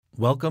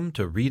Welcome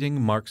to Reading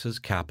Marx's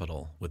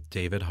Capital with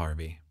David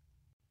Harvey.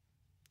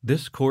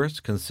 This course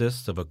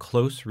consists of a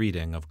close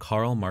reading of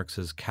Karl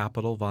Marx's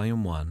Capital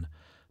Volume 1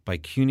 by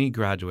CUNY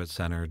Graduate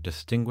Center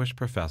Distinguished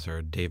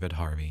Professor David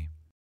Harvey.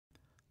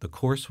 The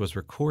course was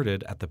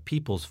recorded at the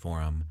People's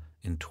Forum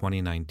in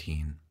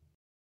 2019.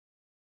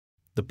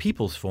 The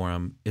People's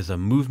Forum is a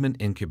movement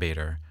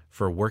incubator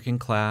for working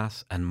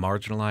class and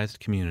marginalized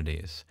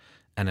communities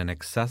and an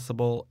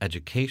accessible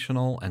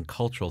educational and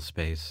cultural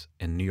space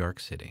in New York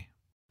City.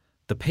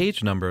 The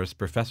page numbers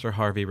Professor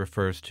Harvey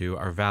refers to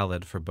are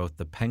valid for both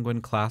the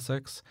Penguin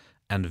Classics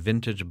and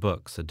Vintage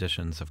Books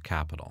editions of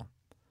Capital.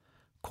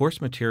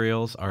 Course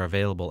materials are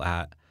available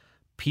at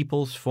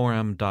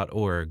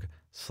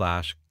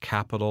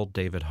peoplesforum.org/Capital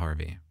David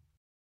Harvey.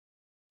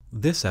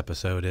 This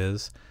episode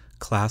is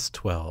Class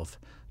 12,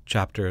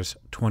 Chapters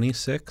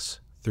 26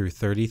 through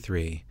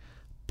 33,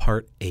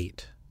 Part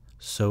 8,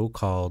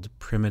 So-Called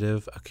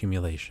Primitive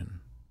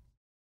Accumulation.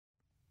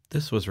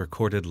 This was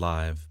recorded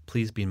live.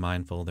 Please be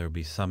mindful there will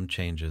be some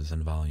changes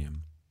in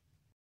volume.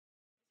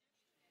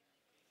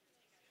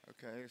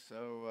 Okay,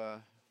 so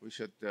we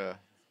should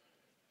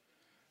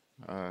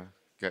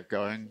get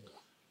going.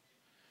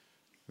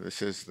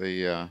 This is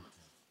the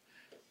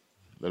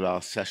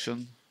last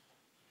session,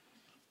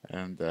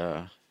 and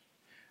I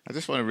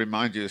just want to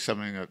remind you of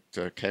something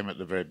that came at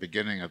the very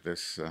beginning of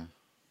this,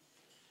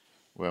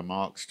 where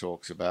Marx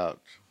talks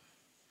about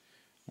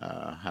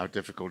how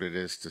difficult it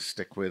is to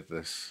stick with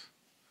this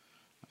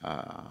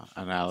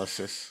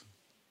analysis,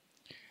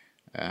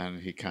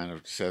 and he kind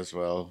of says,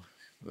 well,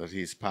 that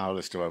he's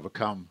powerless to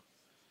overcome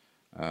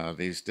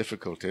these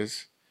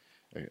difficulties.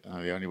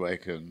 The only way he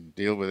can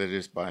deal with it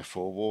is by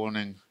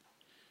forewarning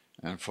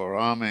and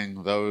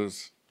forearming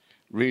those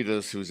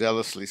readers who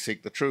zealously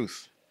seek the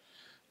truth.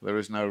 There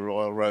is no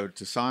royal road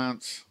to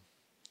science,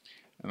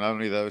 and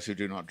only those who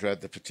do not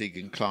dread the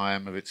fatiguing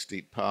climb of its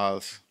steep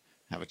paths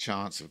have a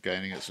chance of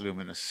gaining its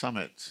luminous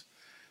summits.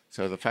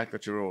 So the fact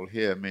that you're all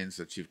here means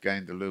that you've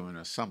gained the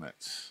luminous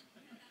summits,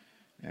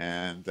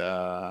 and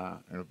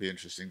it'll be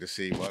interesting to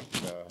see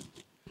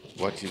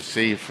what you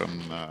see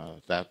from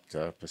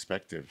that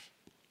perspective.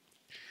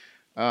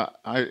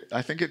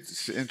 I think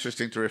it's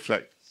interesting to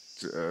reflect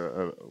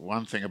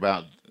one thing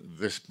about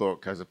this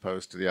book as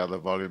opposed to the other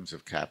volumes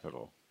of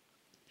Capital.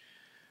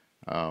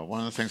 One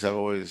of the things I've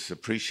always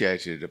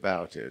appreciated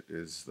about it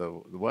is the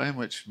way in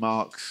which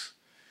Marx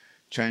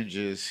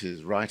changes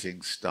his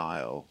writing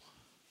style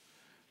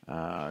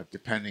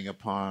depending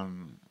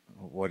upon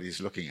what he's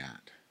looking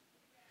at.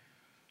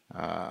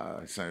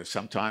 So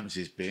sometimes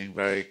he's being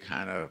very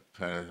kind of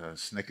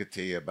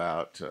snickety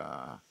about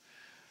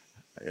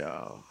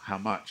how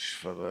much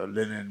for the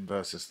linen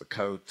versus the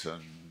coat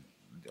and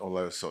all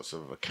those sorts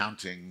of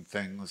accounting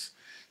things.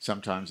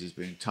 Sometimes he's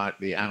being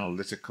tightly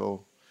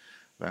analytical.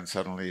 Then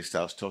suddenly he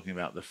starts talking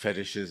about the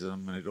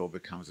fetishism, and it all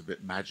becomes a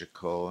bit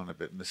magical and a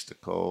bit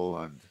mystical,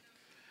 and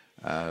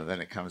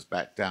then it comes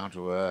back down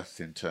to earth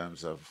in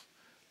terms of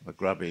the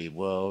grubby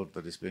world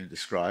that is being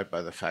described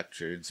by the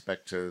factory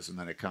inspectors, and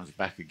then it comes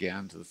back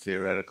again to the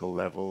theoretical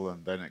level,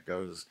 and then it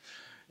goes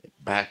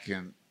back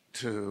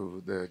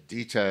into the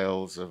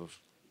details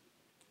of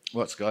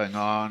what's going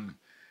on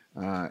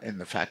in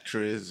the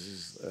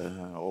factories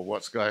or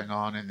what's going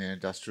on in the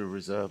Industrial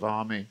Reserve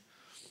Army.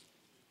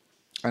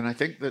 And I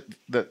think that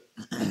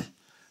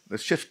the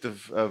shift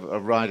of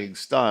writing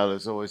style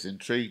has always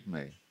intrigued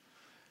me,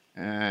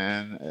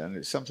 and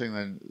it's something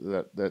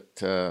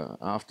that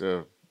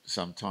after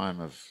some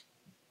time of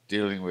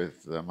dealing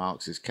with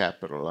Marx's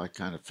Capital, I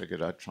kind of figured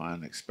I'd try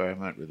and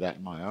experiment with that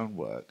in my own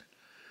work,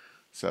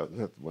 so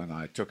that when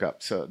I took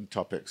up certain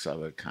topics, I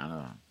would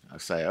kind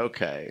of say,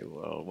 okay,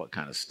 well, what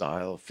kind of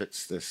style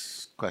fits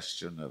this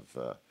question of,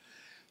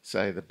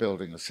 say, the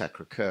building of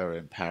Sacré-Cœur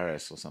in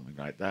Paris or something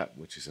like that,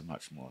 which is a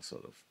much more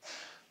sort of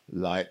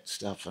light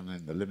stuff, and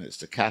in the limits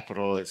to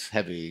Capital, it's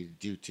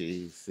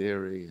heavy-duty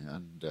theory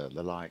and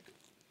the like.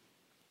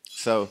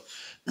 So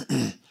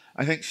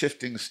I think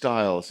shifting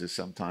styles is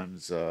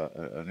sometimes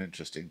an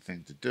interesting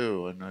thing to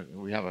do, and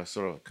we have a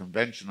sort of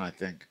convention, I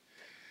think,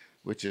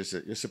 which is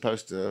that you're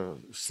supposed to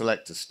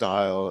select a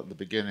style at the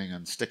beginning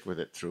and stick with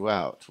it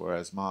throughout,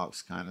 whereas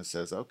Marx kind of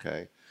says,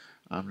 okay,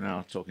 I'm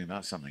now talking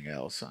about something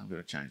else, so I'm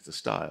going to change the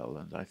style,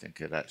 and I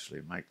think it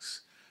actually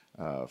makes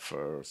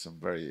for some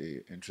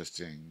very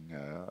interesting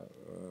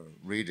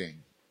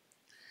reading.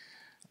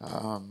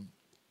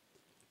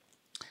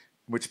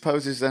 Which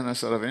poses then a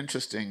sort of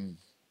interesting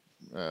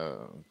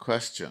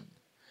question.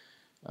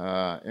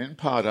 In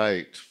Part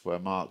 8, where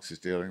Marx is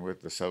dealing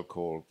with the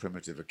so-called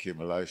primitive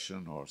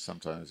accumulation, or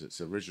sometimes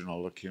it's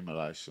original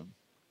accumulation,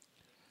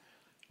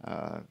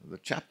 the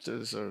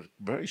chapters are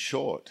very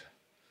short.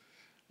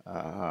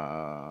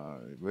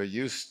 We're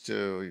used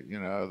to,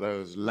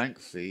 those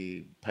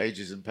lengthy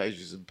pages and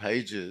pages and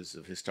pages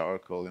of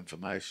historical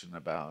information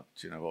about,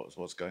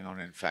 what's going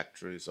on in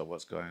factories or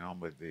what's going on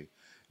with the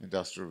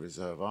Industrial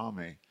Reserve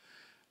Army.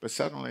 But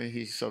suddenly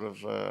he sort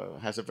of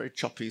has a very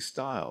choppy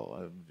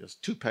style.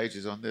 Just 2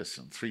 pages on this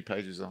and 3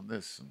 pages on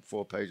this and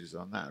 4 pages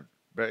on that.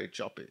 Very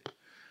choppy.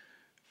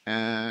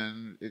 And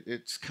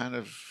it's kind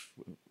of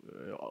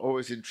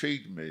always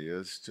intrigued me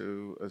as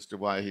to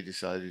why he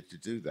decided to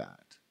do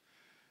that,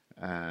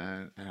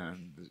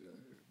 and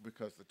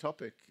because the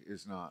topic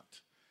is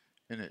not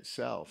in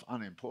itself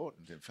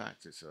unimportant. In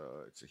fact, it's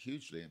a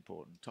hugely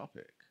important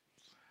topic,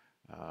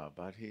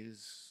 but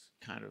he's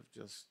kind of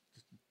just,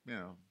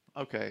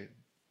 okay,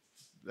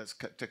 let's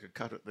take a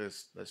cut at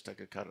this, let's take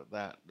a cut at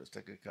that, let's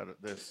take a cut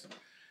at this,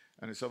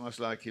 and it's almost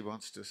like he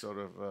wants to sort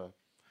of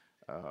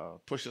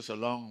push us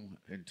along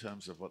in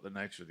terms of what the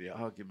nature of the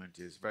argument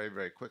is very,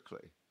 very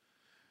quickly,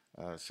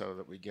 so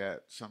that we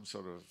get some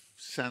sort of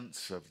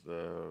sense of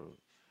the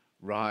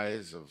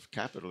rise of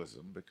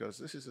capitalism, because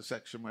this is a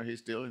section where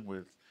he's dealing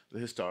with the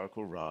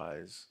historical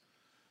rise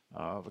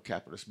of a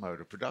capitalist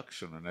mode of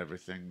production and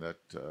everything that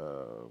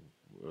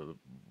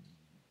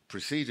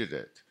preceded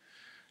it.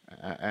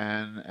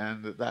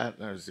 And that,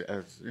 as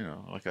you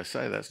know, like I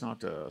say, that's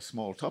not a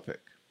small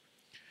topic.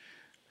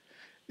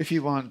 If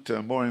you want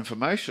more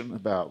information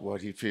about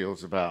what he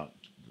feels about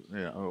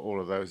all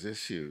of those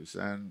issues,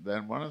 and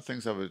then one of the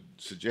things I would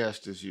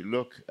suggest is you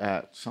look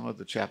at some of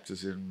the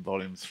chapters in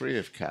Volume 3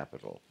 of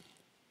Capital.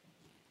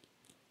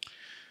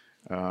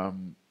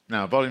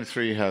 Now, Volume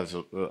 3 has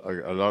a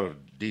lot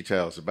of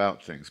details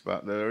about things,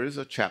 but there is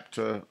a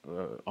chapter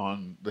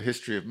on the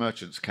history of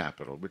merchants'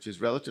 capital, which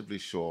is relatively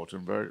short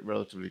and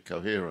relatively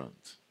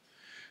coherent.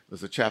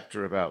 There's a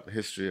chapter about the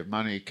history of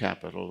money,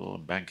 capital,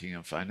 and banking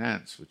and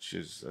finance, which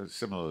is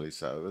similarly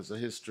so. There's a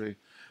history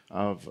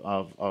of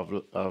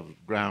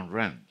ground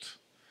rent.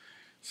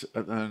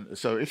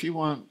 So if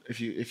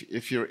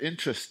you're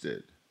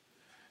interested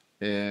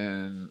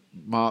in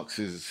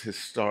Marx's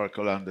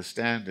historical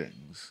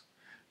understandings,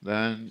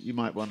 then you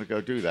might want to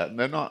go do that. And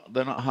they're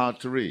not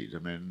hard to read. I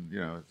mean,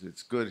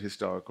 it's good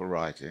historical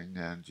writing,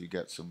 and you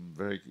get some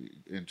very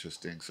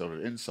interesting sort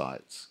of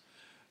insights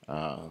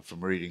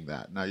from reading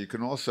that. Now, you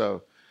can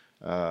also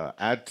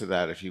add to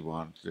that if you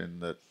want,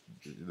 in that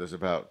there's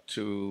about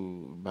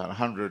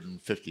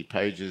 150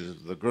 pages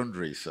of the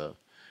Grundrisse,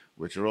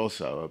 which are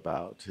also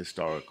about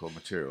historical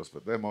materials,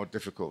 but they're more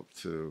difficult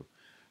to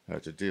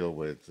deal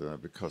with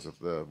because of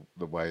the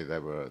way they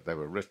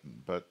were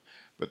written. But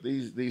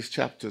these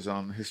chapters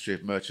on the history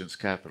of merchants'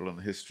 capital and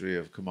the history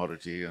of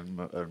commodity and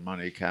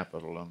money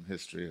capital and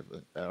history of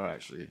are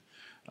actually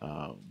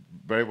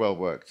very well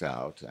worked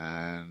out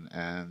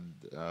and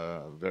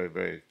very,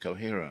 very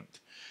coherent.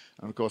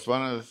 And of course,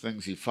 one of the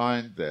things you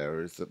find there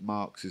is that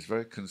Marx is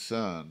very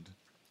concerned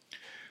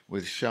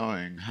with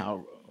showing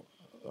how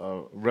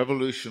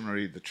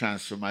revolutionary the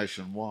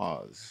transformation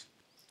was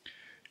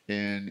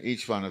in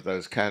each one of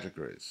those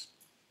categories.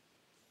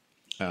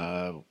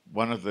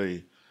 One of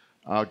the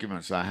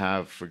arguments I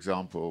have, for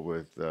example,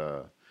 with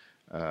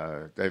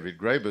David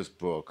Graeber's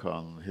book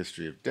on the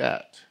history of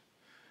debt,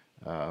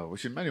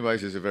 which in many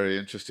ways is a very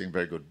interesting,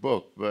 very good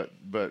book, but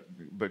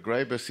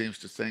Graeber seems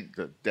to think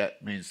that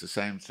debt means the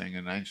same thing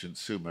in ancient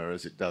Sumer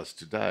as it does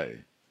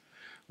today,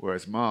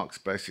 whereas Marx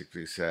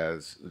basically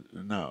says,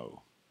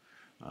 no,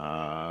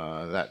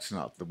 that's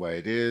not the way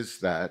it is,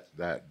 that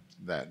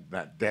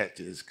debt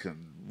is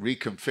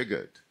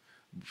reconfigured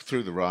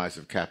through the rise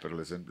of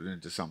capitalism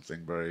into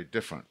something very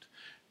different.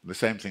 The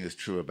same thing is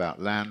true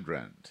about land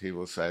rent. He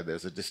will say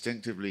there's a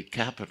distinctively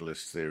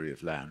capitalist theory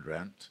of land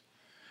rent,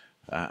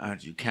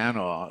 and you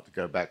cannot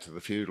go back to the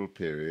feudal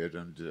period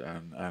and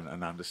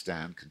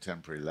understand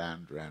contemporary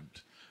land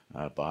rent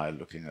by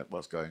looking at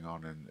what's going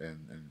on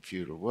in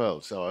feudal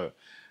world. So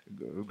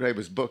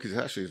Graeber's book is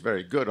actually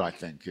very good, I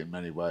think, in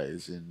many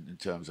ways, in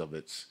terms of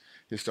its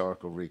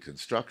historical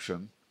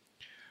reconstruction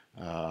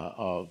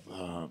of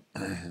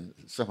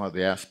some of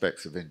the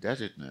aspects of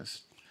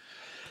indebtedness,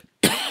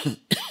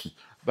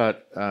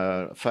 but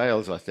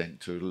fails, I think,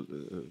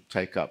 to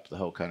take up the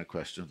whole kind of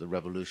question of the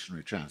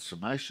revolutionary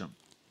transformation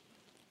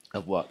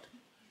of what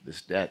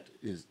this debt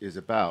is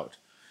about.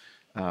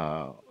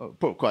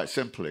 Put quite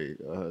simply,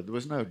 there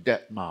was no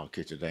debt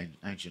market at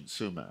ancient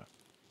Sumer.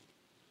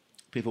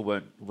 People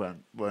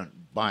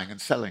weren't buying and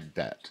selling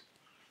debt.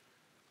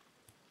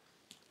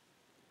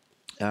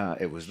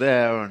 It was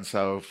there, and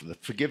so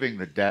forgiving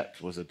the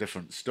debt was a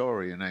different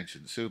story in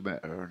ancient Sumer,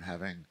 and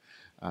having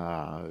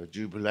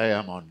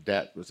jubileum on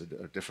debt was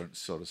a different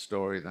sort of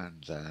story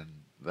than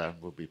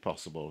would be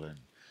possible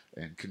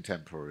in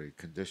contemporary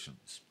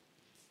conditions.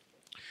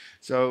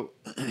 So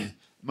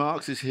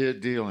Marx is here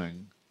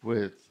dealing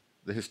with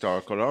the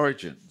historical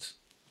origins,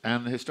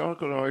 and the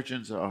historical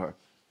origins are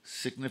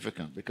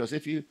significant because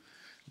if you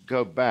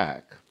go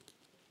back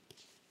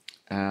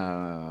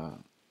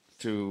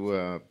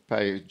to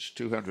page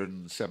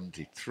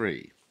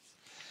 273,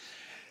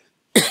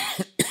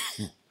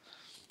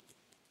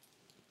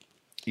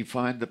 you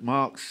find that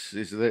Marx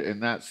is there in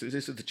that. So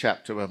this is the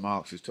chapter where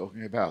Marx is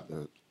talking about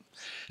the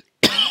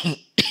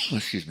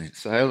excuse me,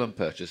 sale and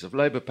purchase of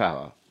labor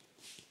power,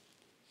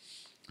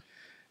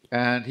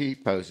 and he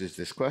poses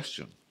this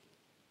question: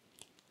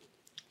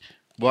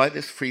 why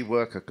this free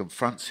worker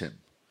confronts him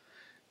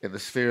in the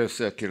sphere of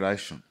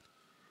circulation.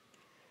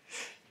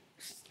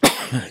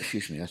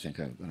 Excuse me, I think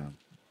I've got a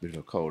bit of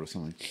a cold or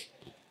something.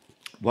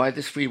 Why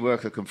this free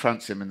worker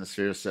confronts him in the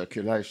sphere of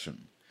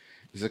circulation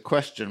is a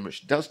question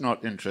which does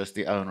not interest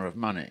the owner of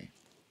money,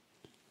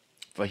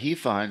 for he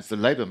finds the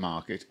labour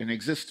market in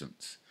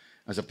existence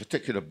as a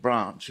particular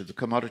branch of the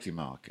commodity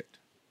market,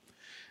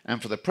 and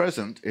for the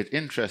present it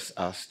interests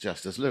us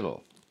just as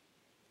little.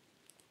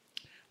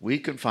 We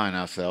confine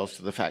ourselves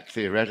to the fact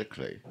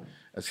theoretically,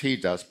 as he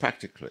does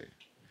practically.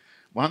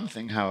 One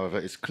thing, however,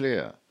 is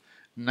clear.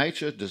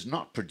 Nature does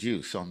not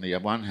produce, on the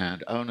one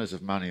hand, owners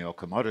of money or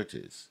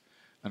commodities,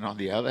 and on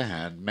the other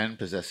hand, men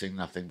possessing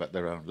nothing but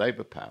their own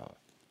labour power.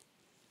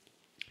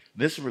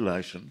 This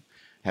relation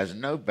has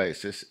no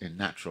basis in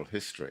natural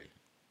history,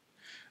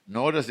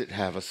 nor does it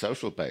have a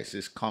social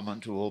basis common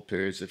to all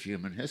periods of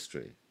human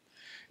history.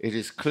 It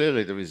is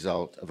clearly the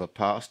result of a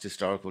past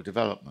historical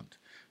development,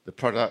 the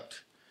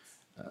product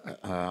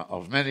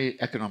of many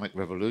economic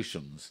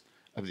revolutions,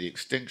 of the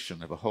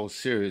extinction of a whole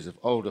series of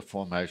older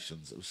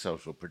formations of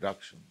social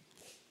production.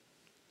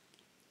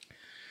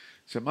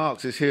 So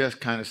Marx is here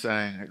kind of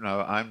saying, you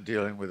know, I'm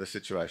dealing with a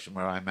situation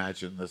where I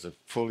imagine there's a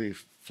fully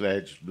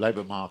fledged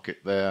labour market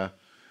there.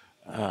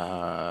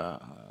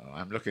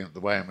 I'm looking at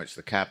the way in which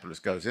the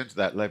capitalist goes into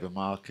that labour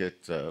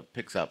market,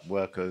 picks up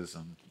workers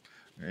and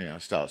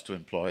starts to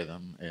employ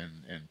them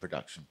in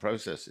production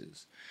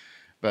processes.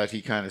 But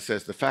he kind of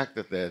says the fact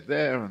that they're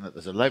there and that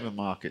there's a labour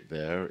market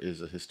there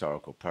is a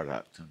historical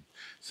product. And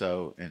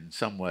so in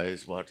some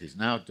ways what he's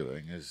now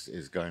doing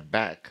is going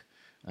back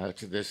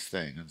to this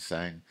thing and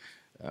saying,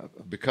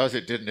 because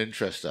it didn't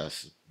interest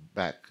us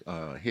back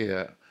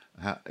here,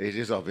 it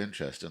is of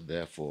interest, and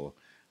therefore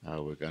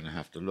we're going to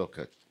have to look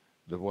at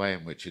the way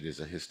in which it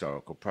is a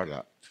historical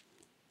product.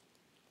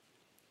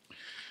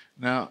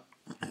 Now,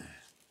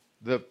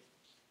 the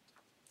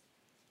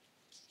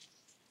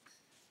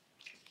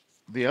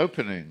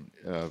opening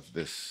of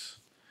this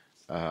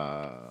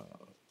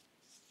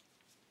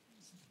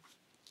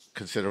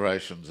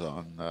considerations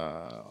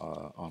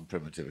on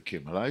primitive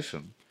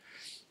accumulation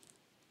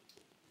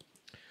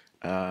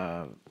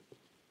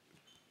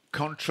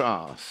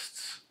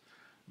contrasts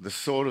the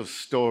sort of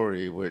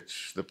story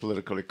which the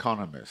political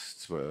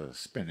economists were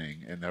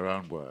spinning in their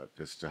own work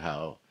as to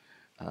how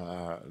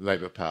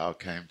labour power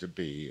came to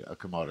be a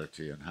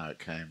commodity and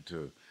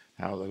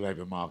how the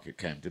labour market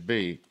came to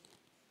be.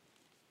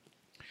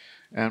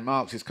 And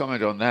Marx's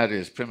comment on that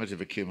is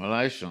primitive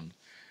accumulation,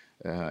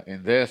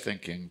 in their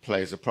thinking,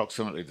 plays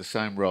approximately the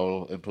same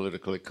role in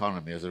political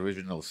economy as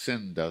original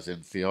sin does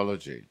in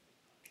theology.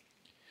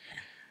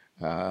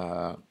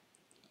 Long,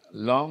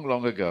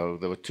 long ago,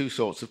 there were two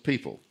sorts of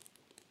people,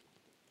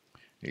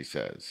 he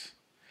says.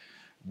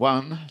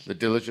 One, the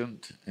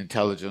diligent,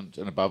 intelligent,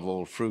 and above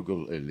all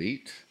frugal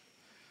elite.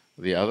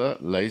 The other,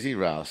 lazy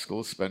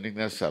rascals spending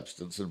their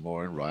substance and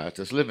more in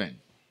riotous living.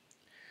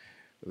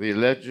 The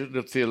legend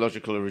of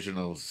theological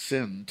original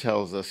sin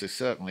tells us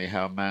certainly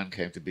how man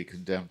came to be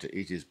condemned to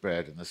eat his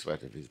bread in the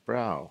sweat of his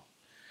brow.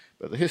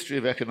 But the history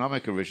of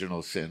economic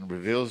original sin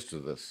reveals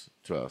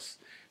to us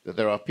that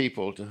there are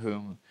people to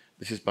whom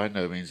this is by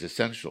no means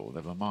essential,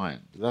 never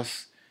mind.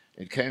 Thus,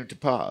 it came to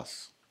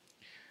pass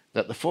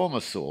that the former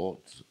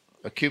sort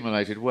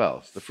accumulated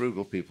wealth, the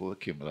frugal people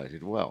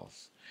accumulated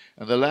wealth,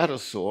 and the latter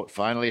sort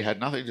finally had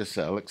nothing to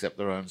sell except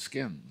their own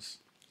skins.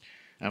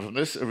 And from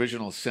this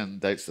original sin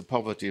dates the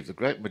poverty of the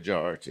great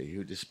majority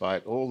who,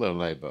 despite all their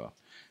labour,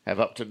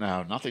 have up to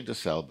now nothing to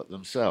sell but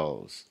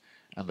themselves,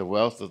 and the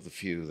wealth of the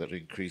few that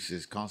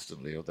increases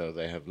constantly, although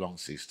they have long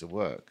ceased to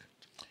work.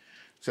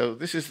 So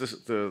this is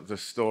the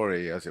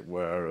story, as it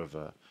were, of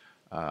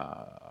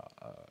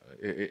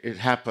it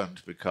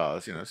happened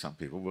because some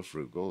people were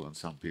frugal and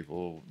some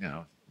people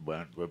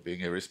were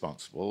being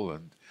irresponsible,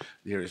 and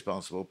the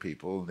irresponsible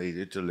people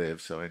needed to live.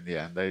 So in the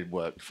end, they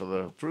worked for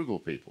the frugal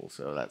people.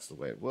 So that's the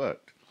way it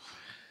worked.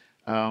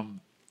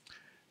 And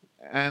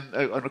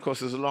of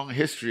course, there's a long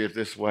history of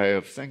this way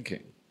of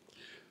thinking.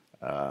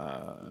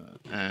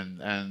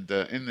 In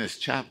this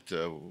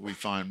chapter, we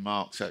find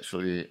Marx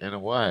actually, in a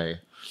way,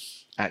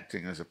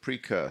 acting as a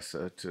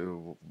precursor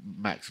to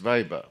Max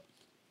Weber.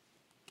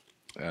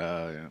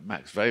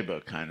 Max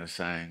Weber kind of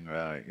saying,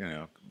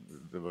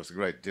 there was a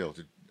great deal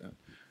to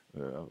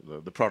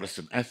the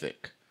Protestant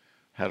ethic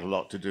had a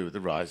lot to do with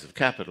the rise of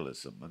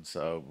capitalism, and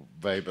so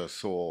Weber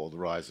saw the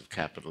rise of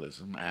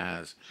capitalism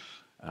as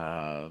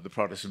the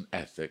Protestant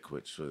ethic,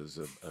 which was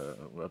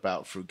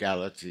about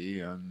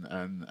frugality and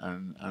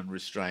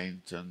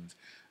restraint and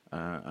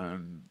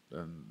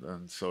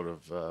sort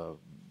of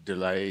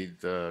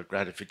delayed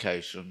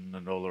gratification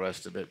and all the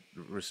rest of it,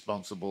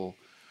 responsible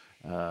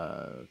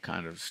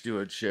kind of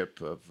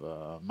stewardship of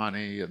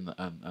money and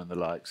the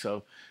like.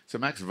 So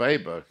Max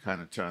Weber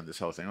kind of turned this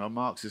whole thing. Well,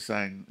 Marx is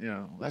saying,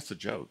 that's a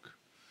joke.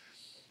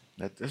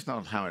 That's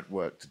not how it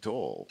worked at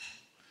all.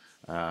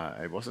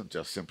 It wasn't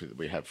just simply that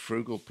we have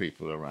frugal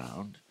people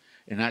around.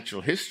 In actual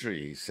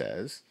history, he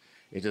says,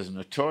 it is a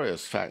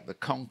notorious fact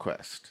that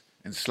conquest,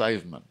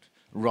 enslavement,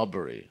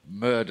 robbery,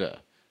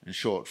 murder, in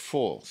short,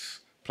 force,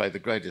 play the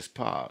greatest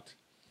part.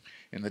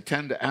 In the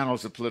tender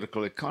annals of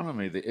political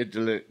economy, the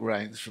idyllic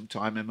reigns from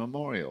time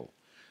immemorial.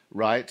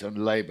 right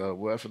and labour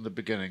were from the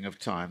beginning of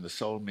time the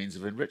sole means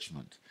of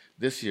enrichment.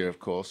 This year, of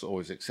course,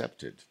 always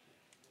accepted.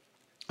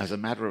 As a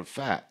matter of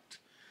fact,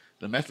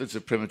 the methods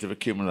of primitive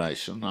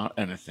accumulation are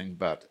anything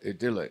but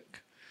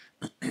idyllic.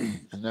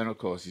 And then, of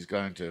course, he's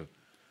going to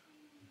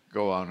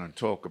go on and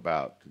talk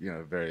about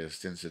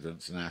various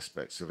incidents and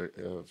aspects of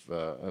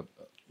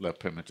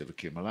primitive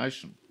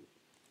accumulation.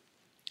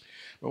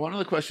 But one of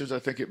the questions I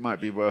think it might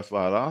be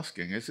worthwhile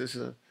asking is this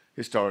a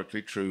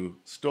historically true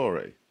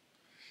story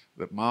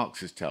that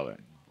Marx is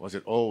telling? Was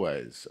it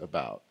always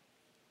about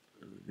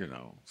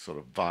sort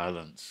of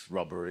violence,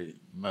 robbery,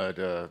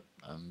 murder,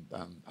 and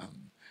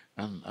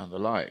the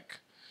like?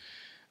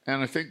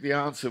 And I think the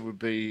answer would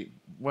be,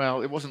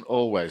 well, it wasn't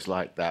always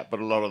like that, but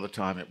a lot of the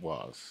time it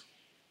was.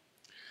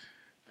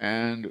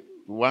 And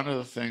one of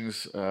the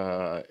things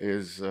I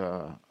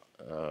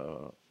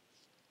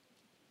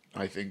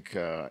think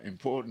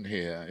important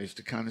here is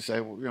to kind of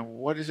say, well,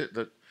 what is it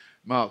that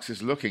Marx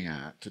is looking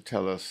at to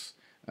tell us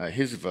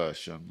his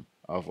version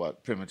of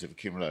what primitive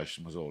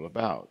accumulation was all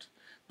about?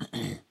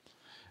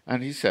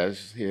 And he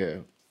says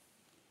here,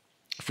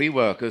 free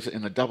workers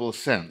in the double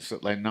sense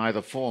that they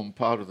neither form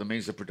part of the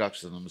means of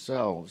production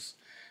themselves,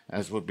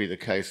 as would be the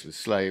case with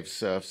slaves,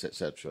 serfs,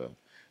 etc.,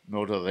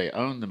 nor do they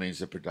own the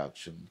means of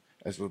production,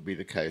 as would be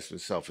the case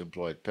with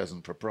self-employed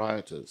peasant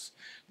proprietors.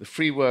 The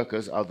free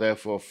workers are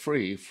therefore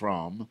free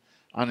from,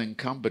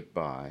 unencumbered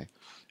by,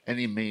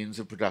 any means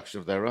of production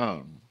of their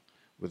own.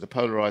 With the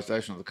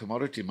polarization of the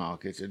commodity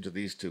market into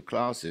these two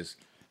classes,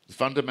 the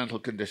fundamental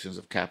conditions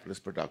of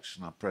capitalist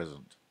production are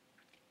present.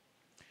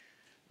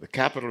 The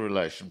capital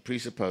relation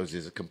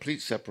presupposes a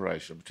complete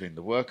separation between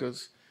the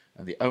workers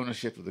and the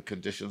ownership of the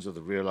conditions of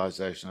the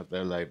realization of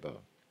their labor.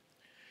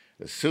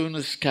 As soon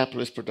as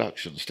capitalist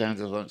production stands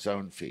on its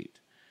own feet,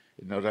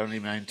 it not only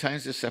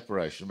maintains this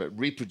separation, but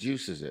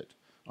reproduces it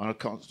on a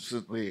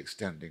constantly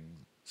extending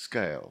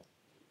scale.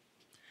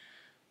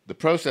 The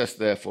process,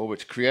 therefore,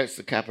 which creates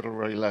the capital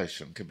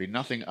relation can be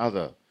nothing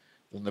other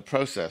than the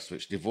process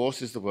which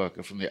divorces the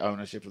worker from the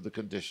ownership of the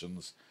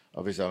conditions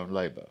of his own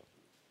labor.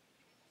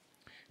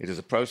 It is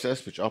a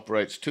process which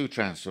operates two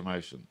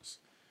transformations,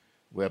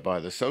 whereby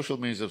the social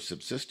means of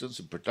subsistence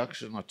and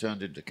production are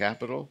turned into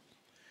capital,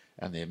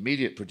 and the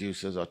immediate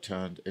producers are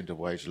turned into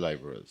wage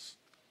laborers.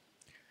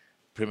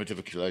 Primitive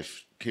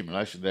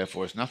accumulation,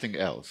 therefore, is nothing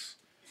else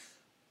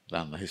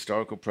than the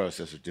historical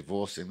process of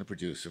divorcing the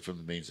producer from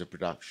the means of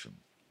production.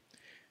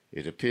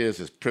 It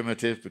appears as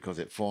primitive because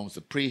it forms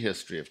the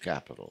prehistory of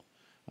capital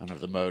and of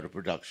the mode of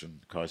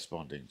production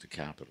corresponding to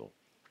capital.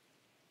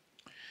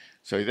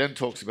 So he then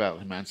talks about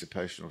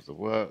emancipation of the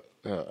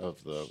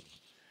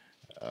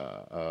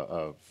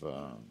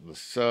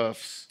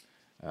serfs,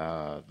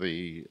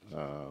 the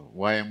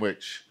way in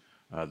which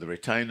the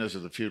retainers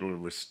of the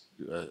feudal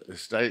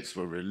estates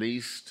were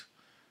released,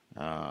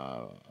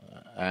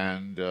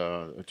 and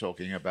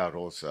talking about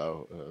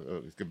also,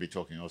 it could be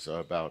talking also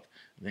about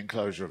the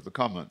enclosure of the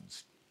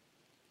commons.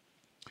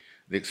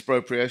 The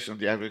expropriation of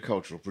the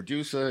agricultural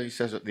producer, he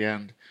says at the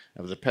end,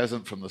 of the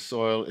peasant from the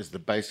soil is the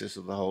basis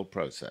of the whole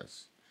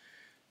process.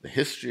 The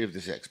history of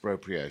this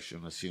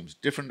expropriation assumes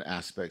different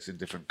aspects in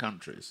different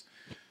countries.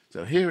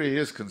 So here he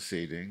is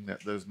conceding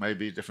that there's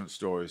maybe different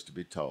stories to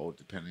be told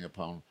depending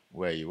upon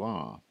where you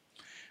are,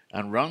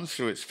 and runs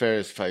through its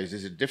various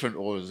phases in different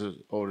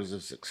orders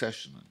of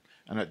succession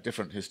and at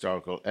different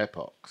historical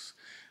epochs.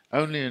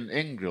 Only in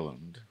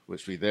England,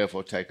 which we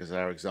therefore take as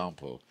our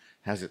example,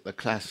 has it the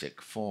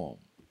classic form.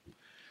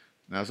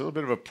 Now, there's a little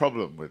bit of a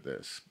problem with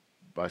this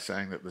by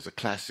saying that there's a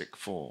classic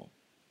form.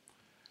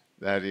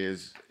 That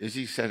is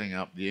he setting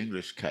up the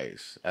English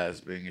case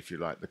as being, if you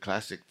like, the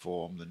classic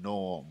form, the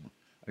norm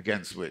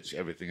against which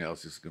everything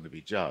else is going to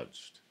be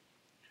judged?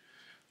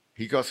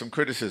 He got some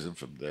criticism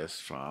from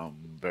this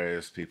from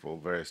various people,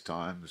 various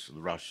times,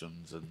 the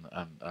Russians and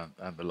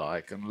the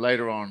like. And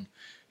later on,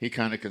 he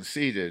kind of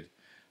conceded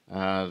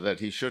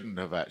that he shouldn't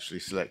have actually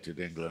selected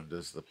England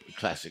as the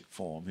classic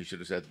form. He should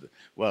have said,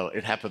 well,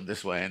 it happened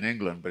this way in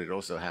England, but it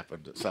also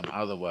happened some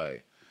other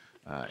way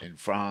in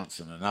France,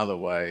 and another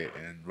way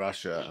in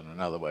Russia, and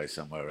another way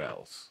somewhere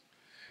else.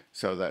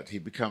 So that he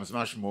becomes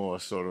much more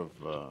sort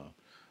of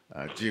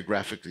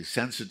geographically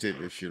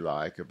sensitive, if you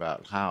like,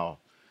 about how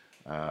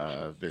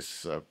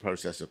this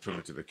process of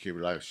primitive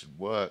accumulation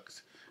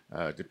worked,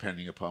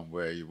 depending upon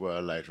where you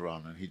were later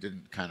on. And he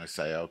didn't kind of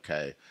say,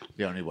 okay,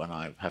 the only one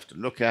I have to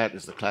look at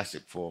is the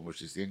classic form,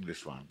 which is the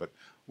English one. But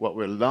what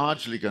we're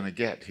largely going to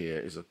get here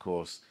is, of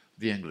course,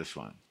 the English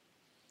one.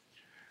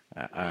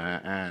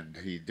 And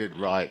he did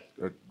write,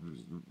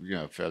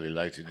 fairly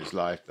late in his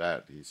life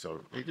that he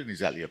didn't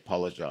exactly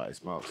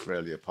apologize. Marx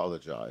rarely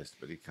apologized,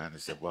 but he kind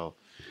of said, well,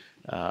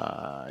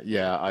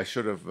 I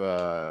should have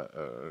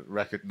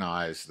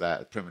recognized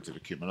that primitive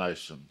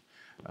accumulation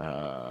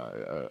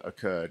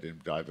occurred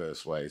in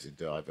diverse ways in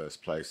diverse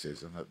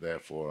places, and that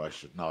therefore I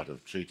should not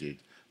have treated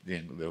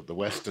the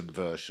Western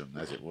version,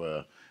 as it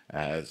were,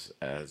 as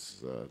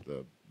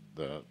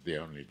the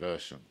only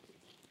version.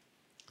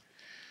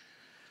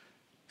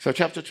 So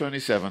chapter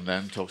 27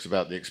 then talks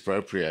about the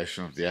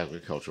expropriation of the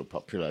agricultural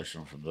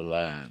population from the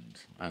land.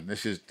 And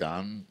this is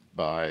done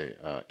by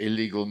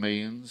illegal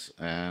means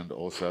and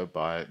also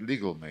by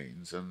legal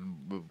means.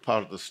 And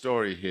part of the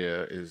story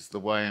here is the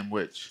way in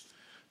which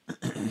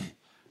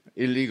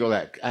illegal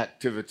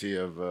activity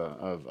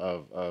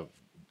of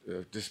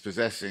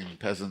dispossessing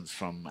peasants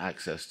from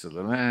access to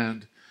the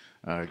land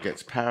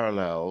gets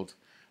paralleled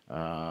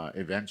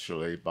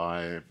eventually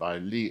by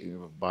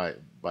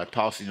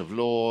passing of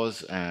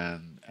laws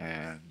and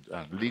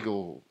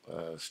legal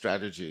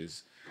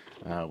strategies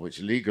which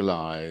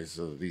legalize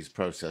these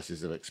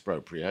processes of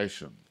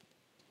expropriation.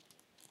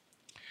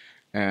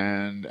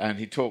 And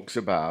he talks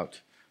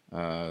about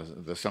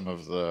some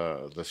of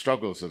the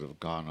struggles that have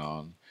gone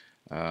on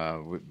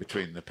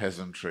between the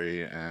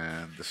peasantry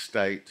and the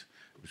state,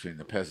 between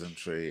the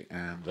peasantry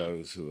and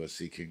those who are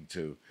seeking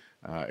to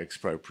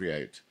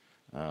expropriate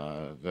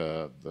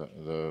the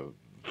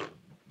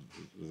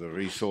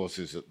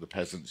resources that the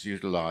peasants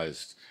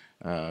utilized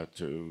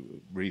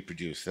to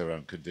reproduce their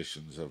own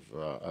conditions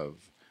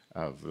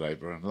of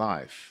labor and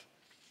life.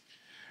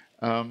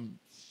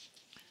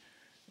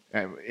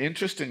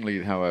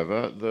 Interestingly,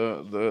 however,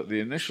 the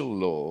initial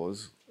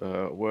laws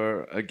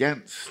were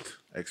against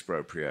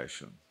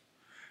expropriation.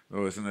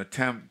 There was an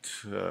attempt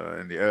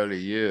in the early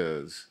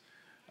years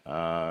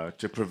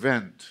to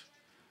prevent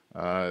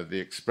the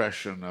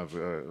expression of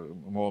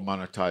more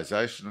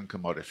monetization and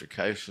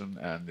commodification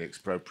and the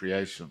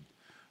expropriation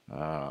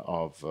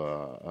of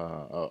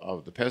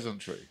the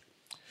peasantry.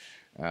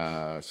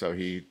 So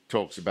he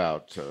talks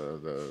about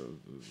the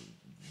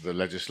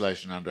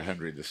legislation under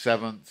Henry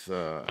VII,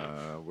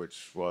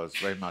 which was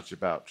very much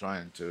about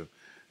trying to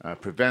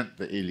prevent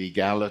the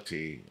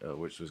illegality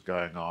which was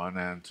going on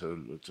and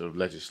to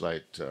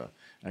legislate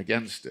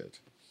against it.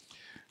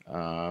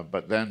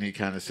 But then he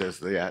kind of says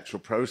the actual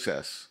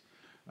process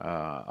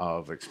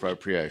of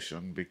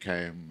expropriation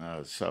became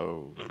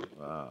so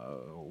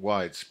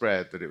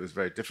widespread that it was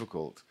very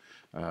difficult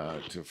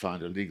to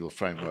find a legal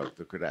framework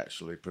that could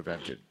actually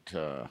prevent it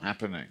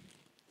happening.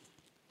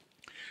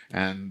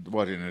 And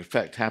what in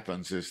effect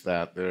happens is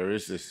that there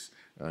is this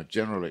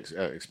general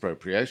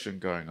expropriation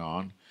going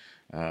on,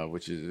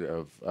 which is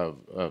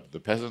of the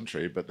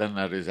peasantry, but then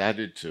that is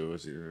added to,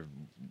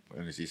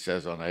 as he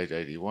says on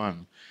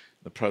 881,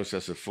 the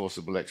process of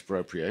forcible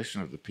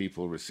expropriation of the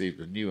people received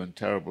a new and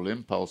terrible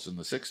impulse in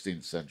the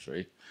 16th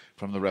century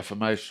from the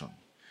Reformation,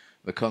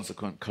 the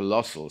consequent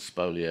colossal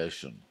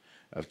spoliation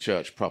of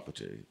church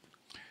property.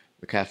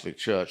 The Catholic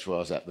Church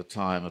was, at the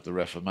time of the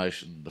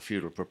Reformation, the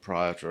feudal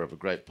proprietor of a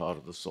great part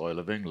of the soil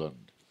of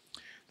England.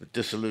 The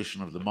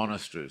dissolution of the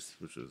monasteries,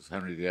 which was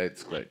Henry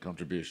VIII's great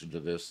contribution to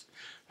this,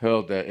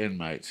 hurled their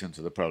inmates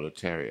into the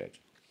proletariat.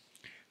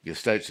 The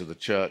estates of the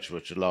church were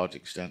to a large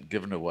extent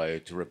given away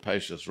to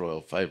rapacious royal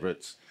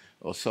favourites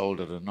or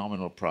sold at a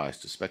nominal price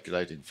to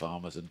speculating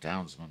farmers and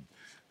townsmen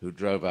who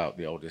drove out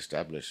the old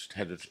established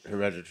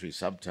hereditary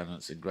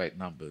subtenants in great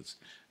numbers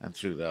and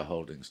threw their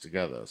holdings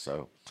together.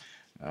 So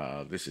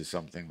this is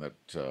something that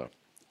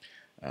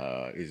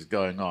is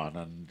going on,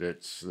 and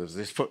there's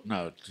this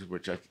footnote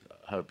which I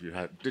hope you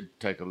did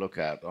take a look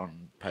at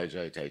on page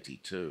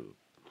 882,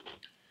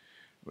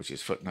 which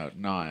is footnote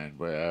 9,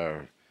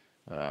 where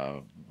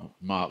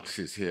Marx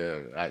is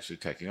here actually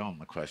taking on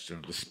the question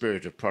of the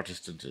spirit of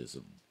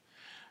Protestantism,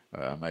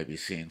 may be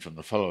seen from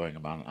the following,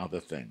 among other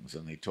things,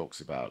 and he talks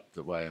about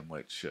the way in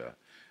which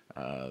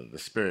the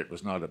spirit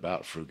was not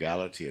about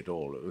frugality at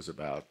all. It was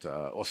about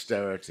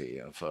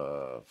austerity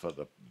for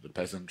the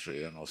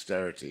peasantry and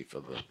austerity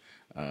for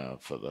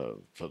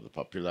the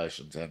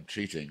populations, and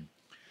treating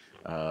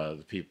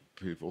the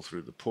people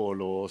through the poor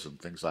laws and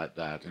things like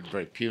that in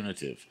very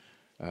punitive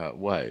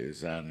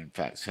ways, and in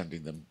fact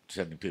sending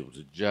people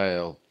to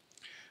jail.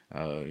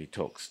 He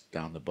talks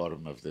down the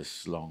bottom of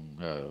this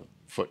long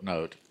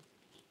footnote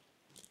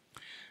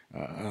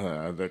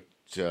that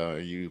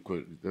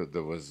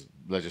there was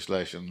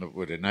legislation that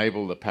would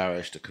enable the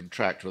parish to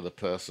contract with a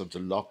person to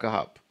lock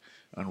up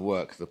and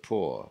work the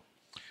poor,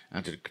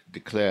 and to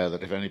declare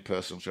that if any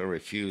person shall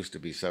refuse to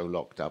be so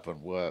locked up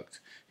and worked,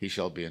 he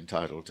shall be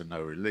entitled to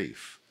no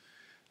relief.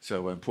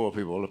 So when poor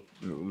people were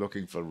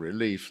looking for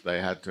relief,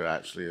 they had to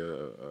actually,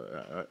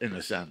 in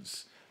a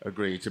sense,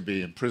 agree to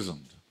be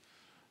imprisoned.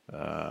 There's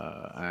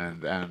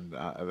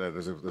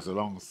a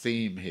long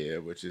theme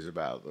here, which is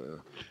about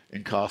the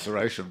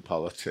incarceration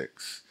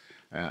politics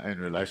in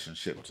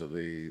relationship to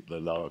the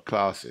lower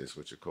classes,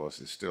 which of course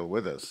is still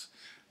with us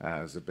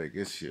as a big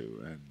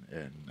issue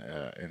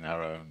in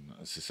our own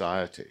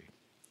society.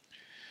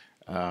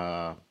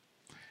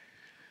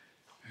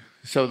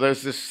 So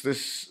there's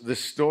this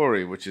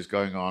story which is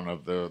going on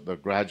of the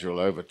gradual,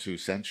 over 2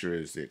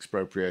 centuries, the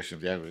expropriation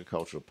of the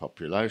agricultural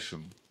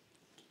population,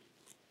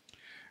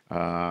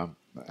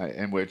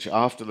 in which,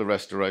 after the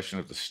restoration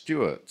of the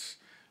Stuarts,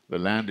 the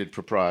landed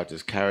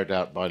proprietors carried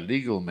out by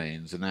legal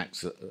means an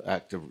act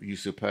of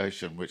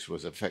usurpation which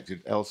was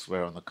effected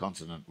elsewhere on the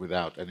continent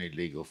without any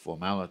legal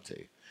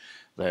formality.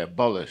 They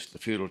abolished the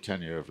feudal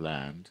tenure of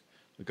land,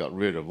 It got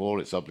rid of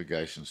all its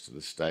obligations to the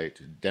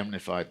state,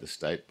 indemnified the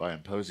state by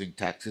imposing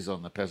taxes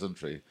on the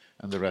peasantry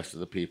and the rest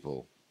of the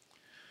people,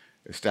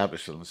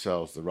 established for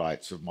themselves the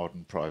rights of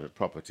modern private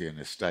property and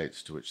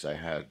estates to which they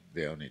had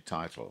the only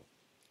title.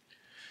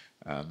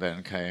 And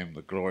then came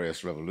the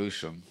Glorious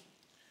Revolution,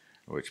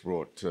 which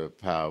brought to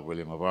power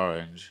William of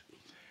Orange.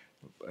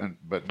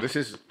 But this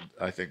is,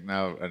 I think,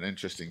 now an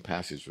interesting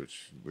passage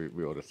which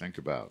we ought to think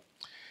about.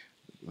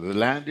 The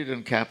landed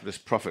and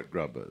capitalist profit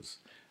grubbers,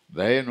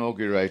 they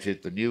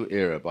inaugurated the new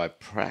era by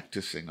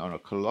practicing on a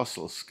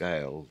colossal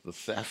scale the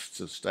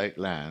thefts of state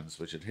lands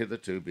which had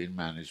hitherto been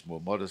managed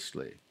more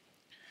modestly.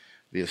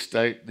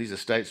 These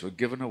estates were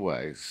given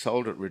away,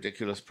 sold at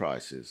ridiculous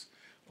prices,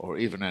 or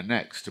even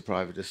annexed to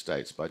private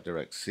estates by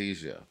direct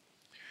seizure.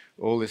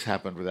 All this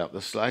happened without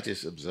the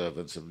slightest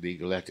observance of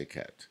legal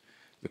etiquette.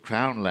 The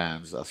crown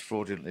lands, thus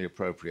fraudulently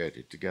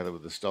appropriated, together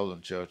with the stolen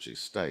church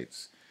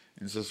estates,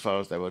 insofar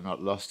as they were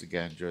not lost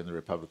again during the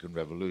Republican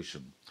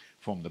Revolution,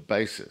 form the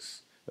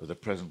basis of the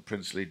present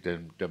princely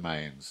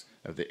domains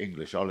of the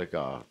English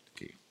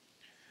oligarchy.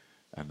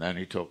 And then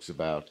he talks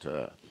about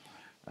the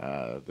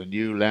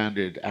new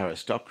landed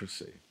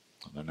aristocracy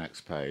on the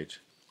next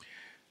page.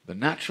 The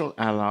natural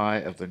ally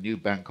of the new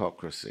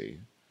bankocracy,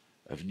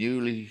 of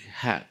newly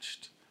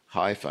hatched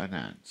high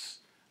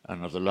finance,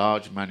 and of the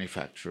large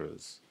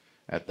manufacturers,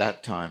 at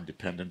that time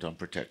dependent on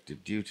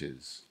protective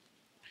duties.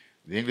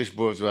 The English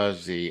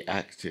bourgeoisie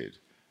acted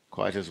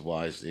quite as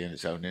wisely in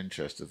its own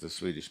interest as the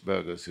Swedish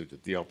burghers, who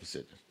did the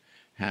opposite.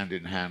 Hand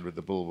in hand with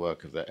the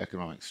bulwark of their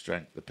economic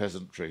strength, the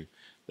peasantry,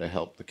 they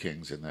helped the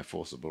kings in their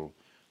forcible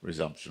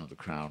resumption of the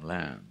crown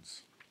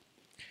lands.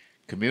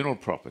 Communal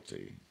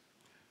property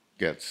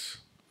gets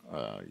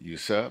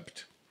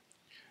usurped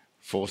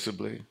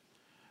forcibly,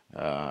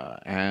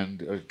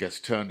 and gets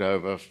turned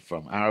over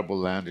from arable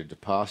land into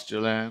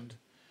pasture land,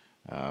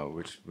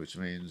 which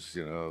means,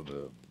 you know,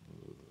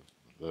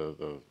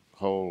 the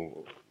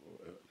whole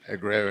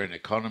agrarian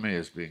economy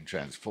is being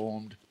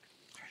transformed.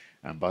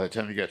 And by the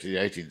time you get to the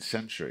 18th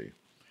century,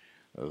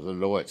 the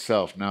law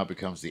itself now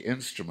becomes the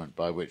instrument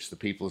by which the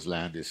people's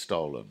land is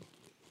stolen,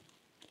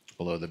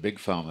 although the big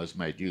farmers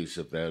made use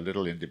of their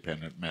little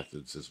independent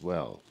methods as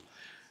well.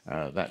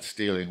 That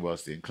stealing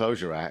was the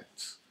Enclosure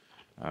Acts,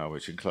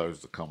 which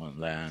enclosed the common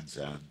lands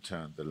and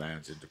turned the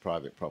lands into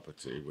private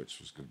property,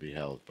 which was going to be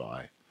held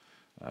by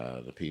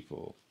the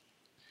people.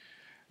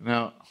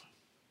 Now,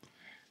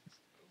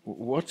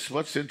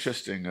 what's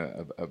interesting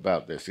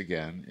about this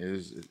again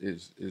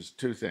is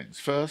two things.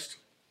 First,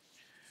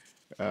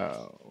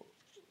 as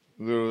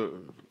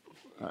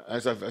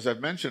I've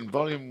mentioned,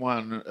 Volume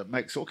 1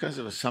 makes all kinds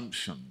of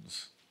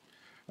assumptions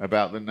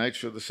about the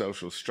nature of the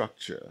social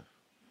structure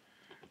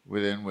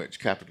within which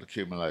capital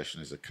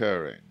accumulation is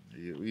occurring.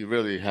 You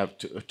really have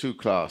a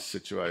two-class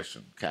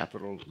situation: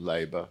 capital,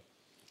 labor.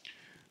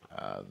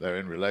 They're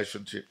in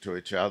relationship to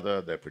each other,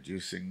 they're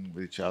producing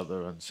with each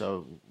other, and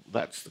so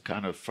that's the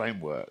kind of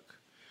framework.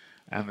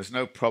 And there's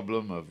no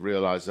problem of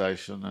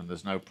realization, and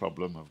there's no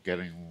problem of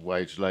getting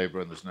wage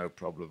labor, and there's no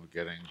problem of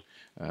getting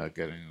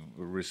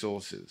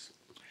resources.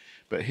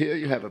 But here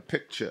you have a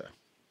picture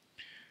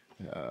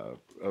of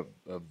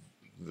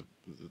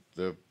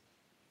the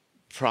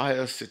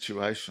prior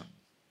situation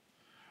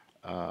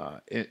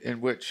in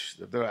which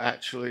there are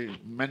actually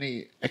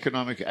many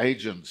economic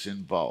agents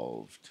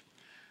involved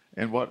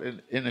in what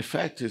in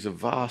effect is a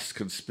vast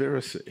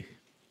conspiracy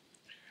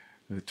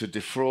to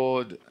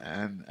defraud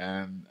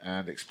and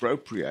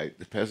expropriate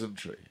the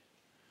peasantry,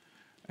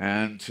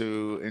 and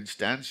to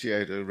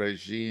instantiate a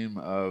regime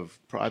of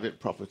private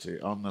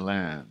property on the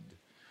land,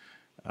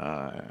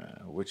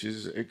 which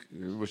is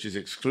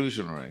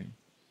exclusionary,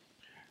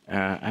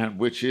 and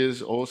which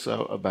is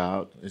also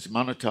about, it's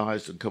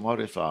monetized and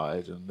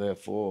commodified, and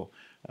therefore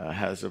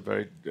has a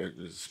very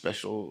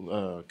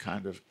special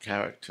kind of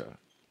character.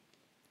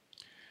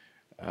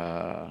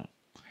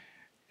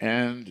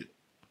 And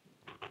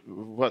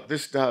what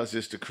this does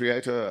is to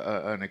create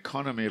an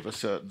economy of a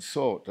certain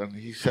sort. And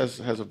he has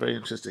a very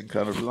interesting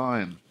kind of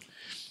line.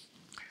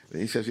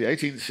 He says, the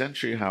 18th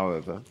century,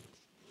 however,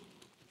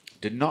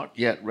 did not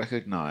yet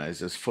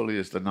recognize as fully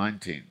as the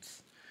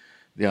 19th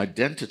the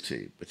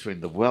identity between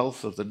the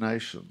wealth of the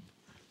nation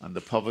and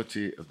the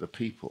poverty of the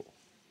people.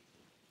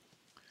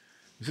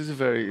 This is a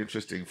very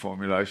interesting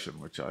formulation,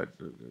 which I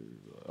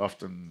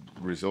often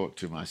resort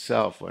to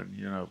myself when,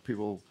 you know,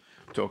 people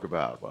talk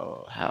about,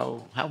 well,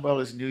 how well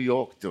is New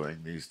York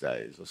doing these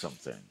days or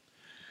something?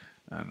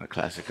 And the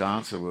classic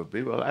answer would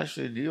be, well,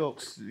 actually, New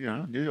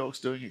York's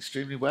doing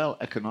extremely well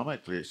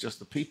economically. It's just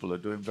the people are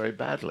doing very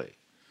badly.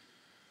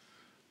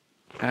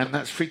 And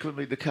that's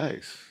frequently the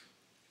case.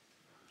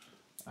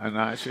 And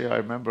actually, I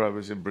remember I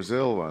was in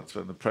Brazil once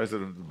when the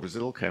president of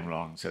Brazil came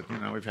along and said, you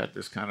know, we've had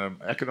this kind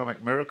of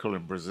economic miracle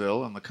in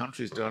Brazil and the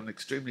country's done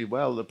extremely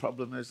well. The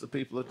problem is the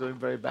people are doing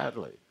very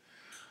badly.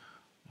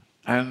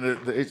 And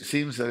it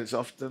seems that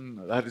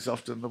that is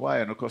often the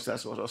way. And of course,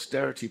 that's what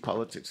austerity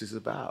politics is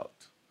about,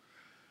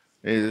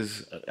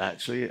 is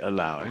actually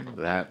allowing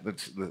that the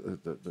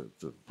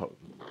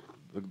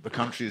the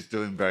country is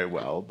doing very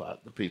well,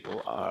 but the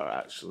people are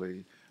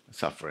actually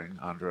suffering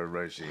under a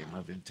regime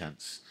of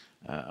intense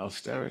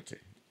austerity.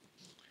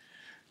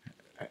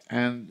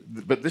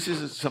 But this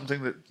is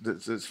something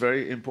that's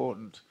very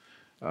important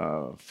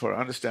for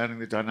understanding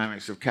the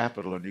dynamics of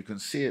capital, and you can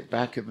see it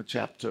back in the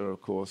chapter,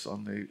 of course,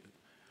 on the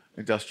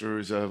Industrial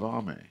Reserve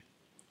Army.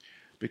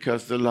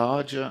 Because the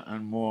larger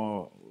and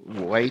more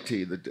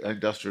weighty the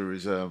Industrial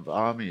Reserve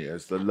Army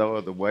is, the lower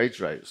the wage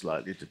rate is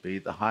likely to be,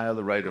 the higher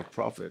the rate of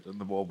profit, and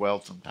the more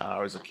wealth and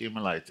power is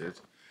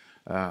accumulated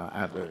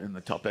in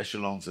the top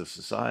echelons of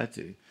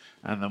society,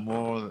 and the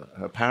more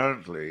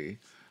apparently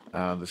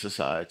the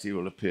society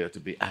will appear to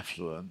be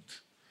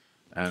affluent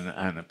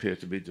and appear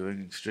to be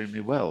doing extremely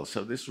well.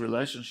 So this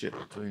relationship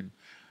between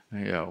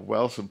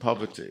wealth and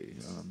poverty,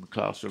 the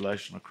class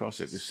relation across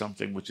it, is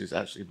something which is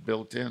actually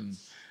built in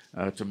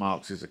to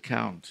Marx's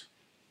account.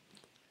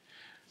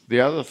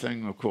 The other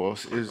thing, of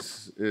course,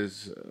 is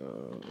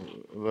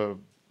on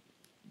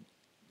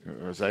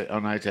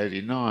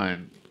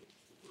 889,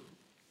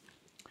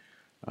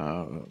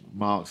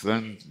 Marx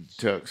then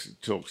talks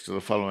to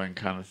the following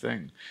kind of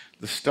thing.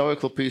 The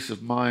stoical peace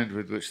of mind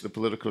with which the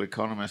political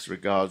economist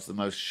regards the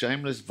most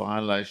shameless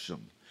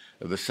violation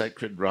of the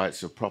sacred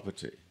rights of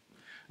property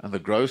and the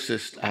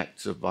grossest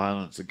acts of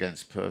violence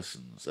against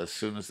persons as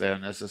soon as they are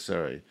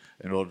necessary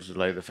in order to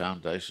lay the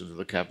foundations of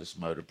the capitalist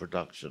mode of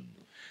production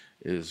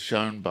is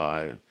shown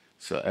by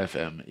Sir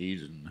F.M.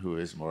 Eden, who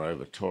is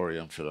moreover Tory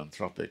and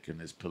philanthropic in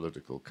his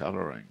political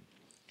colouring.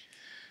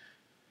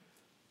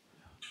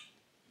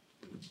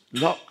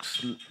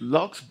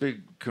 Locke's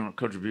big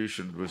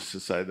contribution was to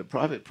say that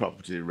private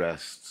property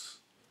rests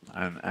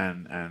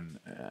and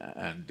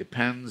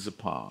depends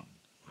upon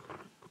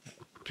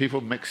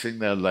people mixing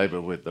their labour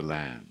with the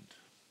land.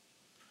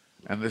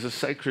 And there's a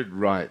sacred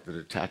right that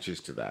attaches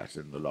to that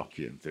in the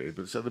Lockean theory.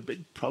 But so the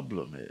big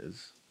problem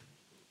is,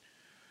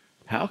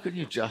 how can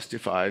you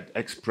justify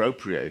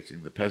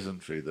expropriating the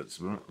peasantry that's,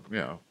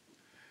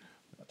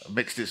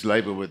 mixed its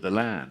labour with the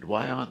land?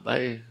 Why aren't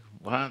they?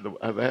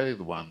 Are they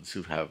the ones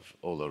who have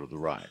all of the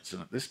rights?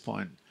 And at this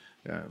point,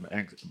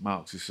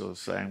 Marx is sort of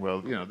saying,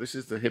 well, this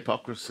is the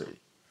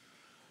hypocrisy,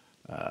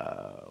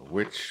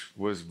 which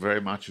was very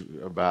much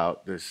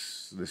about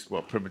this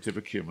what primitive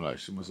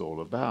accumulation was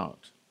all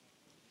about.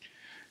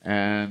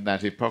 And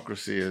that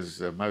hypocrisy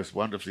is most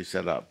wonderfully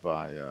set up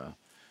by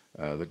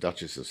the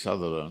Duchess of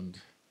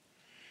Sutherland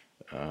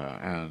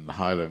and the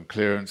Highland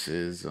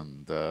clearances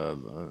and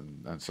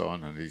so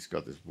on. And he's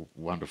got this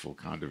wonderful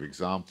kind of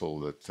example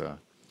that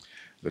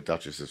the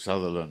Duchess of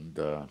Sutherland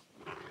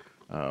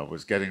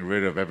was getting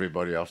rid of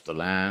everybody off the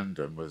land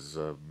and was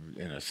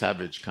in a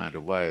savage kind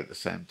of way at the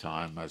same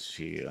time as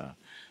she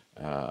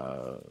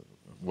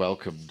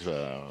welcomed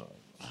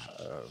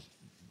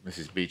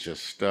Mrs. Beecher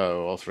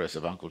Stowe, authoress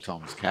of Uncle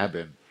Tom's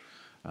Cabin,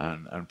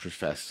 and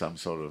professed some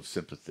sort of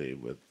sympathy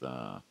with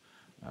the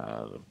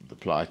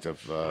plight of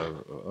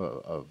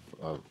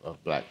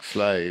black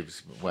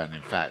slaves, when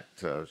in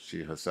fact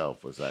she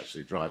herself was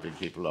actually driving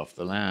people off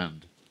the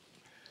land.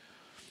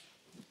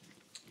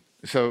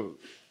 So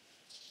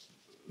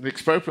the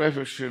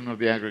expropriation of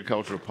the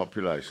agricultural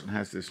population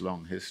has this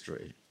long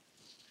history.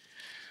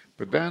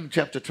 But then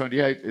chapter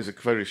 28 is a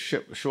very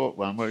short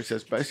one where he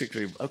says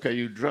basically, okay,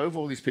 you drove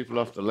all these people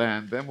off the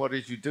land, then what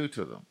did you do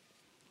to them?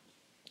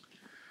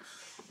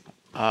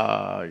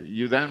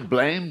 You then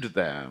blamed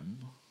them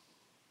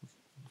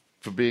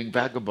for being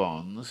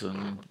vagabonds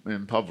and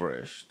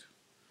impoverished,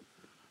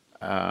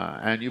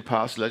 and you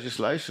passed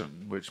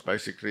legislation which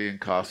basically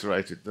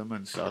incarcerated them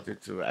and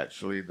started to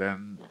actually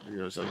then,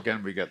 so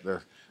again we get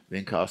the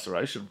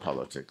incarceration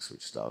politics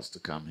which starts to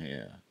come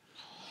here.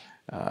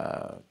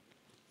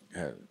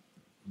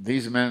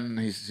 These men,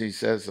 he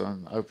says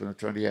on Opener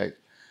 28,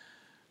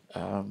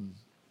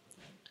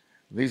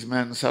 these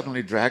men,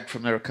 suddenly dragged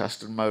from their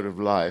accustomed mode of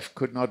life,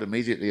 could not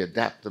immediately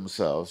adapt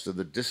themselves to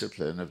the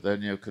discipline of their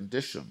new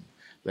condition.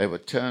 They were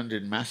turned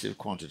in massive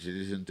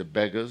quantities into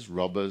beggars,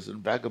 robbers,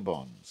 and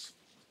vagabonds,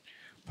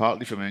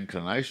 partly from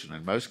inclination,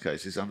 in most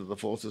cases under the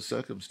force of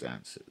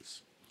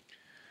circumstances.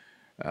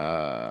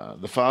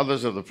 The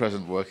fathers of the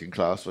present working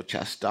class were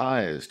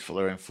chastised for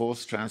their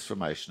enforced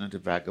transformation into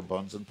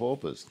vagabonds and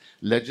paupers.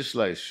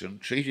 Legislation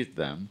treated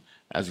them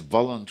as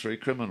voluntary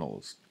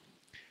criminals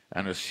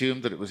and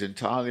assumed that it was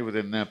entirely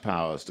within their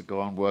powers to go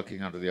on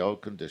working under the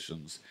old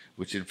conditions,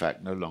 which in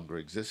fact no longer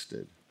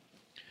existed.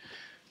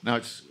 Now,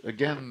 it's,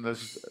 again,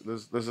 there's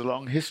a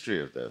long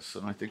history of this,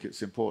 and I think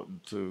it's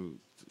important to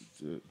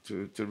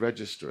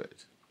register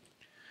it.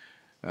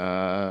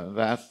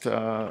 The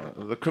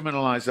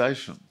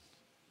criminalization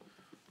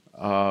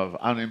of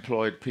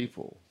unemployed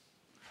people,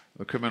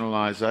 the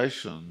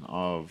criminalization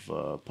of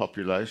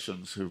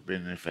populations who've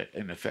been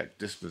in effect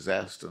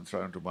dispossessed and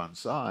thrown to one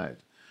side,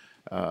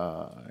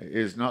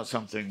 is not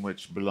something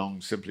which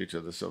belongs simply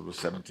to the sort of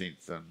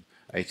 17th and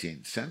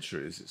 18th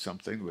centuries. It's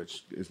something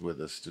which is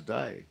with us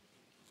today.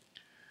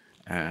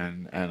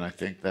 And I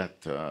think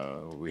that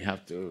we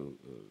have to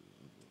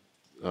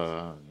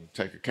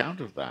take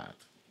account of that.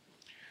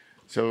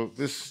 So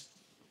this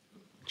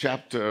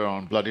chapter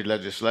on bloody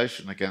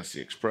legislation against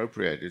the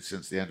expropriated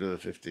since the end of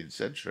the 15th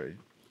century,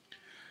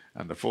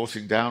 and the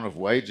forcing down of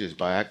wages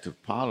by Act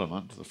of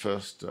Parliament. The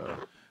first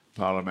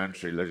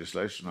parliamentary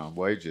legislation on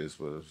wages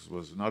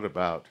was not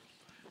about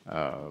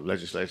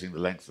legislating the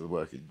length of the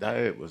working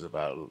day. It was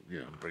about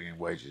bringing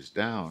wages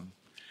down.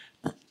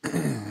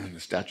 The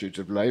Statute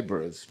of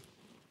Labourers.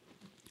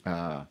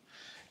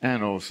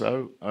 And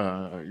also,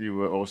 you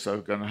were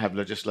also going to have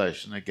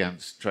legislation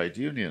against trade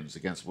unions,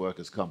 against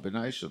workers'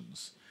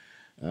 combinations,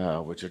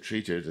 which are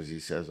treated, as he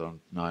says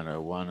on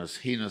 901, as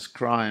heinous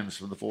crimes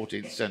from the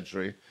 14th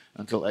century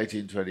until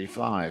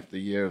 1825, the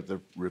year of the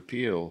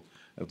repeal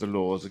of the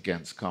laws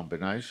against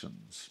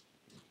combinations.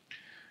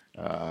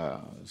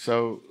 The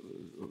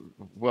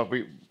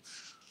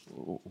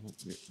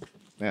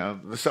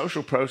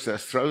social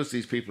process throws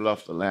these people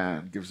off the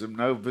land, gives them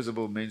no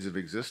visible means of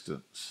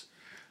existence,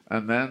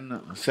 and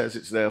then says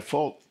it's their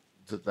fault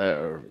that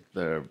they're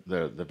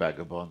the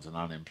vagabonds and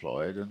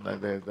unemployed, and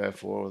they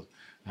therefore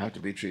have to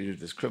be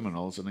treated as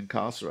criminals and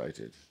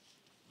incarcerated.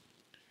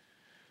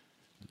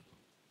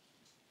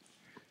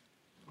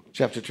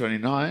 Chapter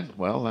 29,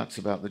 well, that's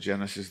about the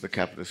genesis of the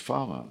capitalist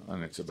farmer,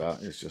 and it's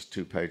just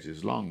 2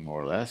 pages long,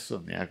 more or less,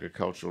 and the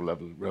agricultural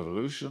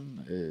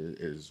revolution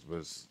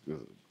was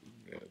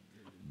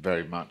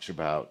very much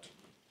about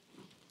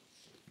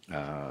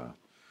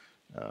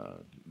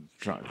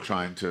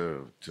trying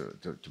to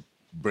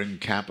bring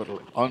capital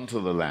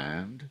onto the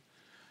land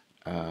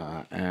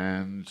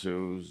and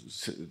to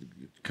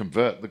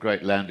convert the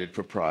great landed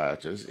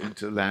proprietors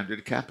into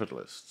landed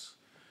capitalists.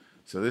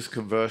 So this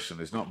conversion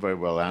is not very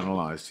well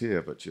analysed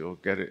here, but you'll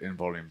get it in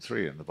Volume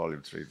 3, and the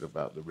Volume 3 is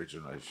about the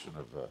origination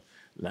of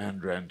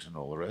land rent and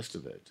all the rest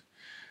of it.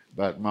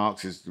 But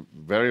Marx is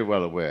very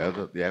well aware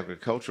that the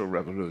agricultural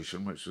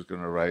revolution, which was going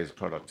to raise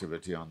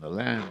productivity on the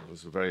land,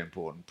 was a very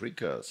important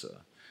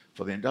precursor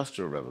for the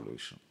industrial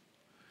revolution.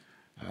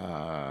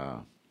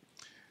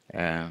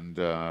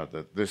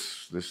 That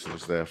this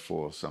was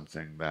therefore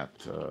something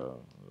that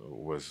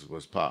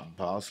was part and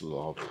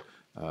parcel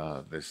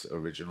of this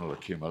original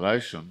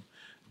accumulation,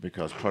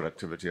 because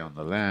productivity on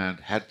the land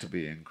had to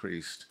be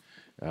increased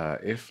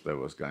if there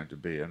was going to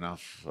be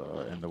enough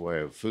in the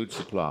way of food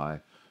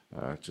supply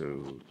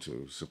to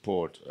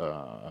support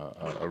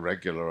a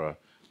regular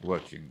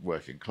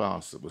working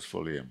class that was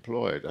fully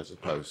employed, as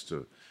opposed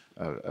to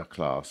a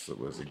class that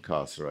was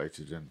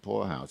incarcerated in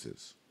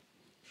poorhouses.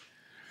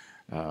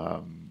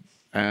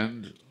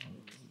 And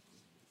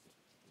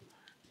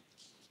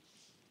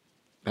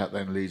that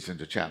then leads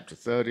into chapter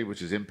 30,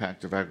 which is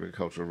impact of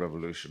agricultural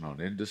revolution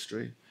on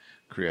industry,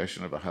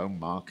 creation of a home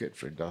market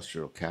for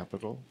industrial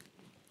capital.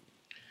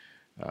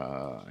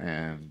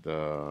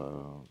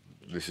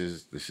 This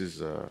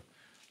is a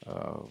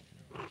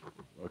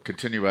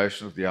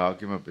continuation of the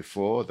argument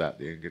before, that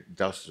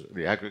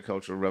the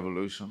agricultural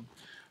revolution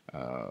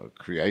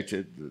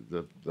created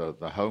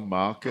the home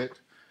market,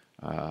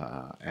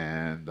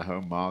 and the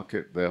home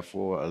market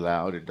therefore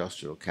allowed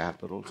industrial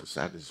capital to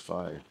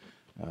satisfy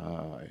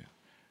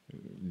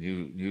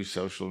new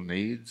social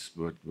needs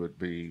were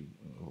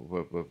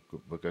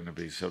going to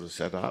be sort of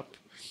set up.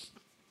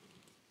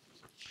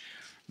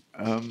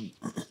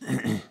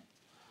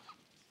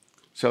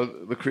 So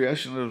the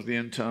creation of the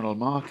internal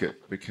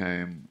market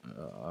became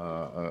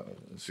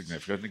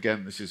significant.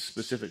 Again, this is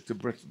specific to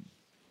Britain.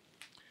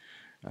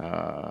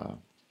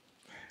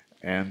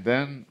 And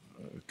then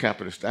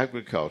capitalist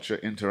agriculture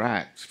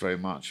interacts very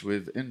much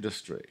with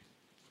industry.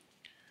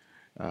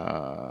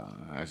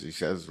 As he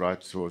says right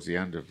towards the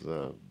end of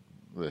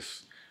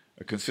this,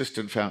 this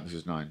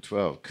is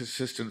 912,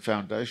 consistent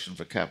foundation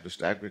for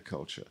capitalist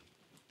agriculture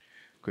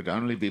could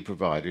only be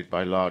provided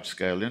by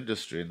large-scale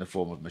industry in the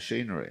form of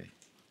machinery.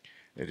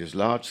 It is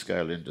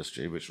large-scale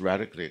industry which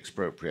radically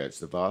expropriates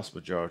the vast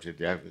majority of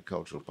the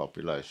agricultural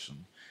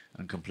population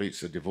and completes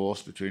the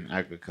divorce between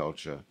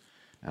agriculture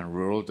and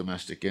rural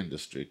domestic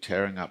industry,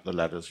 tearing up the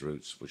latter's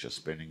roots, which are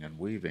spinning and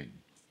weaving.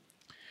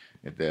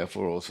 It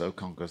therefore also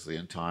conquers the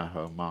entire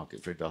home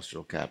market for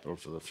industrial capital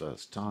for the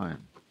first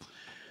time.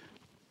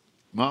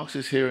 Marx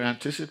is here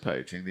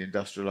anticipating the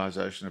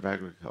industrialization of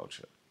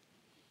agriculture.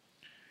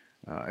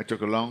 It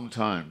took a long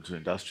time to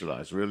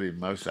industrialize. Really,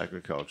 most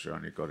agriculture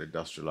only got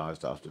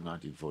industrialized after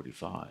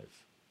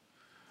 1945.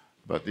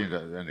 But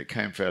and it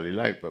came fairly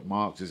late, but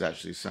Marx is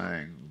actually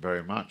saying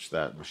very much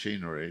that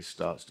machinery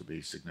starts to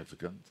be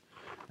significant.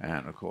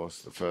 And of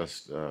course, the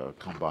first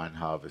combine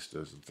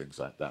harvesters and things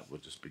like that were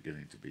just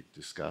beginning to be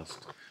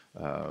discussed.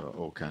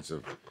 All kinds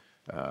of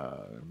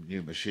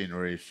new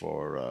machinery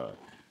for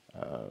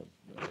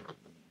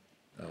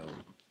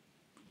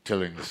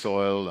tilling the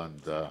soil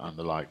and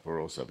the like were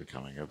also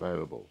becoming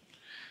available.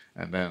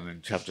 And then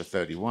in chapter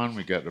 31,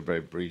 we get a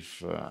very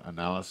brief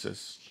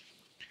analysis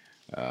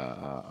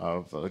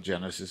of the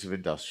genesis of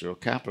industrial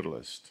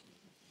capitalist.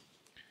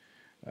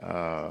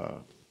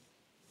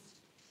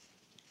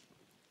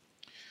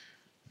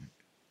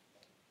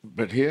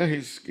 But here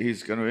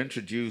he's going to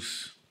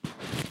introduce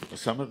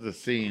some of the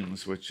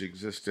themes which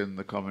exist in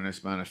the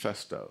Communist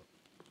Manifesto,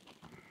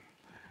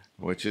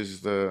 which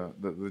is the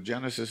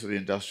genesis of the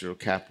industrial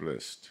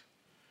capitalist,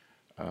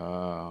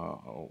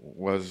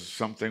 was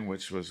something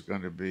which was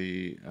going to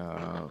be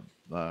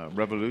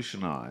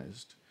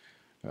revolutionized,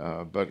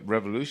 but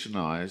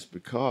revolutionized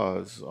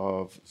because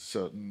of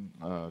certain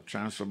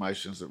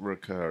transformations that were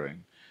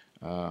occurring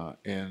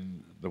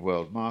in the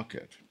world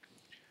market.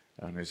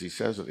 And as he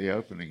says at the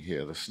opening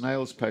here, the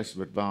snail's pace of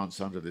advance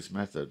under this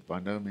method by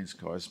no means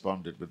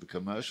corresponded with the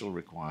commercial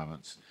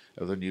requirements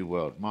of the New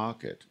World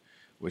market,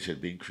 which had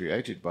been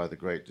created by the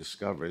great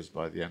discoveries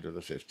by the end of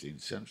the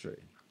 15th century.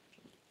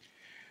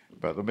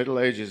 But the Middle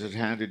Ages had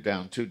handed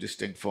down two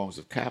distinct forms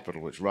of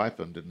capital which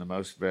ripened in the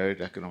most varied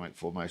economic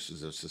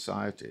formations of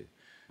society,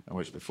 and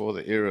which before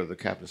the era of the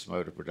capitalist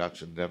mode of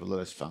production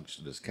nevertheless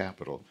functioned as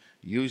capital,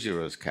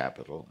 usurer's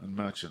capital and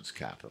merchant's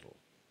capital.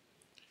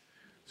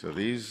 So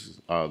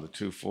these are the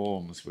two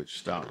forms which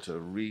start to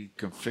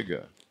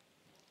reconfigure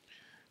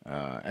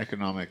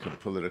economic and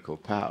political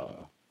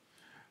power,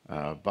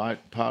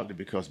 partly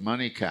because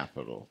money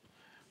capital,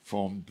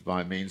 formed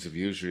by means of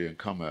usury and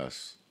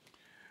commerce,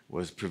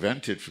 was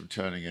prevented from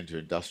turning into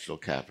industrial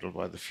capital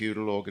by the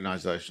feudal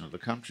organization of the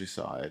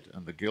countryside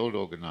and the guild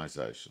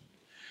organization.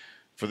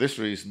 For this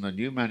reason, the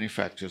new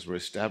manufactures were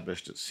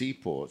established at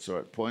seaports or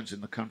at points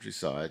in the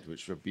countryside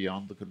which were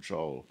beyond the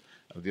control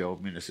of the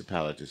old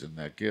municipalities and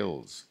their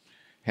guilds.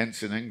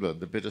 Hence, in England,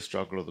 the bitter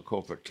struggle of the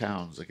corporate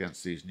towns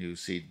against these new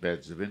seed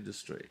beds of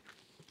industry.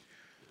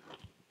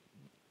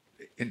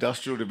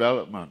 Industrial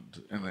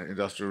development in the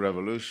Industrial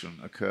Revolution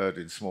occurred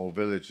in small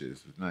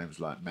villages with names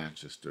like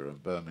Manchester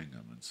and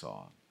Birmingham and so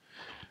on.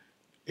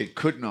 It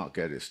could not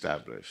get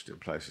established in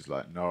places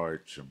like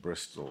Norwich and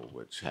Bristol,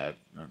 which had,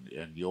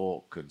 and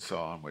York and so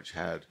on, which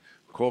had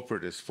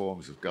corporatist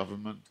forms of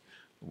government.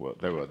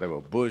 They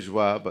were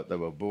bourgeois, but they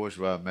were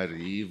bourgeois,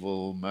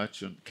 medieval,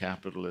 merchant,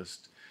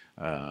 capitalist.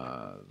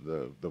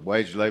 The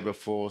wage labor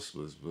force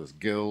was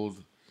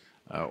guild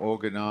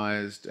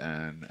organized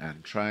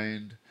and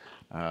trained.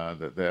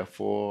 That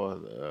therefore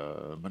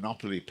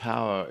monopoly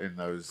power in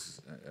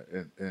those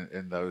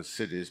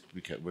cities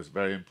was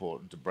very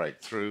important to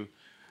break through,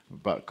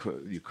 but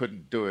you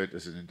couldn't do it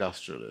as an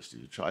industrialist. If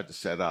you tried to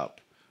set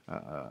up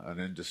an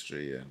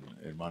industry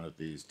in one of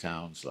these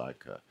towns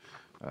like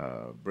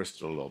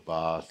Bristol or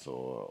Bath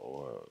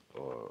or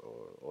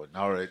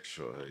Norwich,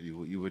 or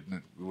you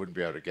wouldn't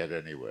be able to get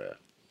anywhere.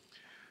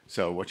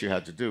 So what you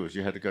had to do is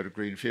you had to go to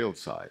greenfield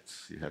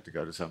sites. You had to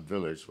go to some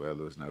village where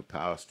there was no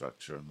power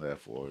structure, and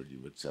therefore you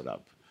would set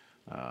up.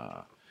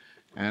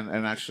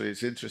 And actually,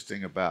 it's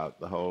interesting about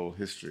the whole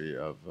history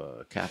of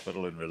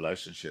capital in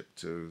relationship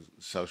to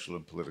social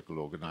and political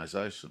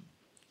organization.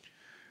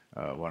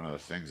 One of the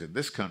things in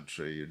this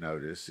country you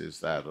notice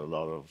is that a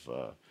lot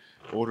of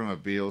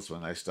automobiles,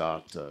 when they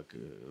start,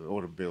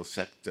 automobile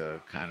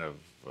sector kind of,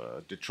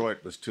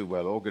 Detroit was too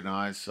well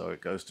organized, so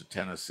it goes to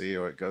Tennessee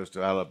or it goes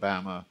to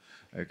Alabama.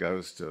 It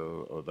goes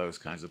to those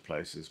kinds of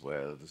places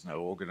where there's no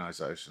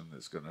organization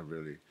that's going to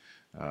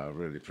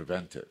really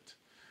prevent it.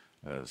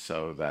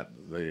 So that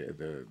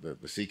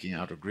the seeking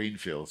out of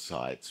greenfield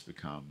sites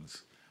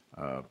becomes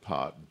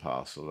part and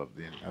parcel of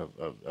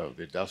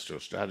the industrial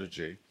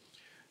strategy,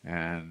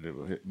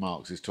 and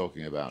Marx is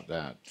talking about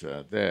that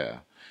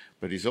there.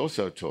 But he's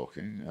also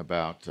talking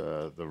about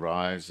the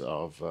rise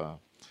of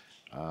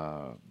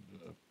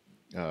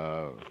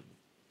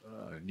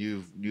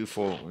new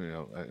form,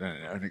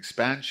 an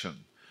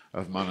expansion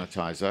of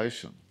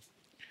monetization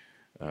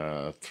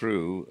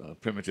through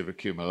primitive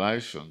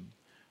accumulation,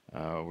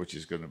 which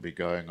is going to be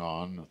going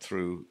on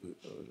through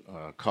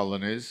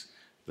colonies,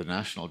 the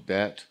national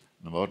debt,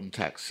 the modern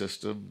tax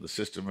system, the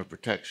system of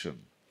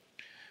protection.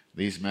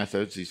 These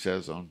methods, he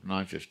says on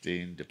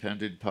 915,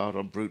 depend in part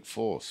on brute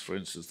force, for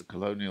instance, the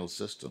colonial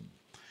system,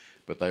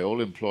 but they all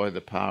employ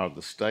the power of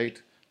the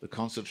state, the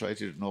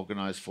concentrated and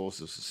organized force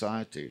of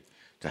society,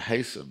 to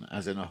hasten,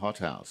 as in a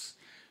hothouse,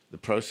 the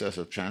process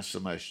of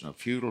transformation of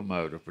feudal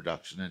mode of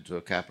production into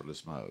a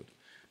capitalist mode,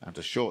 and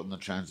to shorten the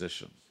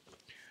transition.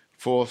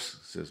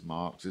 Force, says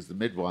Marx, is the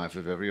midwife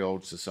of every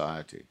old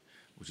society,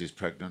 which is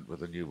pregnant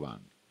with a new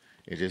one.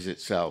 It is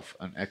itself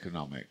an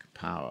economic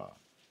power.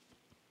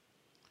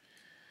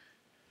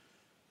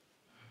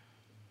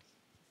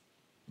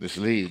 This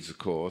leads, of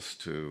course,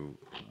 to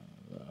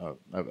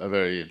a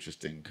very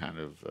interesting kind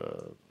of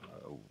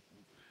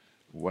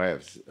way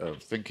of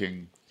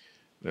thinking.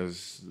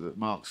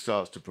 Marx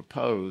starts to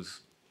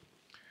propose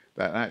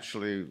that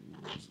actually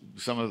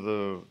some of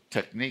the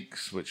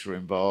techniques which were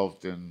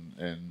involved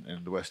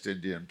in the West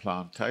Indian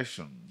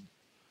plantation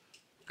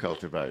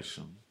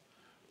cultivation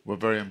were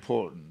very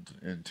important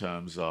in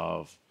terms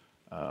of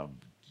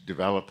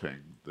developing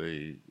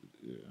the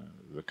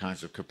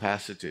kinds of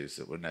capacities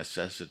that were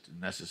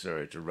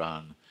necessary to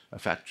run a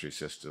factory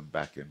system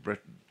back in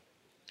Britain.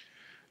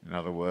 In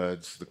other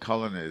words, the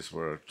colonies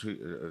were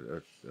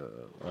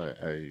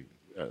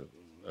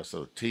a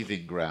sort of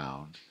teething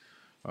ground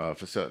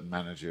for certain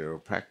managerial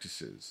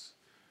practices.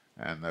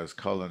 And those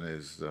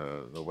colonies,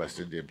 the West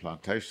Indian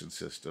plantation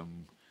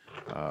system,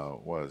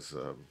 was,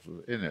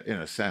 in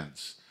a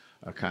sense,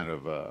 a kind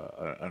of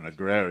an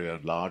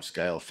agrarian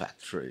large-scale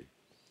factory,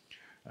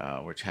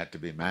 which had to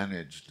be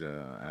managed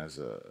as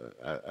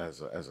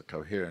a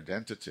coherent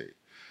entity.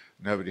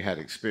 Nobody had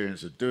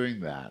experience of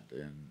doing that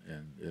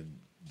in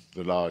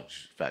the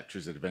large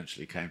factories that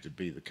eventually came to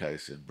be the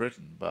case in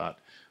Britain, but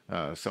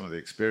some of the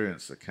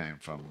experience that came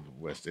from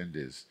the West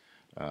Indies,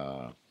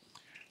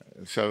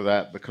 so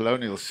that the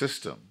colonial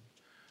system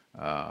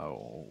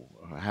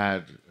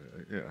had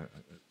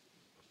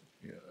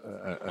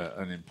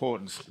an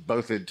importance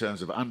both in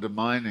terms of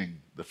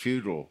undermining the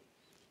feudal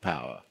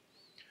power,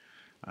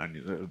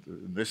 and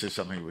this is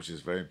something which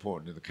is very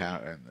important in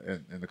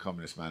the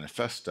Communist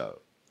Manifesto,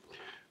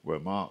 where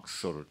Marx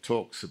sort of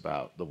talks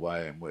about the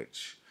way in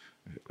which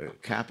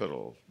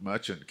capital,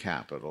 merchant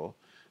capital,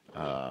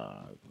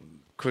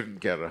 couldn't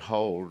get a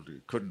hold,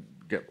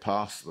 couldn't get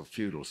past the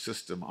feudal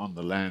system on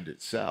the land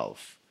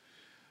itself.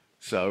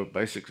 So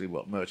basically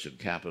what merchant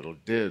capital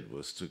did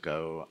was to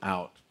go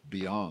out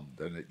beyond,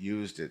 and it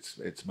used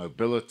its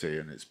mobility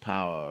and its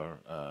power,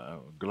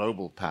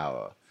 global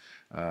power,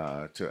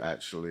 to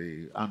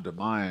actually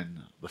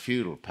undermine the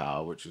feudal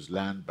power, which was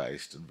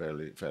land-based and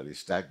fairly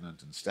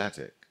stagnant and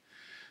static.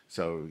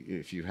 So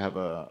if you have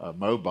a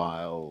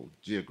mobile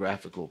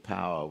geographical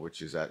power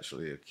which is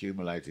actually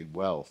accumulating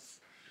wealth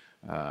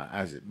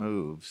as it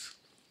moves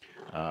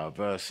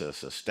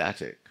versus a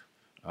static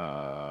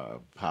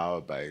power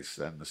base,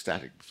 then the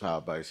static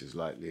power base is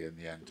likely in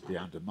the end to be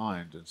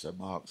undermined. And so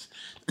Marx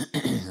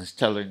is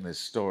telling this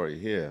story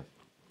here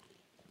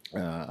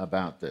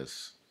about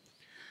this,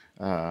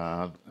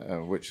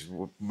 which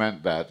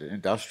meant that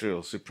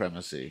industrial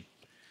supremacy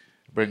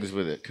brings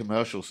with it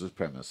commercial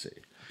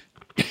supremacy.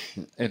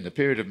 In the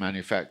period of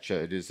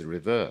manufacture, it is the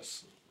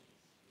reverse.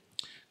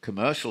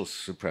 Commercial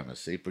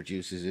supremacy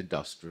produces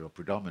industrial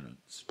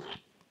predominance.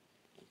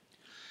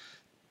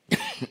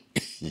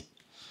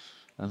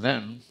 And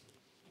then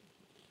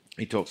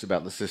he talks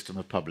about the system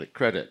of public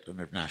credit and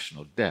of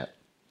national debt.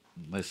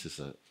 And this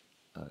is,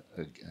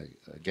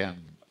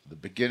 again, the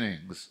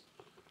beginnings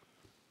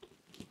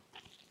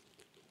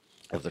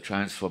of the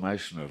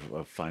transformation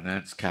of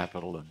finance,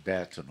 capital, and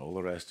debt, and all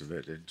the rest of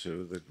it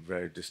into the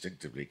very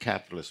distinctively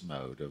capitalist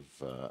mode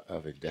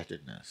of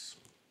indebtedness.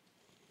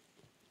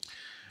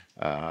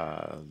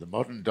 The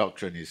modern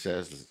doctrine, he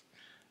says,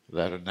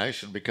 that a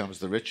nation becomes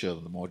the richer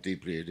the more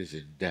deeply it is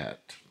in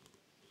debt.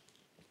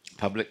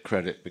 Public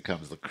credit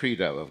becomes the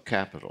credo of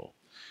capital,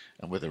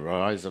 and with the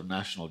rise of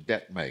national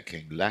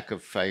debt-making, lack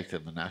of faith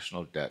in the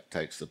national debt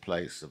takes the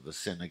place of the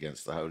sin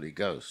against the Holy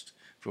Ghost,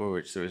 for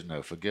which there is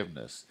no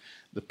forgiveness.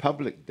 The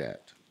public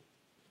debt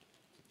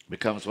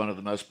becomes one of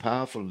the most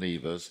powerful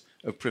levers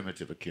of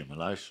primitive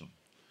accumulation.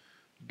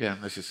 Again,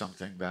 this is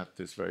something that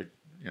is very,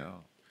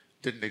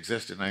 didn't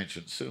exist in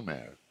ancient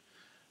Sumer.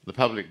 The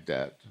public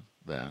debt,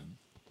 then,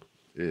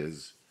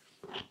 is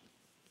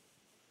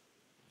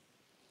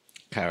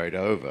carried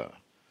over,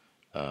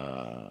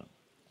 and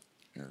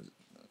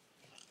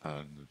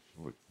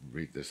we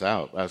read this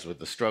out, as with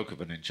the stroke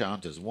of an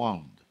enchanter's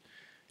wand,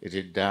 it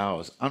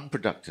endows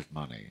unproductive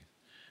money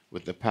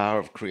with the power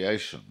of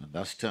creation and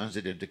thus turns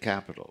it into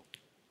capital,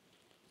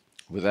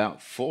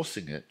 without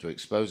forcing it to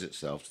expose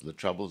itself to the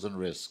troubles and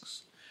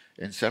risks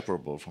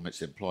inseparable from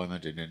its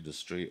employment in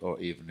industry or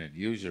even in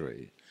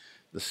usury.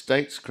 The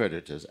state's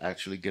creditors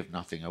actually give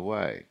nothing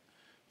away,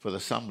 for the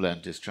sum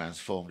lent is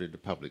transformed into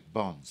public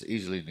bonds,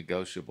 easily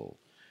negotiable,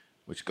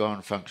 which go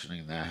on functioning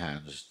in their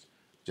hands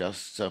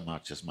just so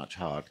much as much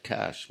hard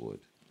cash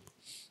would.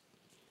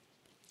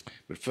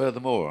 But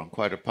furthermore, and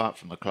quite apart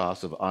from the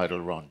class of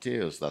idle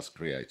rentiers thus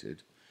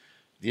created,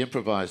 the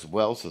improvised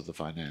wealth of the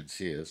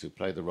financiers who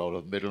play the role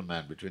of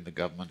middlemen between the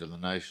government and the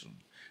nation,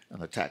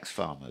 and the tax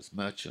farmers,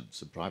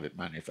 merchants, and private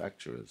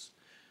manufacturers,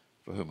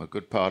 for whom a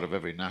good part of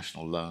every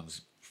national loan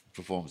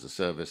performs the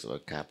service of a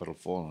capital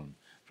fallen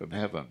from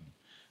heaven.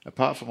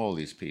 Apart from all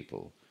these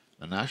people,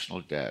 the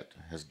national debt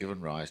has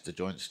given rise to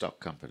joint stock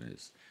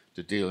companies,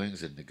 to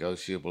dealings in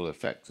negotiable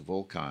effects of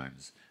all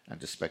kinds, and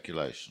to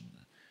speculation.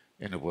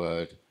 In a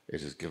word,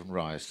 it has given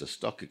rise to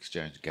stock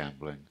exchange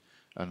gambling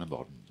and the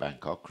modern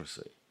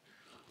bankocracy.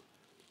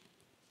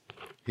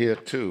 Here,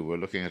 too, we're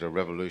looking at a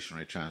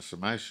revolutionary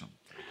transformation,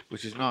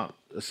 which is not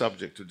a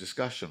subject of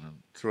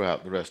discussion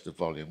throughout the rest of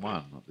Volume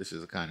 1. This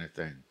is the kind of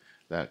thing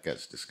that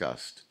gets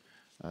discussed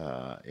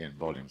in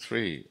Volume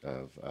 3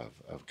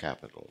 of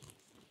Capital.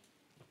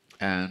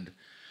 And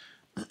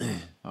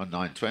on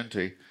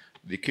 920,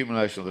 the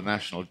accumulation of the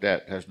national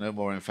debt has no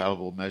more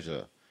infallible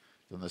measure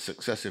than the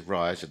successive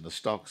rise in the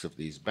stocks of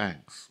these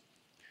banks,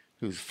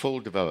 whose full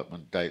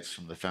development dates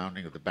from the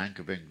founding of the Bank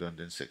of England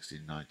in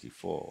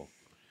 1694.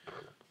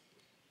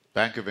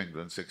 Bank of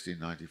England,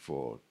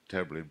 1694,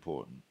 terribly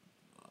important,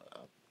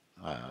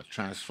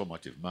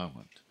 transformative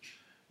moment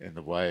in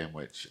the way in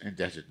which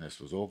indebtedness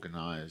was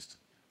organized.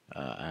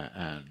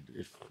 And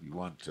if you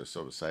want to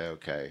sort of say,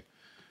 okay,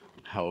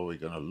 how are we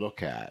going to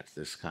look at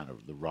this kind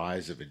of the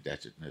rise of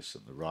indebtedness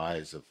and the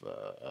rise of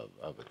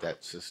a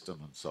debt system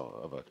and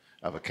so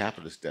of a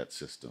capitalist debt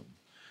system?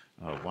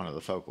 One of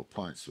the focal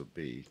points would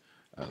be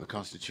the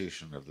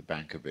constitution of the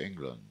Bank of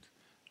England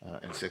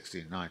in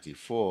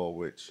 1694,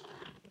 which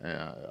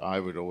I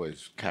would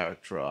always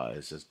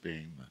characterize as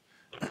being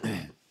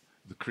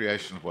the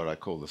creation of what I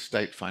call the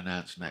state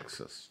finance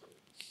nexus.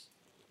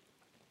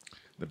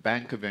 The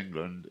Bank of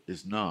England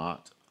is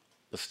not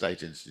a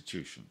state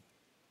institution.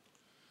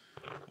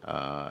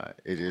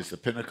 It is the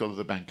pinnacle of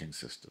the banking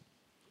system.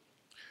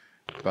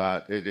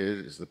 But it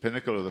is the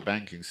pinnacle of the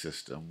banking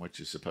system, which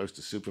is supposed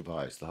to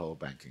supervise the whole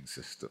banking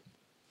system.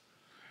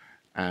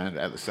 And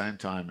at the same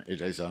time,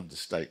 it is under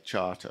state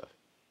charter.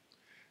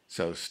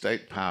 So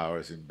state power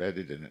is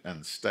embedded in it,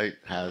 and the state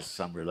has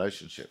some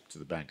relationship to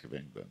the Bank of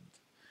England.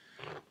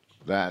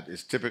 That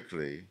is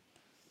typically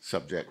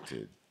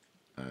subjected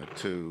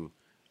to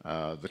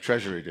the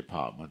Treasury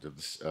Department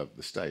of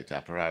the state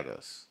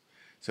apparatus.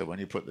 So when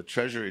you put the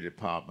Treasury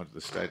Department of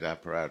the state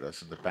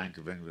apparatus and the Bank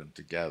of England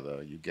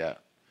together, you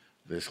get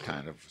this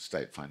kind of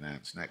state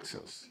finance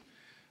nexus.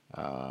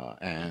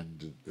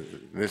 And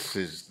this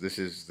is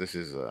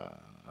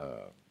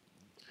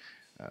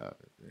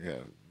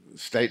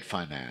state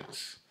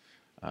finance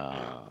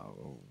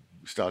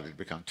started to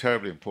become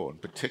terribly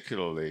important,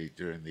 particularly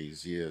during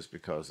these years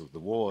because of the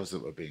wars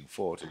that were being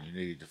fought, and you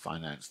needed to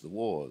finance the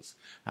wars.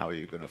 How are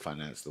you going to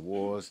finance the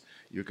wars?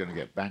 You're going to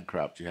get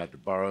bankrupt. You had to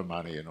borrow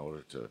money in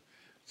order to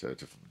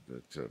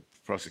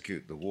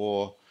prosecute the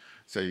war.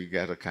 So you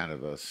get a kind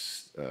of a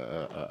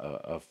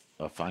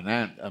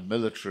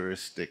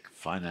militaristic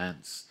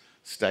finance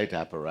state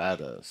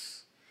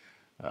apparatus,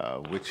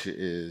 which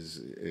is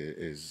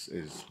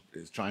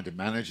trying to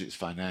manage its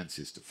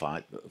finances to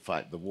fight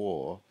the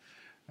war.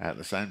 At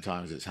the same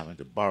time as it's having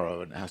to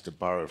borrow, and it has to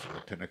borrow from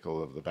the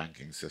pinnacle of the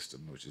banking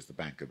system, which is the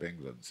Bank of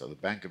England. So the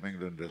Bank of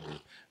England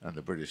and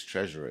the British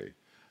Treasury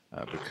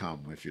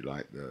become, if you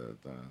like, the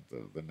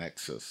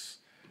nexus.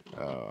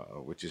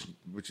 Which is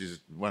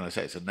when I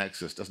say it's a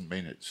nexus, doesn't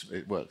mean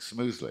it works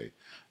smoothly.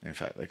 In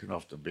fact, they can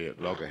often be at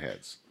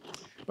loggerheads,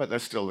 but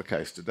that's still the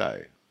case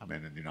today. I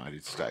mean, in the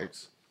United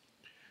States,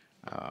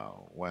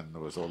 when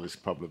there was all this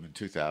problem in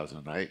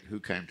 2008, who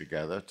came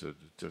together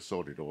to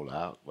sort it all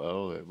out?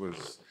 Well, it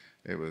was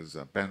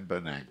Ben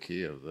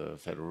Bernanke of the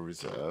Federal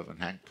Reserve and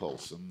Hank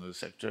Paulson, the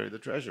Secretary of the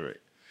Treasury,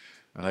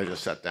 and they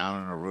just sat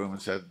down in a room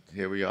and said,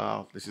 "Here we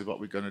are. This is what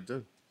we're going to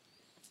do."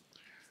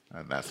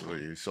 And that's where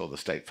you saw the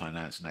state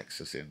finance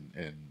nexus in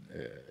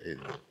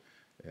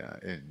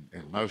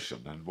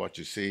motion. And what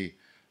you see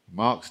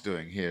Marx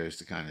doing here is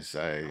to kind of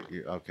say,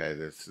 okay,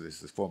 this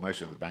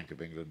formation of the Bank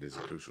of England is a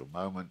crucial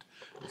moment.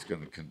 It's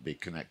going to be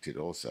connected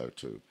also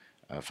to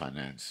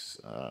finance,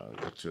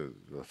 to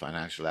the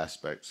financial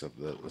aspects of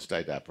the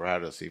state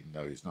apparatus, even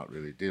though he's not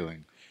really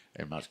dealing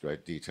in much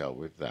great detail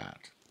with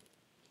that.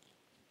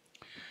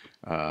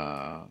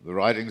 The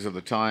writings of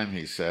the time,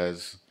 he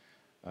says,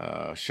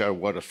 show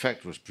what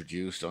effect was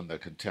produced on their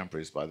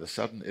contemporaries by the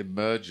sudden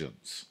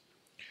emergence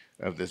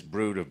of this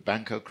brood of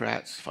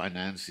bankocrats,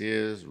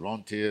 financiers,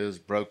 rentiers,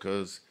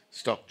 brokers,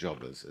 stock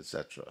jobbers,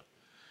 etc.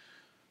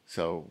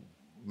 So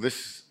the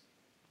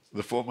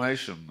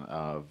formation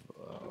of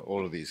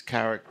all of these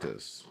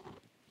characters,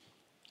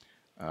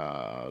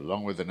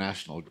 along with the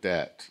national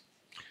debt,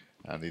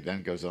 and he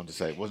then goes on to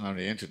say it wasn't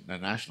only a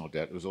national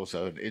debt, it was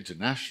also an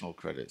international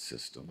credit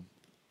system,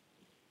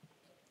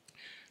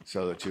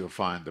 so that you'll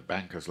find the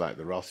bankers like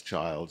the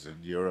Rothschilds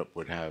in Europe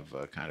would have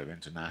kind of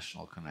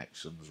international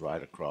connections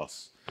right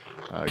across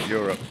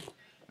Europe,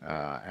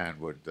 and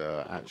would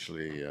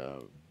actually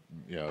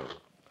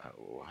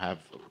have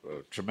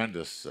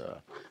tremendous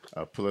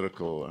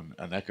political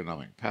and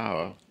economic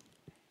power.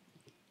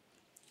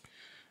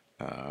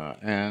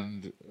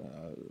 And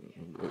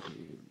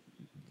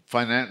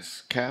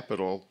finance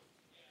capital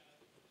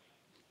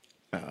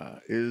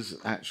is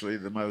actually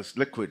the most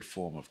liquid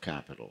form of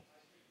capital.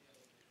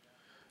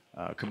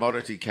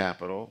 Commodity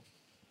capital,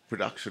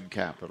 production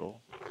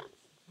capital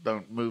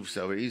don't move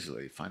so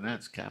easily.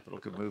 Finance capital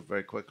can move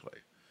very quickly.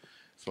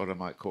 It's what I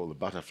might call the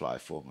butterfly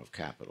form of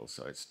capital.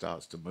 So it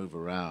starts to move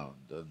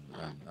around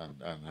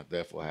and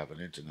therefore have an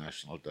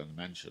international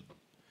dimension.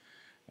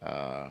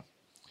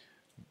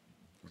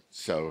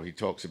 So he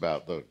talks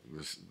about the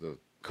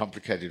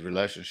complicated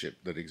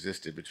relationship that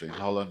existed between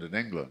Holland and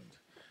England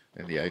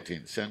in the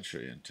 18th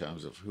century in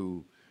terms of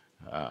who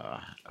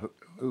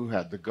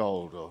had the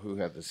gold or who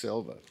had the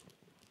silver.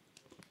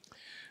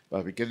 By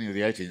the beginning of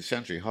the 18th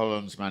century,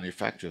 Holland's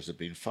manufacturers had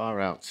been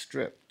far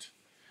outstripped.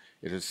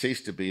 It had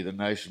ceased to be the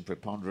nation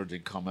preponderant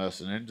in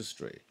commerce and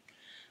industry.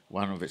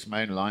 One of its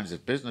main lines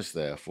of business,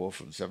 therefore,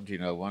 from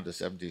 1701 to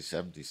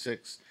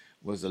 1776,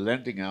 was the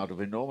lending out of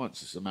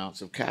enormous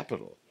amounts of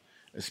capital,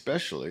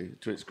 especially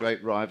to its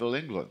great rival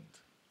England.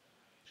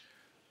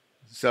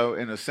 So,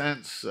 in a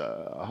sense,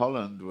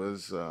 Holland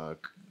was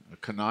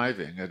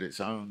conniving at its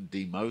own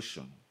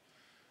demotion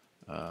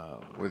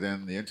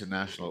within the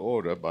international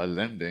order by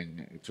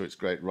lending to its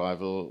great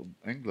rival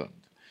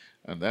England.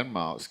 And then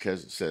Marx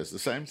says the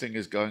same thing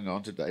is going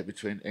on today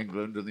between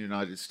England and the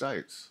United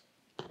States.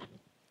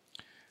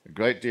 A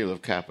great deal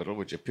of capital,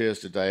 which appears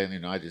today in the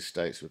United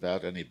States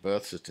without any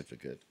birth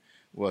certificate,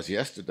 was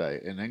yesterday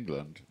in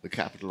England the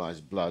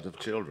capitalized blood of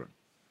children.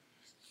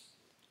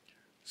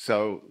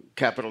 So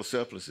capital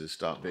surpluses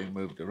start being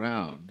moved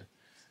around,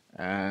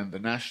 and the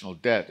national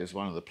debt is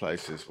one of the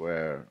places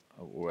where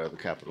the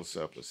capital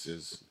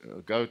surpluses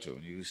go to.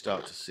 And you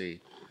start to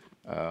see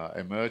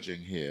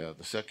emerging here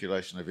the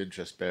circulation of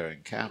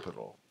interest-bearing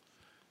capital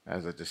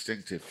as a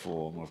distinctive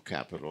form of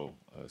capital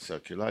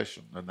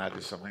circulation. And that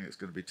is something that's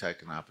going to be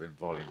taken up in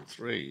Volume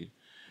 3,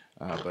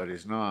 but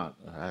is not,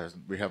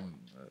 we haven't,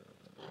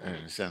 in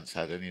a sense,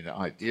 had any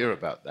idea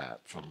about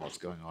that from what's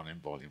going on in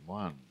Volume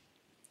 1.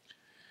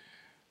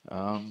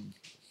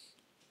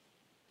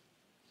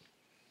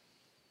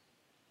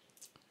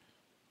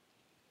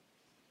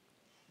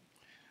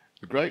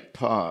 A great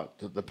part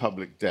of the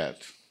public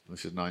debt,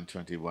 this is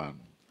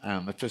 921,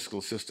 and the fiscal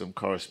system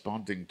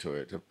corresponding to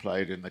it have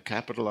played in the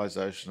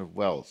capitalization of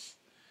wealth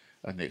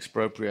and the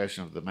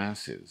expropriation of the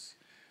masses,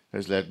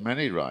 has led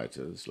many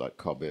writers, like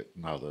Cobbett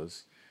and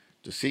others,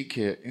 to seek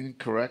here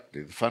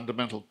incorrectly the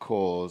fundamental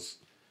cause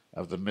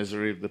of the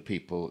misery of the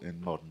people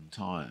in modern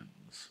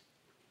times.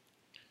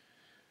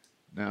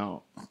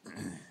 Now,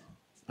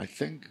 I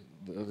think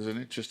there's an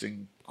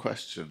interesting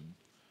question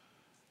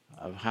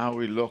of how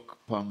we look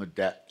upon the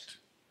debt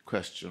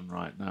question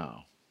right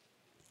now.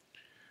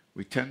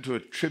 We tend to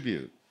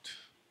attribute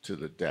to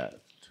the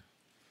debt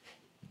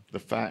the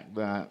fact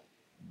that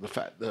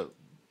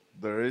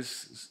there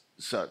is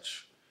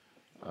such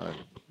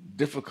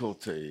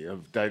difficulty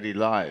of daily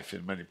life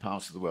in many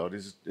parts of the world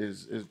is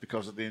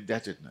because of the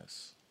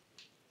indebtedness.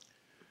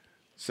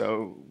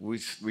 So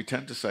we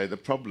tend to say the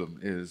problem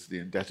is the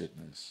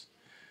indebtedness.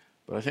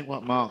 But I think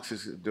what Marx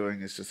is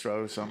doing is to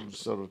throw some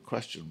sort of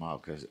question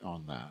mark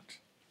on that.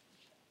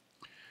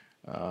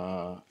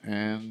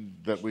 And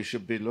that we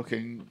should be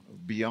looking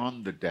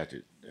beyond the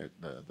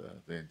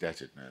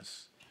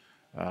indebtedness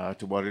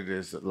to what it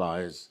is that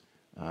lies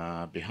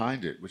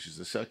behind it, which is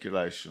the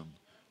circulation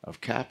of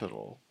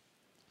capital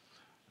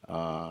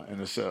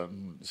in a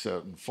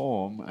certain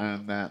form,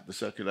 and that the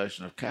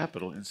circulation of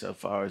capital,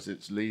 insofar as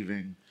it's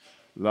leaving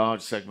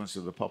large segments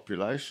of the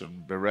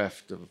population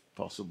bereft of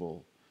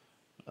possible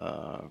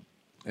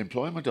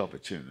employment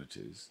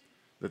opportunities,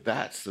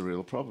 that's the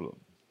real problem.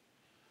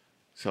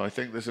 So I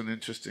think there's an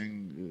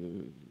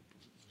interesting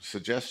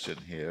suggestion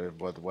here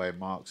by the way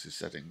Marx is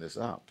setting this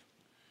up.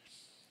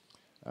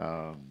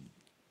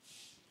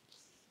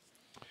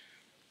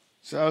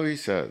 So he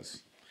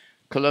says,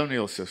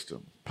 colonial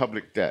system,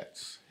 public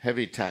debts,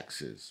 heavy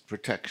taxes,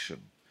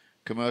 protection,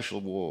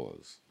 commercial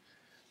wars.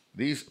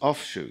 These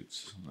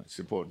offshoots, it's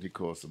important he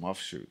calls them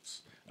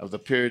offshoots, of the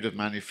period of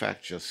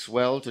manufacture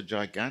swell to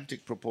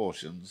gigantic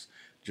proportions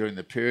during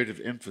the period of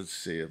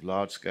infancy of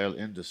large-scale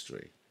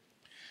industry.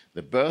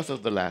 The birth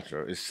of the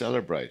latter is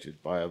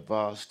celebrated by a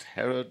vast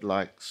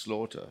Herod-like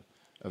slaughter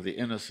of the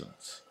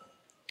innocents.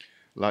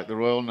 Like the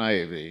Royal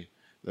Navy,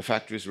 the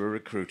factories were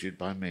recruited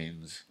by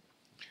means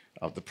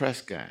of the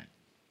press gang.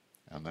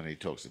 And then he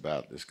talks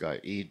about this guy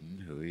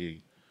Eden, who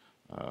he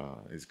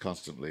is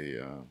constantly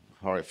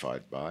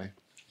horrified by.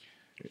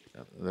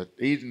 That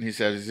Eden, he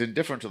says, is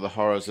indifferent to the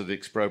horrors of the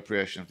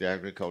expropriation of the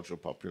agricultural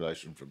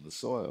population from the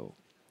soil.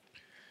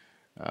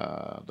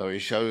 Though he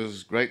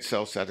shows great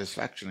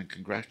self-satisfaction in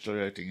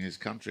congratulating his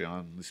country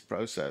on this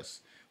process,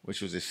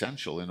 which was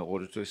essential in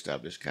order to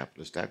establish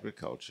capitalist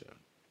agriculture.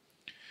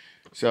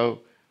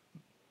 So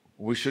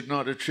we should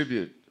not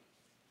attribute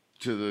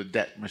to the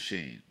debt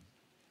machine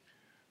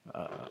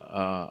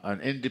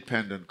an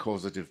independent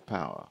causative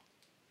power.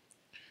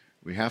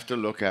 We have to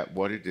look at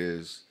what it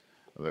is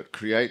that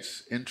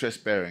creates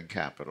interest-bearing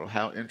capital,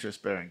 how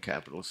interest-bearing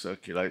capital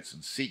circulates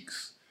and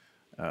seeks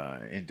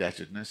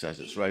indebtedness as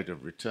its rate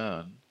of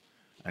return.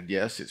 And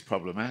yes, it's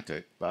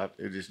problematic, but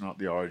it is not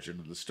the origin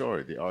of the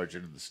story. The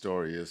origin of the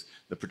story is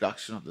the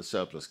production of the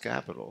surplus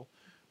capital,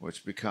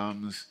 which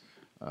becomes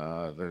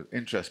the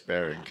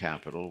interest-bearing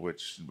capital,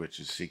 which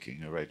is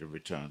seeking a rate of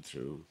return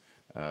through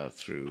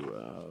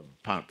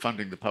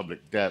funding the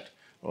public debt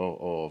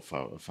or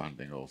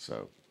funding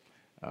also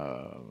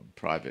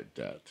private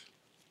debt.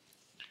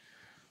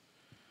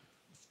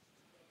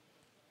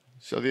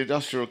 So the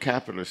industrial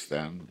capitalist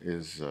then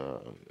is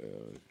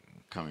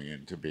coming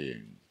into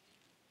being.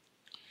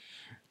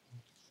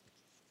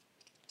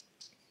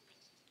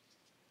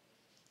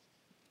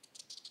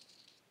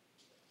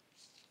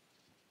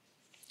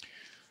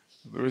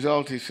 The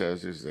result, he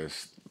says, is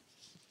this,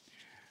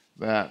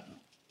 that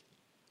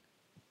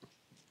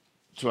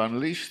to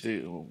unleash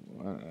the,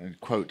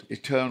 quote,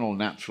 eternal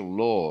natural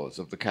laws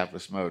of the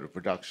capitalist mode of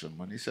production,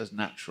 when he says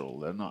natural,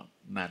 they're not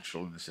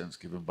natural in the sense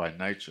given by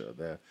nature,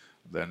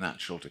 they're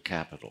natural to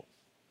capital.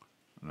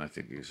 And I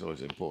think it's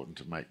always important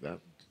to make that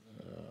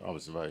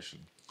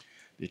observation.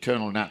 The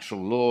eternal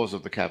natural laws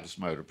of the capitalist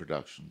mode of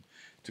production,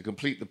 to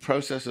complete the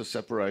process of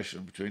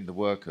separation between the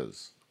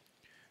workers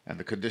and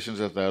the conditions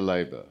of their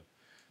labor,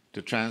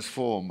 to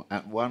transform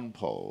at one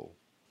pole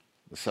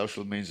the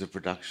social means of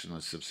production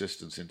and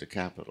subsistence into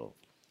capital,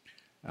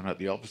 and at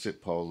the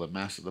opposite pole the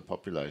mass of the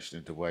population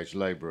into wage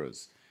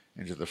laborers,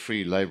 into the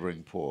free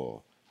laboring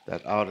poor,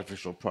 that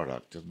artificial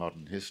product of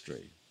modern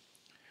history.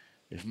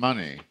 If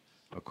money,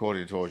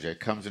 according to Auger,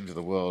 comes into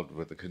the world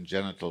with a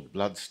congenital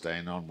blood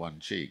stain on one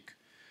cheek,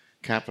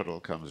 capital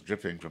comes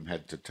dripping from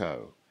head to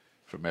toe,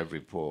 from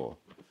every pore,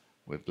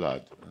 with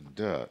blood and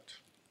dirt.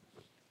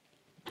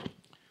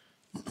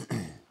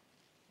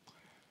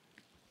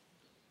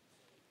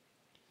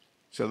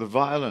 So the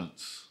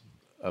violence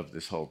of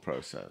this whole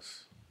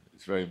process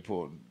is very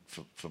important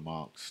for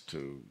Marx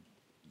to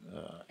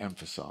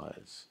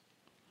emphasize,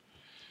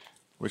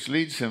 which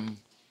leads him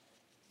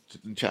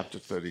in chapter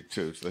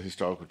 32 to the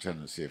historical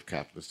tendency of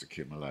capitalist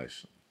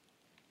accumulation,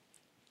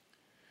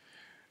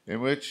 in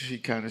which he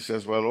kind of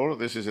says, well, all of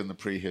this is in the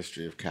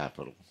prehistory of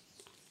capital.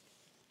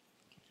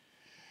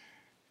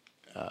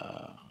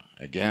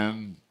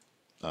 Again,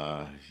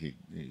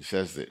 he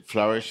says that it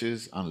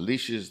flourishes,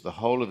 unleashes the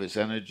whole of its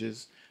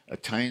energies,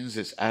 attains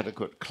its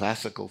adequate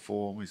classical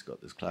form. He's got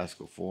this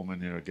classical form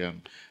in here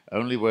again,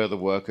 only where the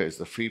worker is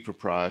the free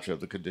proprietor of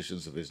the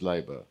conditions of his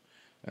labor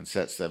and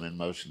sets them in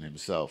motion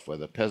himself, where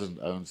the peasant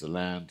owns the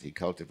land he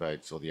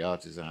cultivates or the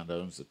artisan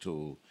owns the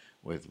tool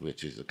with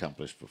which he is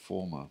accomplished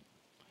performer.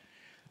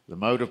 The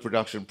mode of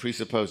production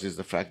presupposes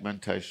the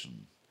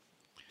fragmentation.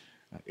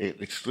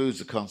 It excludes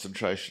the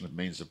concentration of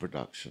means of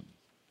production.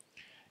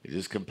 It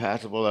is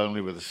compatible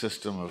only with a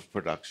system of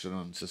production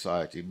and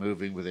society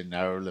moving within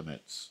narrow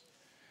limits.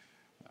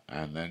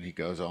 And then he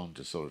goes on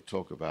to sort of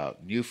talk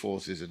about new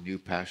forces and new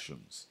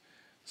passions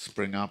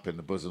spring up in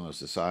the bosom of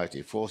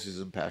society, forces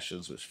and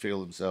passions which feel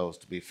themselves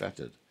to be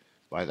fettered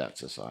by that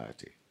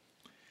society.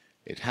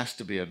 It has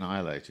to be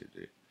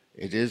annihilated.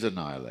 It is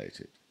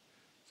annihilated.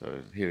 So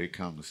here he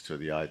comes to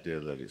the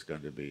idea that it's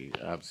going to be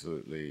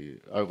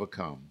absolutely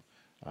overcome.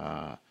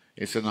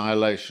 Its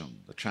annihilation,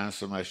 the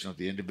transformation of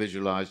the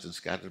individualized and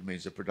scattered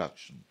means of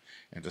production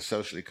into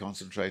socially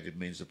concentrated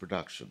means of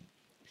production.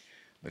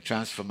 The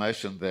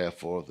transformation,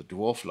 therefore, of the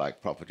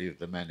dwarf-like property of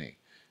the many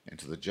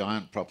into the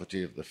giant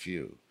property of the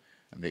few,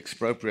 and the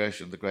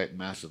expropriation of the great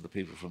mass of the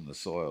people from the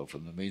soil,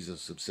 from the means of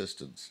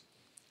subsistence,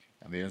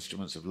 and the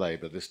instruments of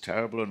labor, this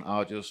terrible and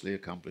arduously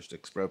accomplished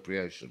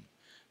expropriation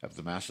of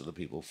the mass of the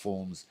people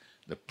forms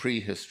the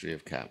prehistory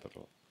of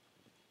capital.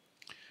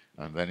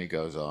 And then he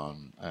goes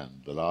on,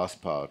 and the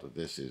last part of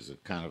this is a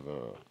kind of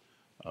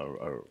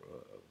a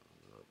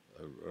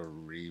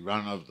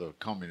rerun of the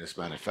Communist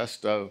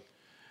Manifesto,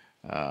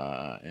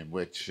 in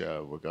which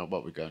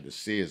what we're going to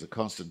see is a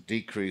constant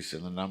decrease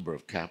in the number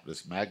of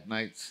capitalist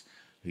magnates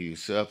who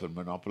usurp and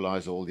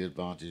monopolize all the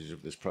advantages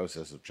of this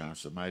process of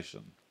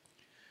transformation.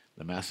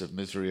 The massive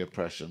misery,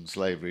 oppression,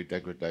 slavery,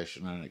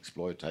 degradation, and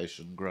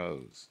exploitation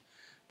grows.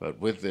 But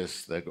with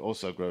this, there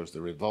also grows the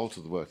revolt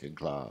of the working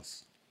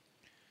class,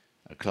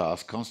 a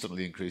class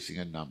constantly increasing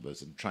in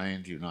numbers and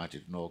trained,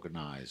 united, and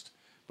organized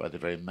by the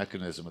very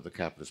mechanism of the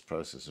capitalist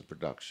process of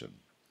production.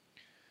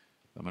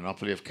 The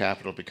monopoly of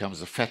capital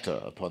becomes a fetter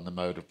upon the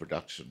mode of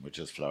production which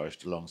has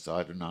flourished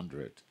alongside and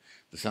under it.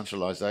 The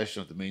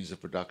centralization of the means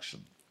of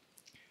production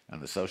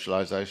and the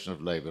socialization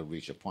of labor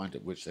reach a point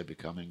at which they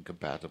become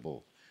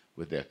incompatible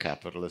with their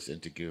capitalist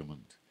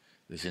integument.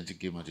 This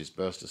integument is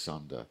burst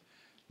asunder.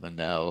 The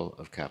knell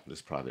of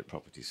capitalist private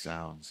property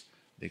sounds.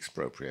 The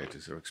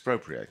expropriators are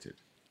expropriated.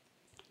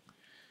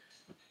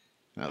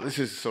 Now, this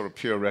is sort of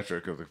pure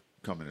rhetoric of the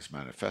Communist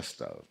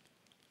Manifesto.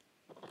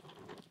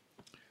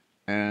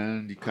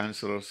 And you kind of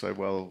sort of say,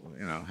 well,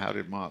 you know, how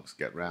did Marx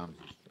get round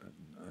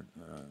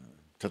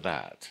to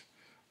that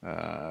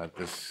at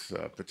this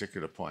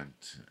particular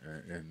point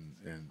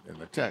in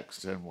the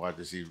text? And why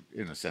does he,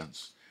 in a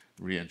sense,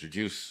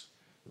 reintroduce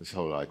this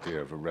whole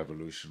idea of a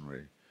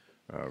revolutionary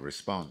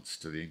response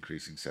to the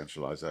increasing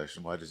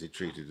centralization? Why does he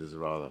treat it as a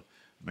rather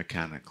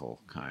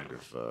mechanical kind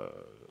of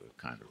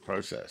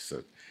process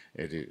that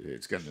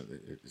it's going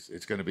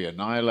to be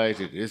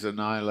annihilated? It is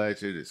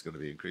annihilated. It's going to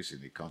be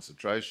increasingly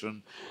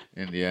concentration.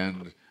 In the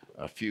end,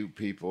 a few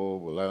people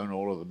will own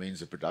all of the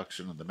means of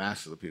production, and the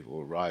mass of the people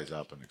will rise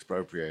up and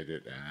expropriate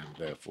it, and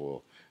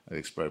therefore the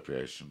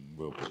expropriators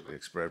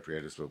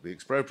will be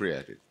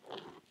expropriated.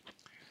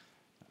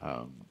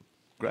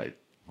 Great.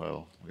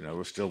 Well, you know,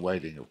 we're still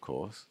waiting, of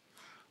course,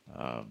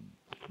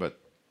 but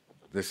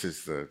this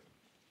is the.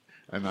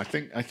 And I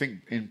think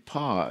in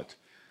part,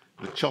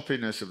 the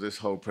choppiness of this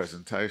whole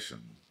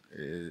presentation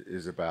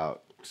is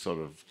about sort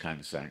of kind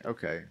of saying,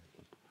 okay,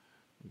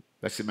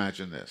 let's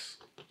imagine this.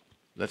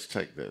 Let's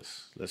take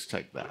this. Let's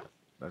take that.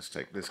 Let's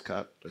take this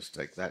cut. Let's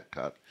take that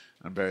cut,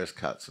 and various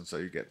cuts. And so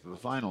you get to the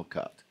final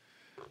cut,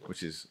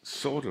 which is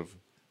sort of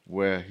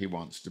where he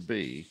wants to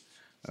be,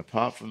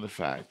 apart from the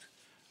fact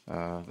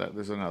that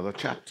there's another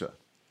chapter,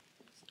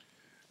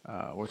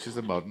 which is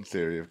the modern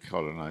theory of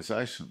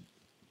colonization.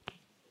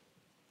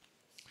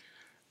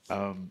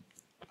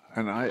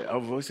 And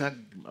I've always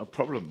had a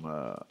problem,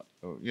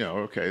 you know,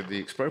 okay,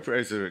 the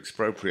expropriators are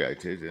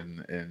expropriated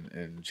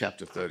in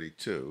chapter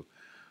 32.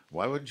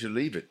 Why wouldn't you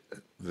leave it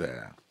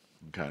there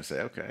and kind of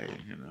say, okay,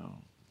 you know,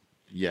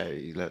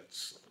 yay,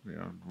 let's, you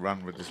know,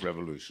 run with this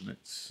revolution.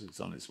 It's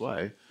on its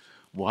way.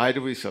 Why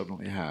do we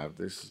suddenly have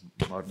this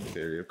modern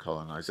theory of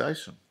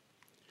colonization?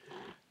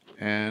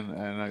 And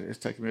it's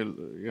taken me,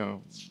 you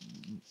know,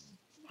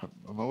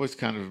 I'm always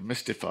kind of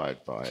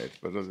mystified by it,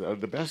 but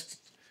the best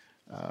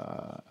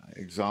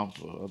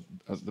example,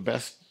 the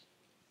best,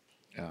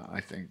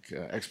 I think,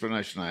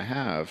 explanation I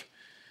have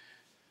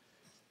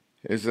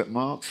is that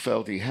Marx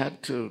felt he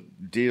had to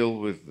deal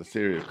with the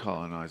theory of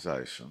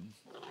colonization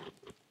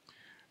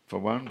for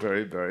one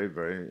very, very,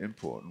 very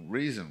important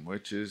reason,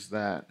 which is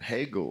that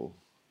Hegel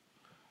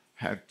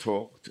had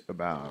talked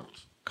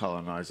about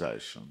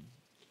colonization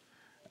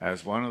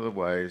as one of the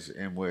ways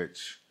in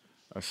which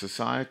a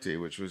society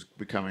which was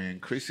becoming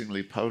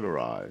increasingly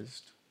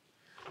polarized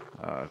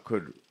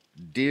could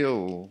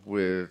deal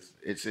with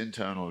its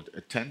internal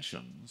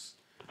tensions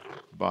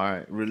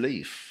by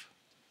relief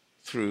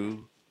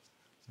through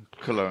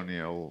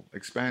colonial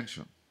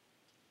expansion.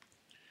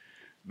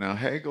 Now,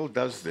 Hegel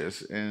does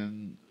this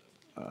in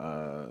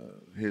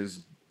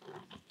his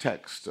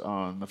text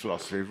on the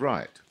philosophy of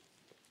right.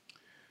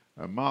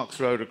 Marx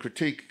wrote a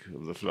critique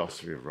of the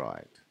philosophy of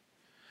right.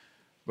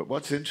 But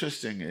what's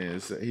interesting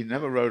is that he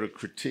never wrote a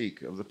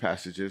critique of the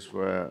passages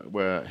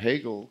where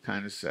Hegel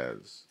kind of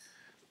says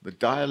the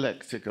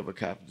dialectic of a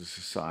capitalist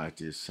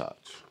society is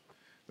such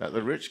that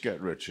the rich get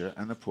richer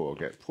and the poor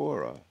get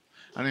poorer.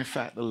 And in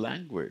fact, the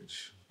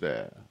language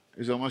there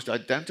is almost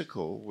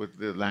identical with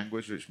the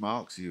language which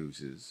Marx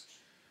uses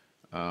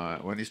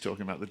when he's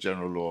talking about the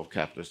general law of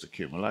capitalist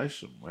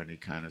accumulation, when he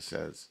kind of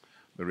says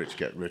the rich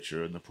get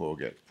richer and the poor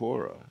get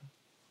poorer.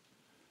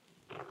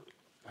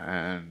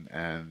 And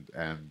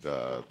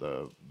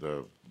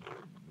the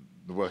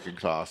working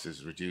class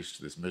is reduced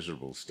to this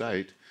miserable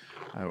state.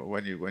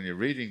 When you're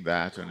reading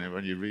that, and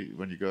when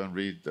you go and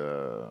read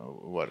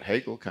what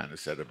Hegel kind of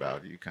said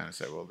about it, you kind of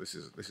say, well, this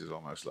is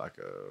almost like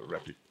a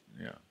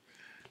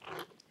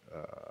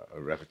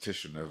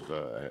repetition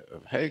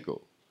of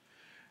Hegel.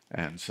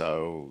 And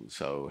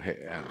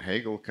and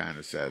Hegel kind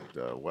of said,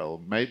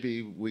 well,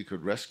 maybe we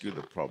could rescue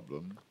the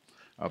problem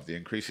of the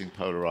increasing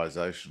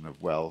polarization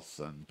of wealth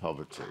and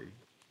poverty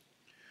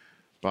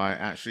by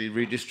actually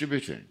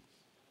redistributing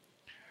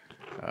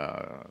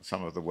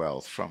some of the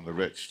wealth from the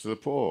rich to the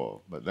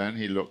poor. But then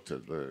he looked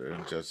at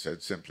and just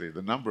said simply,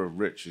 the number of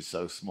rich is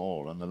so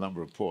small and the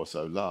number of poor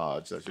so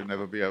large that you'll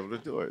never be able to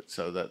do it,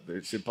 so that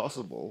it's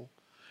impossible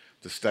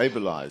to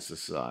stabilize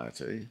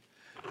society.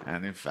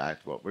 And in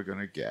fact, what we're going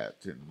to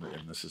get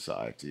in the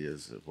society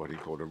is what he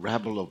called a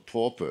rabble of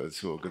paupers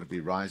who are going to be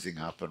rising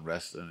up and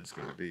rest, and it's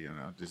going to be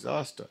a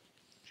disaster.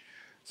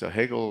 So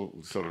Hegel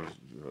sort of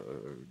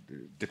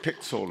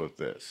depicts all of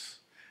this.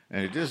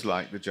 And it is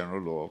like the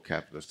general law of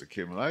capitalist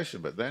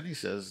accumulation. But then he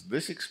says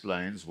this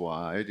explains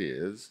why it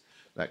is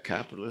that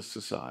capitalist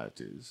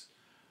societies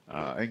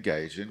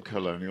engage in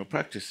colonial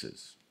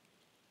practices.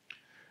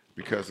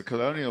 Because the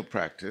colonial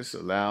practice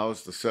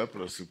allows the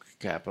surplus of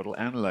capital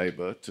and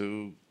labor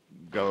to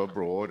go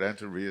abroad and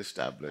to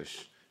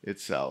re-establish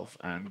itself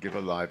and give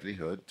a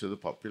livelihood to the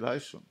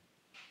population.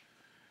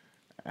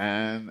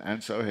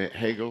 And so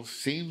Hegel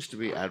seems to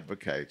be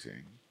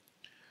advocating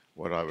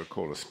what I would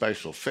call a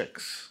spatial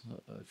fix,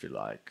 if you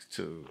like,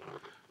 to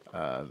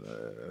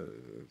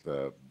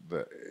the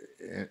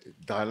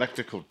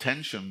dialectical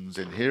tensions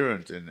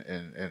inherent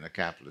in a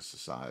capitalist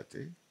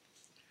society,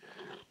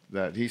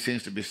 that he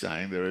seems to be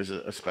saying there is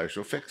a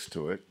spatial fix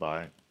to it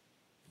by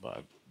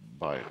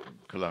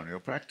colonial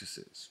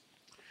practices.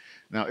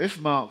 Now, if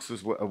Marx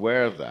was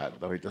aware of that,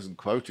 though he doesn't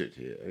quote it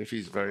here, if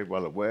he's very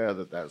well aware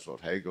that that's what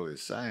Hegel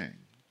is saying,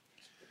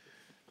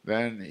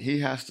 then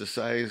he has to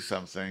say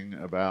something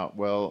about,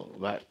 well,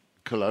 that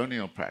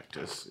colonial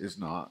practice is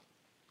not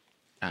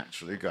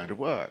actually going to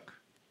work.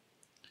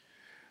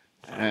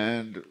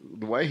 And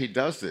the way he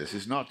does this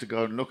is not to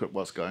go and look at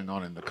what's going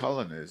on in the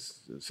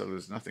colonies. So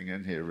there's nothing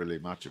in here really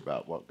much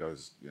about what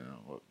goes,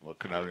 what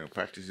colonial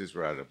practices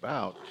were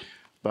about.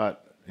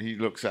 But he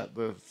looks at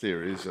the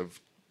theories of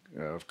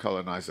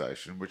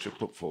colonization which are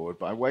put forward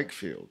by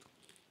Wakefield.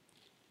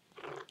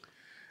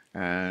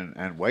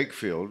 And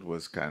Wakefield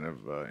was kind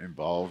of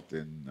involved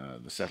in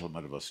the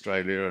settlement of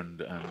Australia,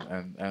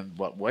 and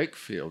what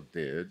Wakefield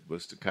did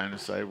was to kind of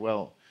say,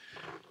 well,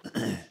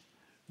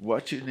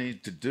 what you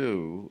need to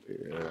do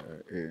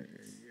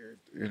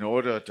in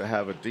order to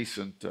have a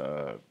decent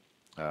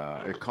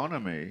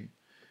economy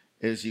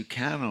is you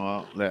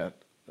cannot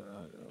let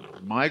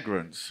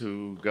migrants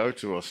who go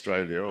to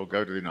Australia or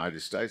go to the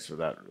United States for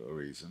that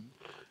reason,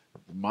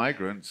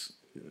 migrants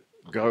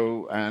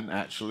go and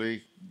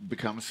actually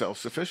become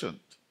self-sufficient,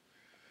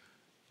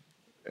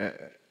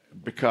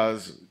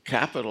 because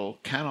capital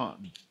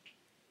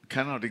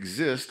cannot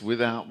exist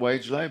without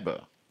wage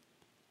labor.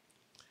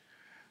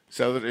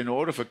 So that in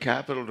order for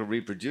capital to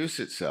reproduce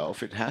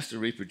itself, it has to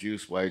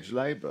reproduce wage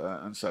labor.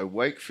 And so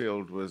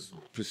Wakefield was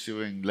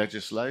pursuing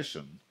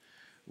legislation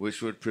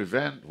which would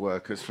prevent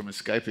workers from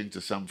escaping to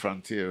some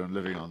frontier and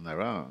living on their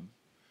own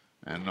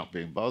and not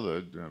being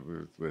bothered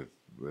with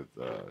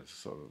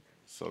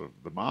sort of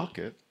the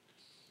market.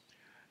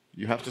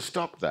 You have to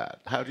stop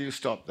that. How do you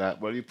stop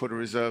that? Well, you put a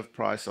reserve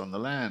price on the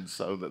land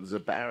so that there's a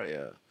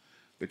barrier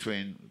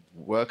between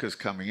workers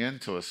coming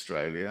into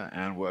Australia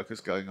and workers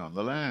going on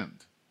the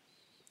land.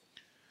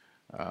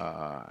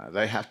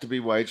 they have to be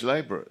wage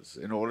laborers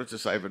in order to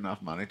save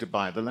enough money to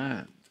buy the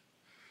land.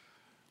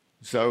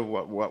 So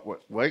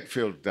what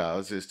Wakefield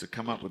does is to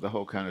come up with a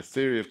whole kind of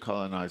theory of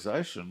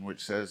colonization,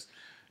 which says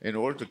in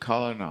order to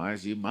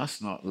colonize, you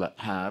must not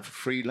have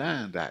free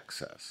land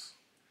access.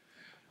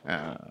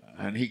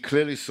 And he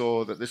clearly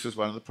saw that this was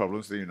one of the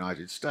problems of the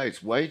United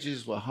States.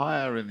 Wages were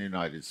higher in the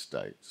United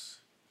States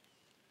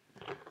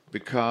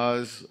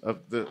because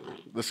of the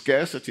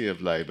scarcity of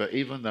labor,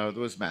 even though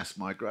there was mass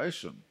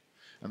migration.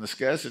 And the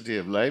scarcity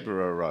of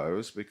labor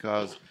arose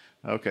because,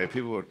 okay,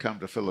 people would come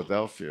to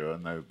Philadelphia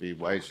and they would be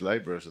wage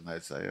laborers and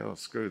they'd say, oh,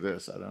 screw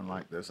this, I don't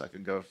like this, I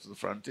can go to the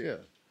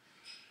frontier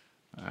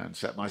and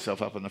set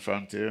myself up on the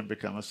frontier and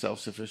become a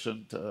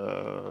self-sufficient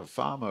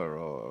farmer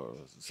or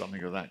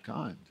something of that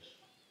kind.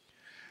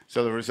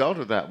 So the result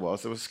of that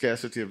was there was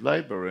scarcity of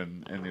labor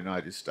in the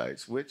United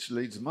States, which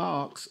leads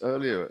Marx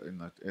earlier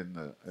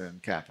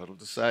in Capital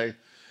to say,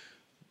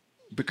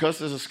 because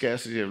there's a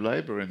scarcity of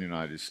labor in the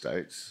United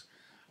States,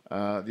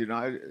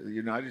 the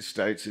United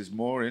States is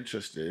more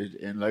interested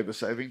in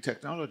labor-saving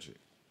technology,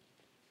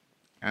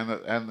 and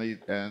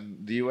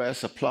the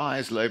U.S.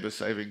 applies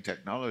labor-saving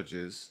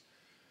technologies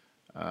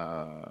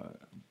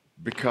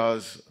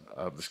because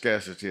of the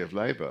scarcity of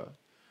labor.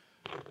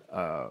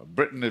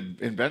 Britain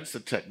invents the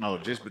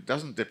technologies but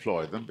doesn't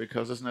deploy them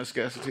because there's no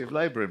scarcity of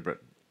labor in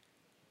Britain.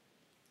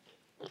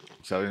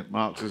 So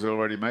Marx has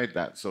already made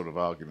that sort of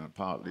argument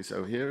partly.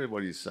 So here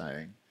what he's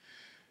saying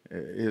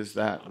is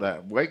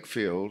that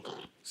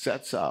Wakefield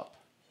sets up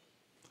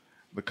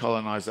the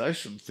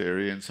colonization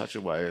theory in such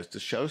a way as to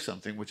show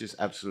something which is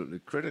absolutely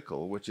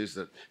critical, which is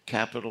that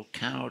capital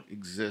cannot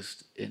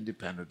exist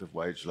independent of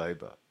wage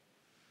labor,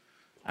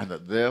 and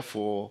that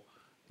therefore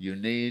you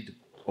need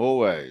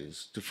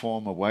always to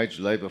form a wage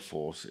labor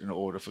force in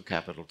order for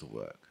capital to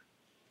work.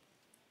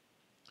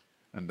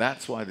 And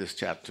that's why this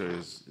chapter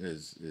is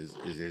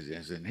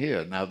in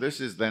here. Now this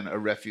is then a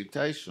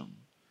refutation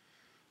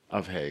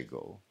of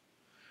Hegel,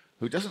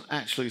 who doesn't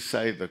actually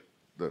say the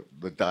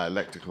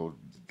dialectical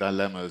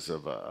dilemmas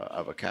of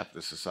a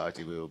capitalist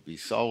society will be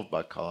solved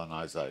by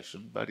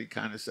colonization, but he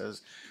kind of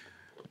says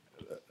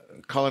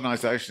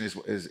colonization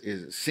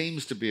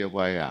seems to be a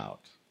way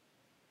out.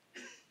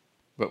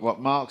 But what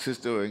Marx is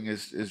doing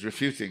is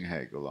refuting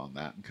Hegel on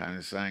that and kind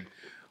of saying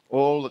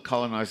all that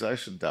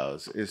colonization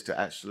does is to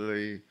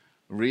actually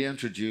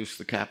reintroduce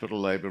the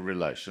capital-labor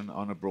relation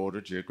on a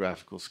broader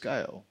geographical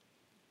scale.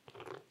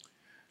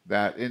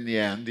 That in the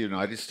end, the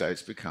United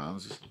States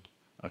becomes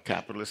a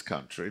capitalist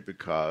country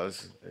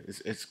because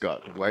it's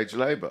got wage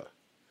labor.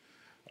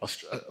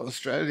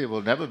 Australia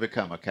will never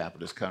become a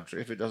capitalist country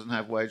if it doesn't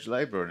have wage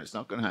labor, and it's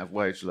not going to have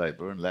wage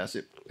labor unless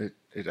it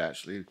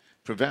actually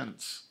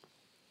prevents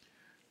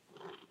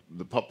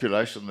the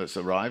population that's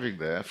arriving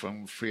there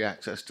from free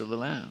access to the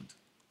land.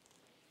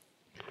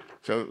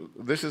 So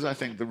this is, I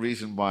think, the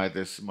reason why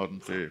this modern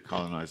theory of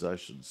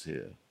colonization is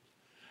here.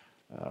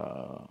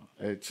 I'm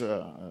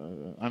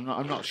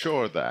not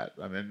sure of that.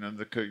 I mean, and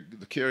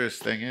the curious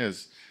thing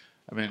is,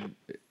 I mean,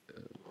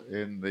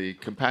 in the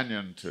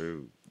companion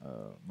to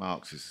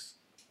Marx's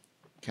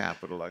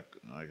Capital, I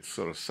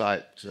sort of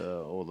cite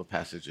all the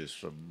passages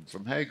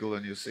from Hegel,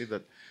 and you see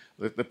that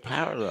the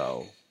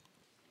parallel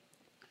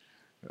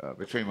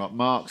between what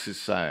Marx is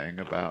saying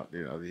about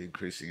the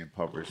increasing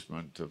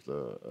impoverishment of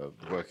the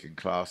working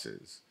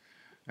classes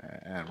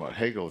and what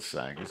Hegel is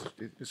saying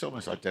it's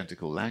almost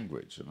identical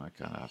language, and I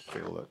kind of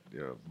feel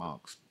that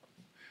Marx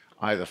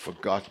either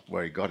forgot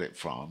where he got it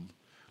from,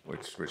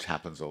 which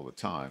happens all the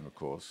time, of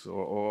course,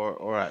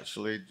 or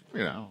actually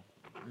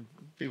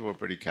people were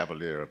pretty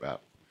cavalier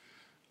about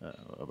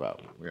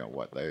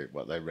what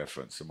they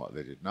referenced and what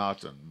they did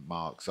not, and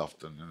Marx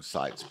often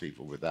cites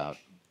people without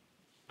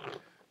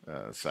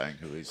saying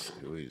who he's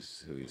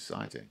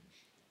citing.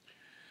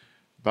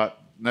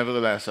 But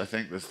nevertheless, I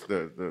think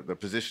the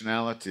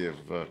positionality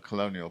of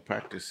colonial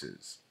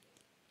practices,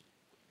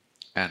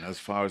 and as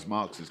far as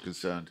Marx is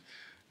concerned,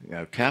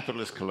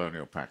 capitalist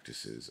colonial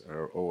practices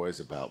are always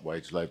about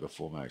wage labor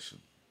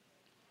formation,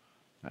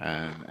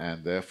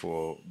 and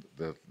therefore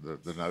the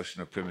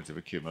notion of primitive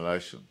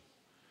accumulation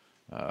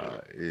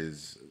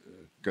is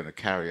going to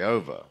carry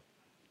over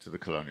to the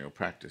colonial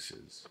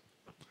practices.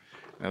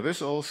 Now,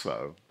 this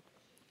also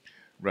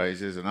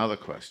raises another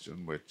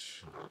question,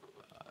 which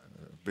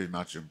I've been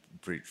much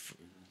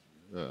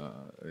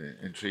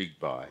intrigued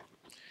by.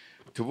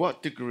 To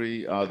what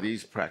degree are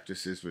these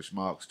practices which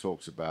Marx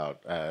talks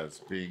about as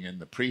being in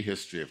the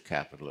prehistory of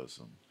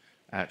capitalism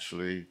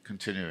actually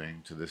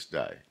continuing to this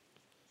day?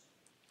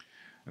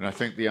 And I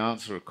think the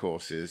answer, of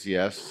course, is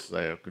yes,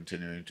 they are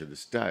continuing to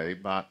this day,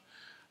 but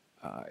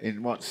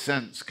in what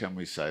sense can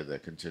we say they're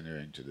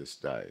continuing to this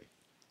day?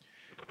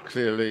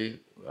 Clearly,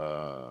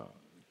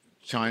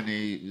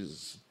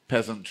 Chinese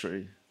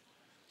peasantry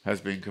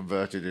has been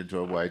converted into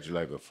a wage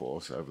labor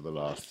force over the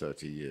last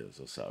 30 years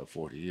or so,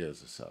 40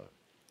 years or so.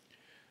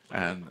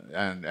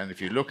 And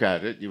if you look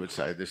at it, you would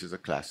say this is a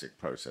classic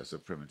process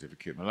of primitive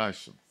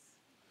accumulation.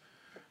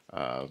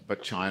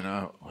 But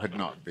China had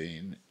not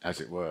been,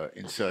 as it were,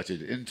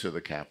 inserted into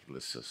the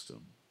capitalist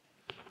system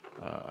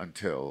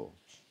until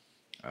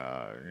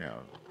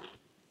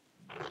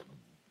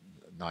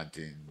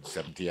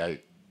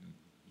 1978,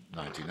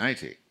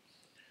 1980.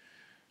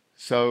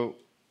 So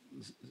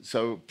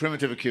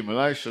primitive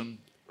accumulation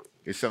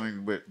is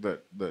something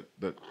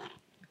that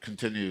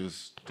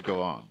continues to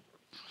go on.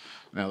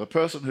 Now, the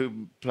person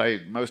who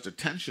paid most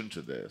attention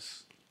to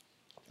this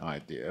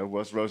idea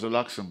was Rosa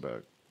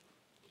Luxemburg.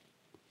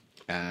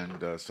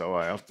 And so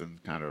I often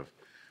kind of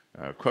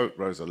quote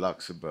Rosa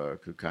Luxemburg,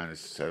 who kind of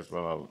says,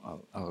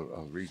 well,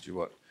 I'll read you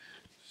what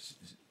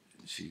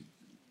she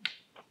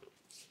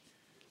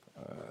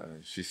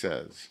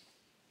says.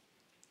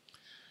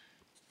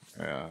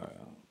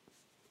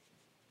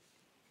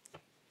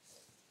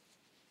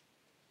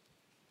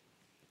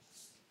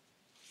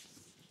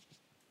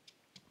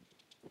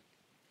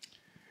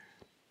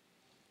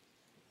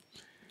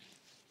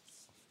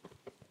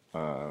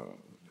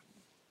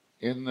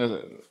 In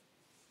the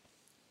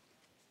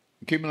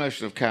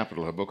Accumulation of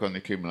Capital, her book on the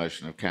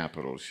accumulation of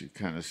capital, she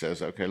kind of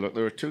says, okay, look,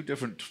 there are two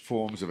different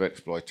forms of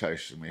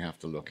exploitation we have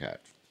to look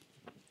at.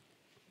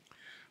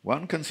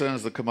 One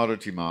concerns the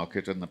commodity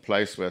market and the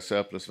place where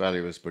surplus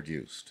value is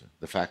produced,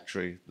 the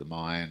factory, the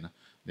mine,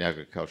 the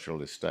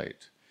agricultural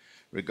estate.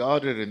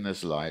 Regarded in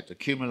this light,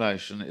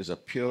 accumulation is a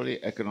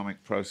purely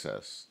economic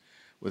process,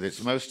 with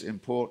its most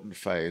important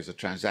phase a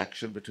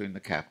transaction between the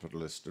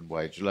capitalist and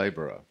wage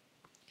labourer.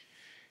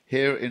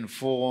 Here in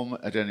form,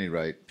 at any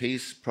rate,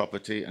 peace,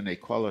 property, and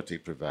equality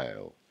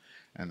prevail,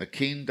 and the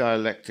keen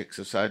dialectics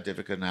of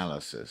scientific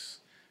analysis,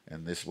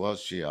 and this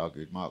was, she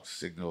argued, Marx's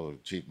signal of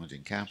achievement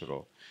in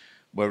capital,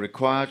 were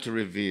required to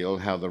reveal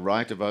how the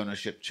right of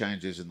ownership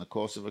changes in the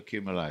course of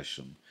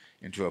accumulation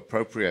into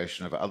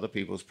appropriation of other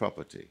people's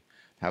property,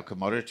 how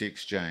commodity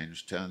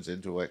exchange turns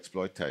into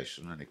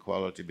exploitation and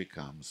equality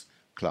becomes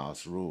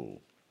class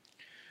rule.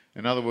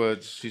 In other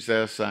words, she's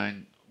there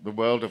saying the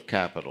world of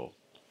capital,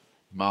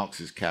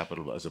 Marx's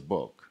Capital as a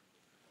book,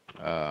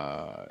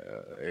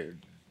 it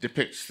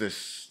depicts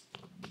this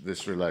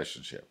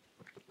relationship.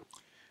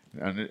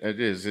 And it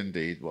is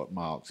indeed what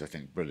Marx, I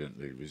think,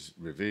 brilliantly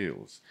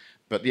reveals.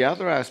 But the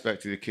other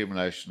aspect of the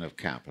accumulation of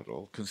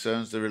capital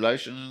concerns the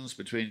relations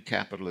between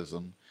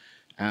capitalism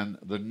and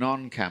the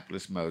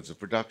non-capitalist modes of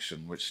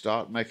production, which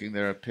start making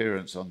their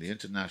appearance on the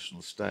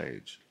international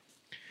stage.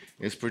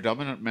 Its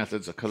predominant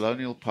methods are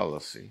colonial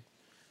policy,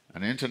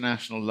 an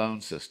international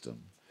loan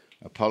system,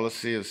 a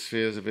policy of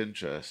spheres of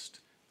interest,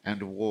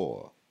 and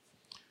war.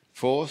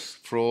 Force,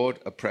 fraud,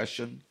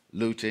 oppression,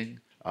 looting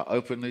are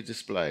openly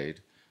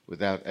displayed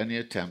without any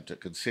attempt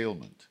at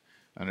concealment,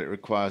 and it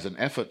requires an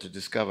effort to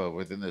discover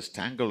within this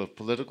tangle of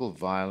political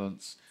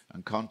violence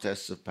and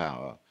contests of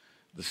power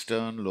the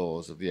stern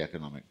laws of the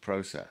economic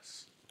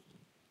process.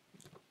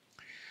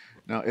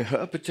 Now,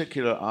 her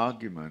particular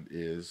argument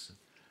is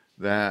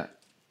that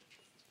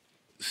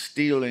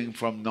stealing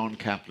from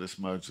non-capitalist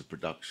modes of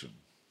production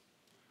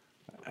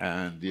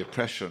and the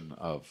oppression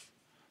of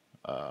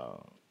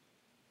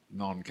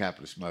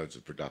non-capitalist modes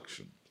of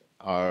production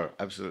are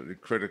absolutely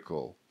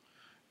critical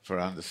for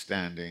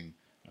understanding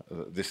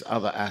this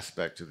other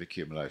aspect of the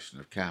accumulation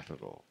of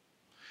capital.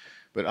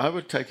 But I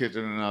would take it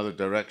in another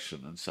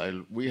direction and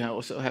say we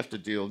also have to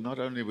deal not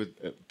only with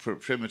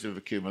primitive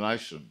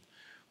accumulation,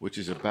 which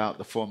is about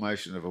the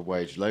formation of a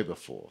wage labour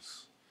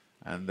force,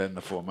 and then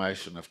the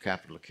formation of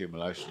capital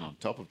accumulation on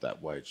top of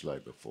that wage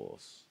labour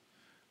force.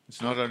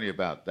 It's not only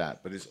about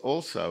that, but it's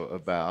also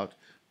about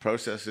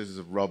processes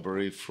of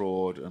robbery,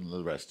 fraud, and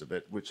the rest of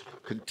it, which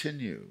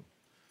continue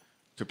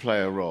to play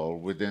a role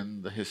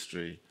within the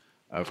history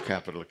of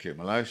capital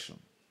accumulation,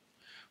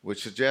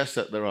 which suggests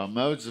that there are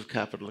modes of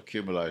capital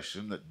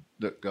accumulation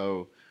that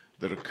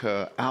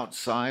occur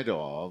outside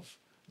of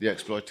the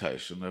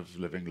exploitation of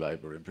living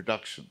labour in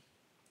production.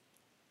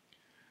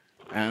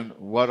 And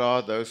what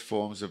are those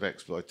forms of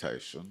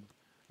exploitation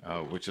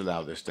which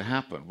allow this to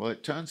happen? Well,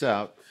 it turns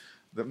out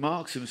that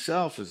Marx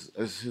himself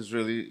has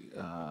really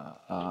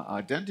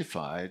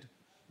identified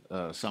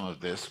some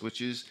of this,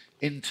 which is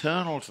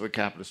internal to the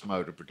capitalist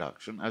mode of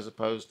production as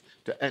opposed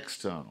to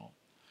external.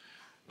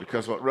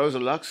 Because what Rosa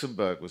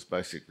Luxemburg was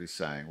basically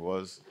saying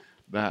was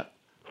that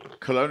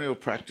colonial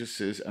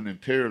practices and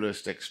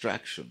imperialist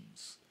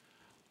extractions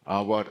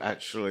are what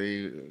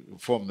actually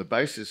form the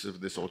basis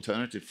of this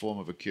alternative form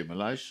of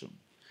accumulation.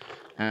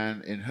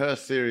 And in her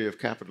theory of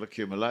capital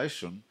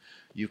accumulation,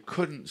 you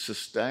couldn't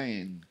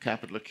sustain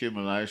capital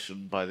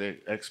accumulation by the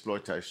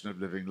exploitation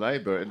of living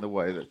labour in the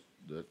way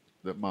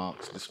that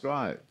Marx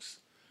describes.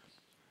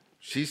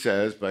 She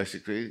says,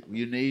 basically,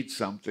 you need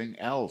something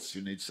else.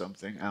 You need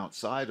something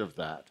outside of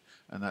that.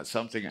 And that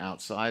something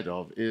outside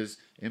of is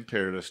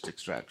imperialist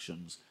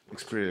extractions,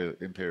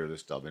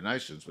 imperialist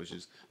dominations, which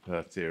is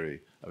her theory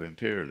of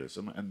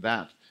imperialism. And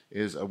that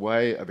is a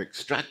way of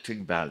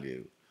extracting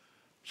value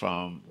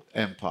from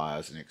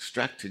empires and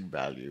extracting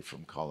value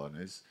from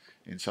colonies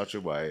in such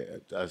a way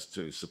as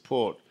to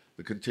support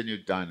the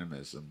continued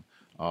dynamism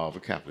of a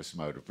capitalist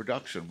mode of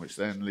production, which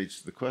then leads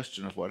to the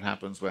question of what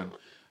happens when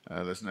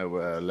there's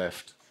nowhere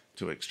left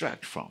to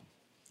extract from.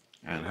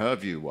 And her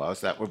view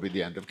was that would be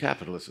the end of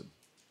capitalism.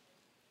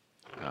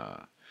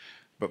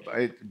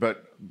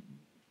 but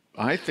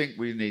I think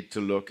we need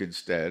to look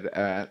instead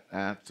at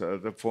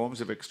the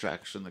forms of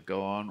extraction that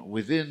go on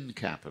within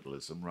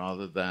capitalism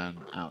rather than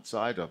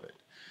outside of it.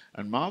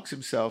 And Marx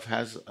himself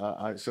has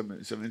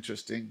some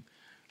interesting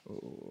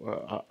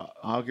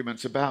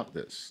arguments about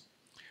this.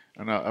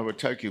 And I would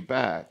take you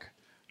back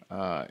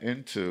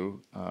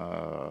into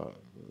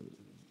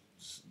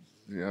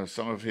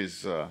some of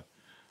his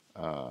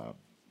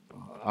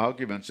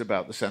arguments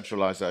about the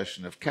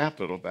centralization of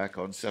capital back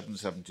on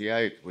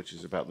 778, which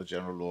is about the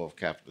general law of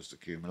capitalist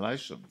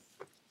accumulation,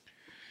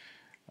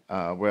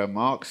 where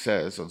Marx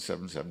says on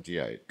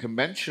 778,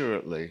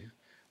 commensurately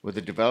with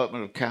the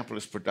development of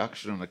capitalist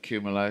production and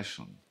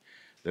accumulation,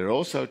 there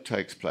also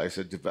takes place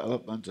a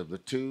development of the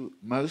two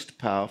most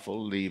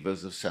powerful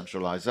levers of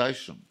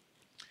centralization,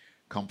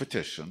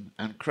 competition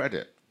and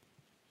credit.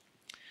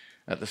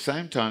 At the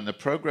same time, the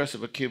progress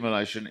of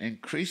accumulation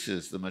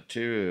increases the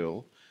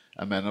material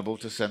amenable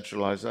to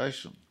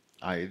centralization,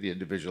 i.e. the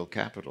individual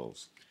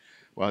capitals,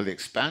 while the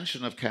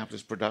expansion of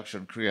capitalist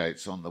production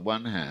creates, on the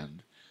one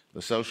hand,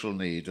 the social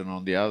need, and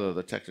on the other,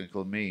 the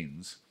technical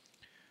means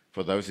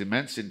for those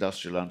immense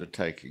industrial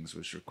undertakings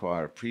which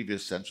require a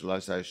previous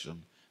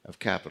centralization of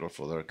capital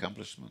for their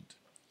accomplishment.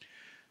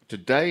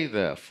 Today,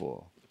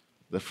 therefore,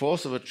 the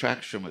force of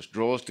attraction which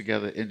draws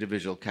together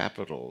individual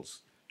capitals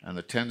and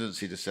the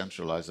tendency to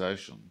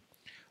centralization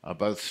are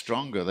both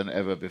stronger than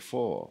ever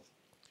before.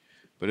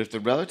 But if the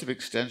relative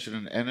extension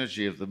and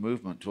energy of the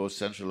movement towards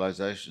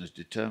centralization is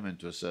determined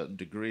to a certain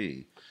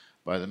degree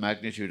by the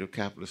magnitude of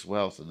capitalist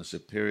wealth and the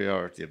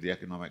superiority of the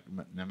economic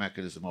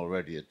mechanism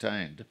already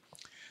attained,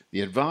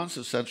 the advance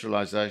of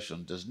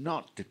centralization does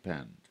not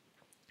depend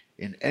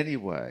in any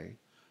way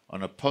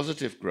on a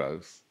positive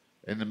growth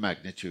in the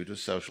magnitude of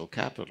social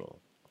capital.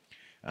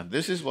 And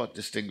this is what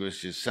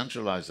distinguishes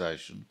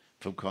centralization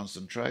from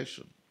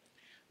concentration,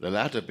 the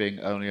latter being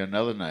only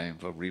another name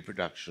for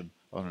reproduction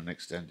on an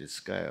extended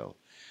scale.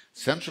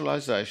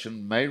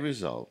 Centralization may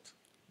result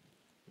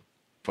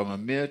from a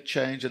mere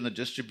change in the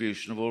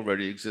distribution of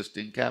already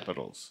existing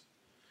capitals,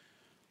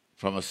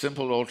 from a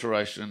simple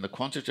alteration in the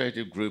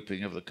quantitative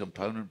grouping of the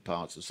component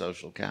parts of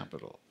social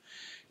capital.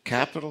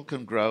 Capital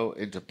can grow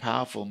into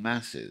powerful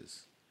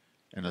masses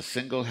in a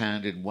single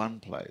hand in one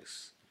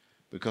place,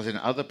 because in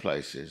other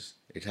places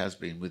it has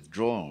been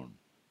withdrawn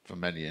from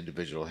many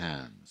individual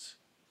hands.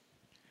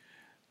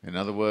 In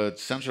other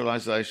words,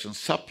 centralization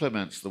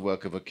supplements the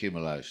work of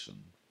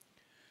accumulation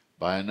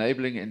by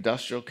enabling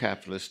industrial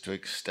capitalists to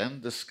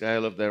extend the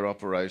scale of their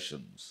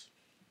operations.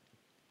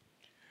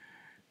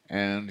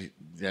 And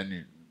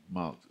then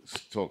Marx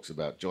talks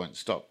about joint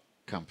stock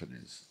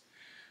companies.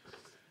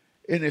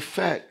 In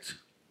effect,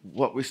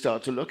 what we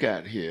start to look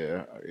at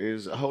here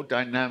is a whole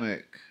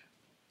dynamic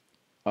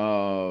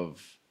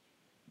of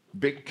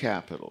big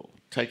capital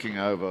taking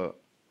over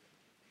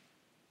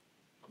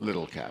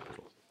little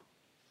capital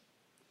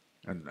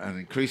and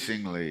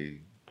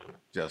increasingly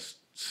just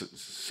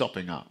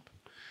sopping up.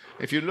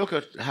 If you look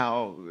at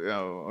how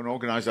an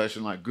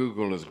organization like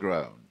Google has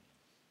grown,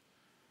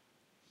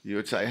 you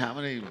would say, how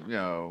many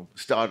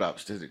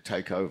startups did it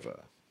take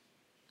over?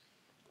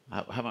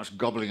 How much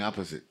gobbling up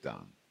has it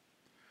done?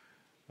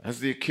 Has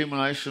the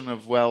accumulation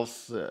of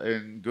wealth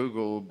in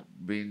Google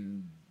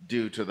been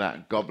due to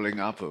that gobbling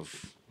up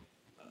of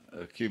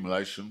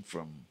accumulation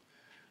from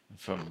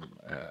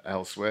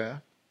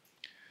elsewhere?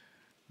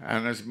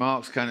 And as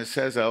Marx kind of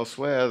says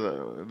elsewhere,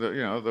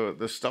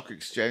 the stock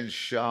exchange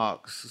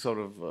sharks sort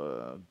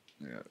of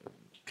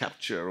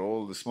capture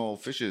all the small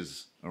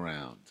fishes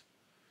around.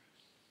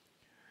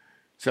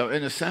 So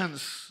in a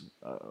sense,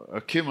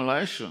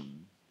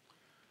 accumulation,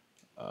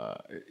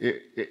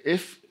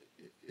 if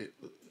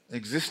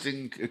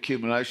existing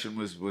accumulation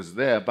was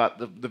there, but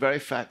the very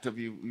fact of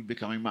you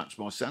becoming much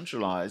more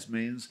centralized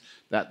means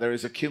that there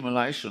is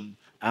accumulation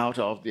out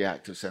of the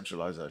act of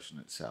centralization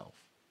itself.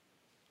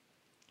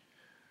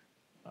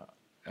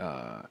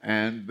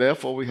 And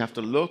therefore we have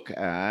to look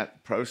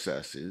at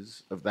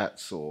processes of that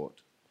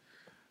sort,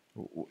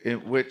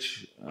 in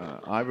which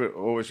I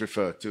always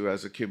refer to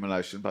as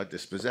accumulation by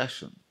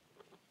dispossession.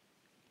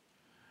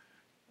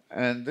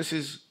 And this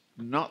is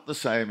not the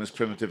same as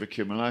primitive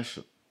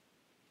accumulation.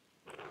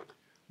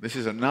 This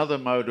is another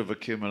mode of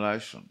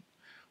accumulation,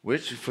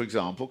 which, for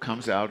example,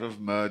 comes out of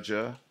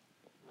merger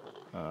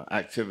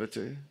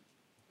activity,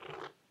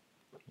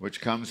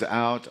 which comes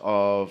out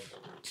of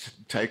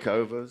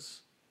takeovers,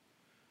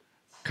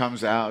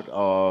 comes out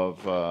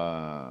of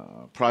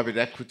private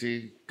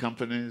equity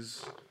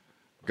companies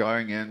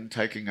going in,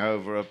 taking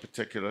over a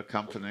particular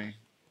company,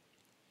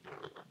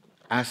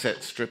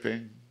 asset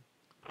stripping,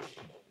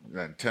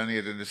 then turning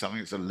it into something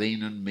that's a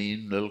lean and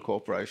mean little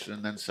corporation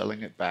and then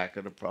selling it back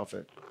at a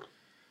profit.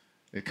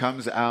 It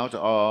comes out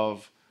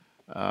of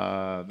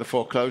the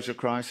foreclosure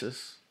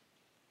crisis,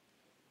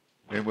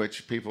 in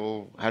which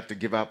people had to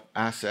give up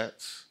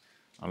assets.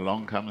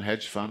 Along come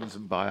hedge funds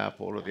and buy up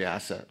all of the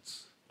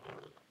assets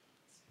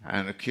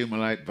and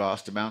accumulate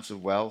vast amounts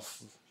of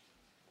wealth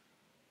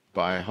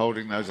by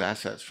holding those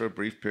assets for a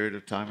brief period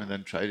of time and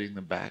then trading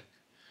them back.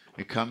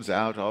 It comes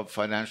out of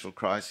financial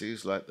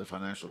crises like the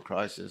financial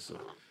crisis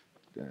of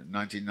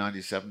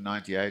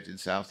 1997-98 in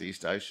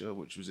Southeast Asia,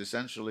 which was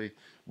essentially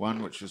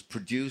one which was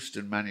produced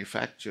and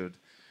manufactured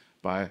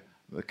by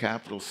the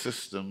capital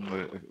system,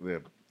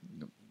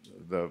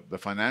 the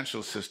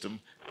financial system,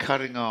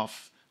 cutting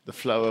off the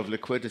flow of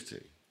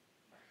liquidity.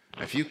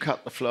 If you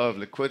cut the flow of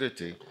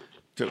liquidity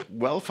to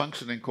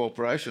well-functioning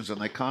corporations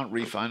and they can't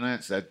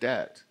refinance their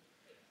debt,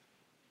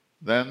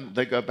 then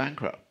they go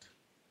bankrupt.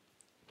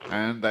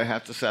 And they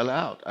have to sell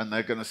out, and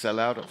they're going to sell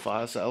out at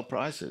fire sale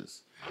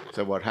prices.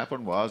 So what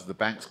happened was the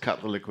banks cut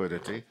the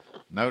liquidity,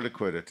 no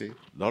liquidity,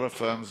 a lot of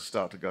firms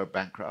start to go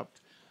bankrupt.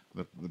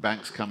 The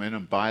banks come in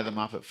and buy them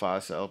up at fire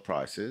sale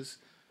prices.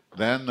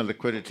 Then the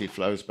liquidity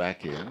flows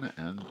back in,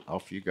 and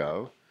off you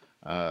go.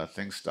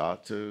 Things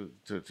start to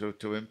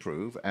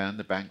improve, and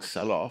the banks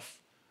sell off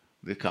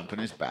the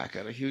companies back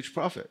at a huge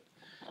profit.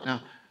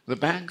 Now, the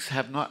banks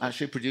have not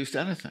actually produced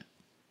anything,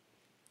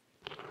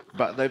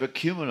 but they've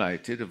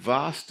accumulated a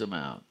vast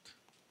amount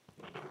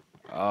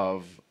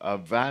of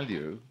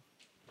value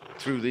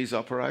through these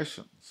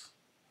operations.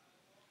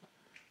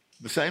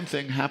 The same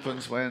thing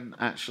happens when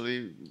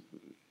actually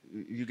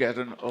you get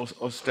an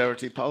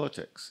austerity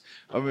politics.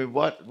 I mean,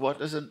 what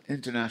does an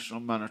International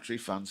Monetary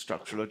Fund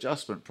structural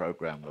adjustment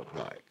program look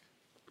like?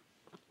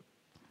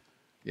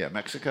 Yeah,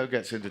 Mexico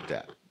gets into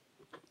debt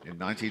in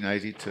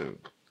 1982,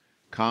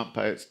 can't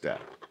pay its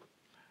debt.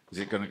 Is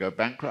it going to go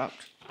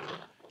bankrupt?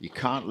 You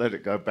can't let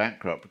it go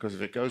bankrupt, because if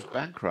it goes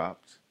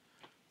bankrupt,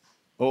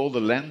 all the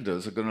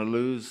lenders are going to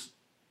lose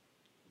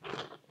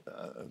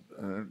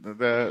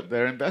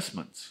their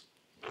investments.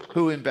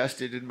 Who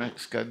invested in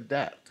Mexican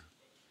debt?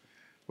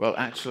 Well,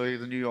 actually,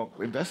 the New York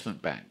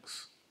investment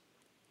banks.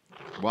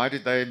 Why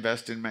did they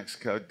invest in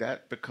Mexico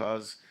debt?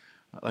 Because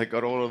they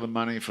got all of the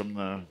money from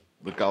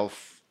the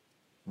Gulf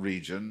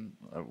region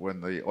when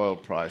the oil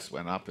price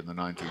went up in the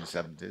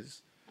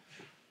 1970s.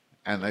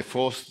 And they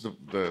forced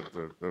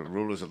the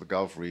rulers of the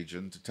Gulf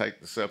region to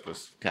take the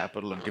surplus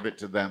capital and give it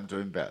to them to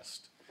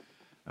invest.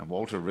 And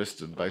Walter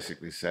Wriston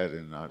basically said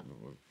in, I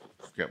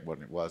forget what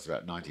it was,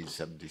 about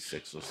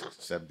 1976 or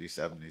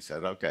 77, he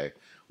said, okay,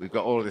 we've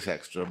got all of this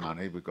extra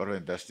money, we've got to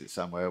invest it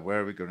somewhere. Where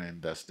are we going to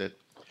invest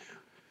it?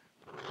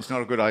 It's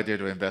not a good idea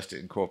to invest it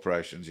in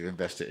corporations, you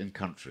invest it in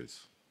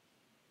countries.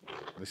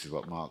 This is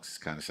what Marx is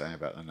kind of saying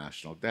about the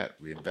national debt.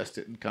 We invest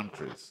it in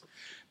countries.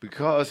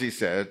 Because, he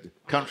said,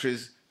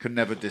 countries can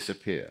never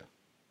disappear.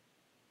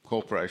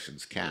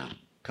 Corporations can,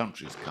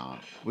 countries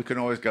can't. We can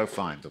always go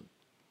find them.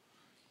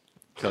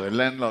 So they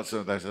lend lots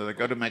of those. So they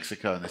go to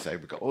Mexico and they say,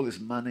 we've got all this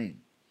money.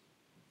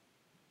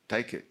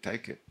 Take it,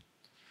 take it.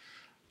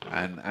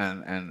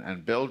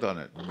 And build on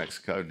it.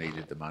 Mexico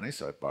needed the money,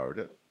 so it borrowed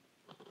it.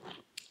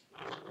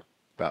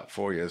 About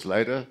 4 years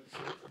later,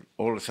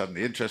 all of a sudden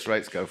the interest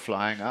rates go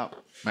flying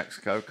up.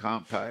 Mexico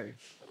can't pay.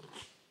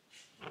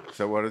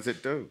 So what does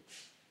it do?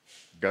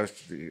 It goes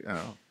to the,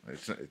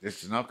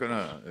 it's not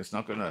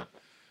gonna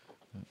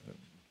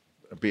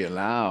be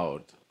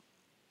allowed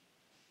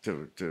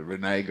to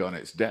renege on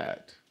its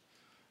debt.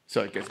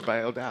 So it gets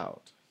bailed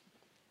out.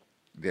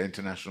 The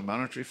International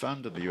Monetary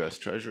Fund and the US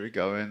Treasury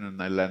go in and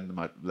they lend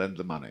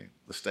the money.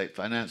 The state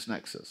finance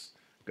nexus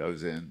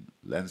goes in,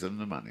 lends them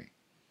the money.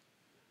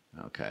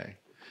 Okay.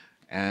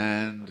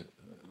 And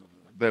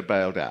they're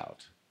bailed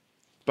out.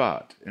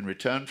 But in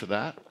return for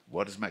that,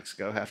 what does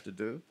Mexico have to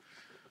do?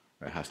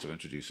 It has to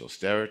introduce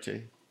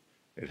austerity.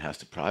 It has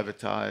to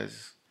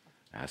privatize.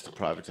 It has to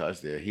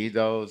privatize the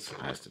ejidos. It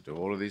has to do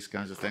all of these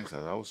kinds of things.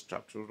 That's a whole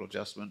structural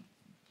adjustment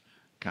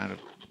kind of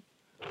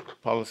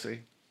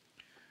policy.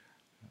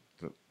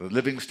 The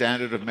living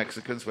standard of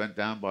Mexicans went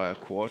down by a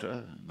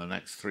quarter in the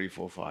next 3,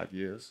 4, 5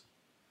 years.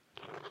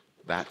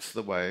 That's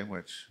the way in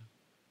which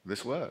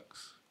this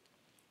works.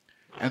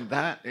 And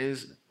that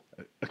is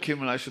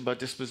accumulation by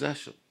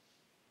dispossession.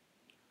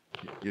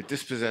 You're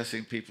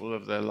dispossessing people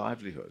of their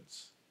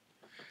livelihoods.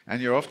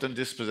 And you're often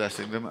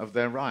dispossessing them of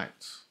their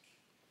rights.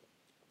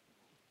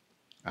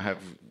 I have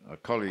a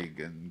colleague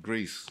in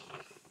Greece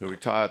who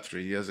retired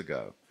 3 years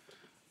ago.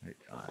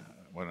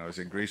 When I was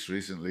in Greece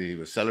recently, he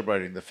was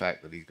celebrating the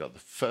fact that he got the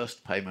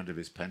first payment of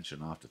his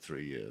pension after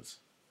 3 years.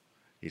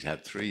 He'd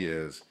had 3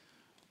 years,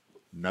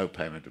 no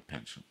payment of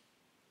pension.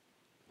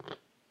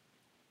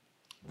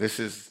 This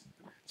is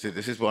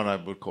what I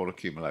would call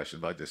accumulation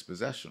by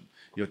dispossession.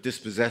 You're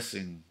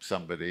dispossessing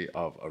somebody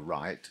of a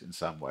right in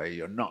some way,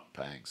 you're not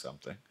paying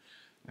something,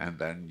 and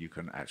then you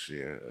can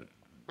actually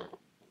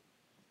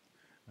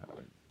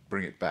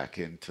bring it back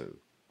into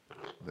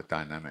the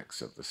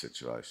dynamics of the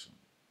situation.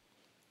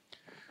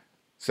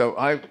 So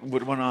I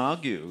would want to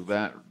argue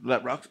that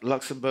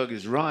Luxemburg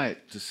is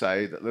right to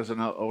say that there's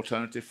an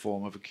alternative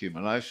form of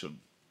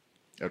accumulation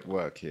at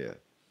work here.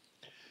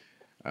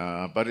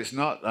 But it's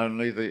not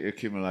only the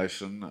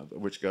accumulation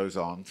which goes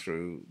on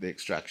through the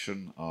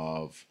extraction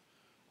of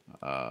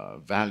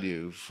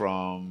value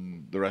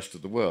from the rest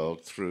of the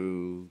world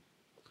through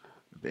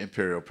the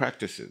imperial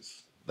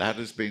practices. That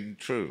has been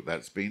true,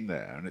 that's been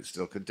there, and it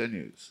still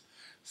continues.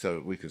 So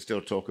we can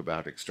still talk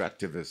about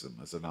extractivism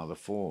as another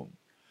form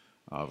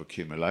of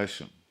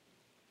accumulation.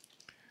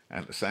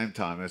 at the same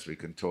time as we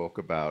can talk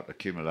about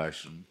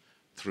accumulation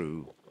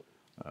through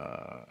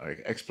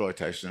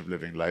exploitation of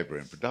living labor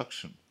in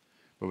production.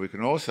 But we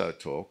can also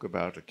talk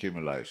about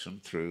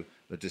accumulation through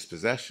the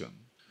dispossession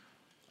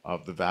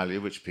of the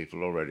value which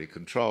people already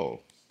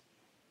control.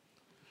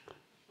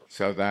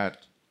 So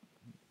that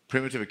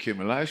primitive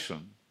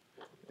accumulation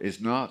is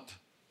not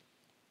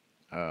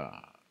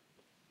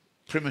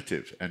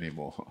primitive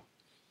anymore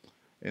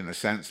in the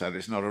sense that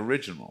it's not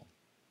original.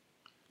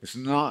 It's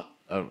not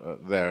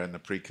there in the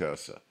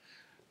precursor,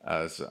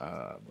 as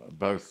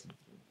both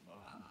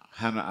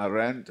Hannah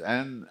Arendt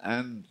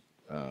and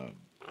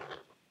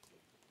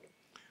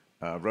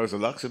Rosa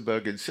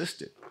Luxemburg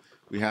insisted.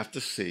 We have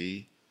to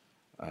see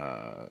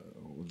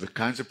the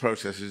kinds of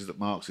processes that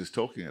Marx is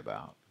talking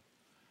about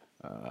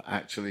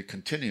actually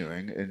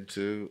continuing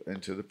into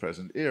the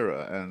present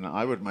era. And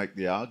I would make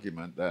the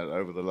argument that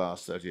over the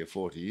last 30 or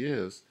 40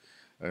 years,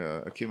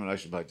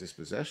 accumulation by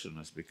dispossession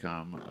has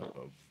become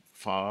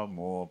far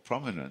more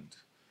prominent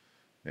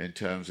in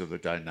terms of the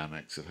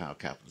dynamics of how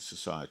capitalist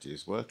society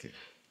is working.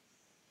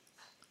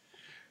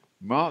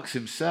 Marx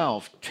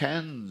himself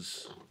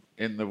tends,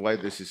 in the way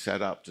this is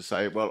set up, to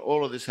say, well,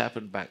 all of this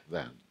happened back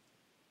then.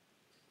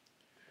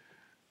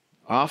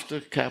 After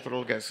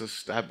capital gets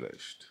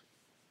established,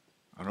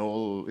 and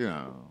all, you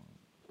know,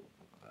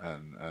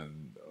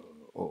 and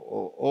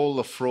all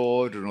the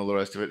fraud and all the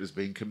rest of it has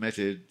been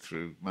committed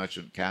through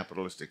merchant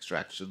capitalist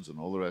extractions and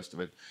all the rest of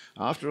it.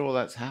 After all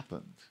that's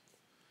happened,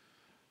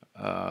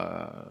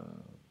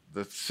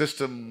 the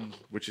system,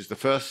 which is the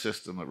first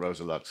system that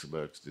Rosa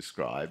Luxemburg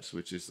describes,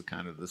 which is the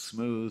kind of the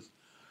smooth,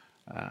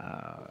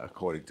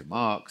 according to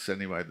Marx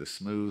anyway, the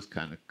smooth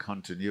kind of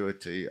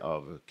continuity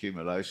of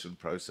accumulation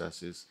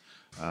processes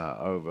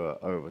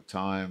over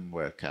time,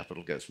 where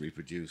capital gets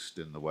reproduced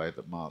in the way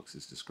that Marx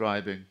is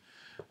describing.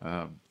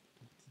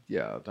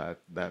 Yeah, that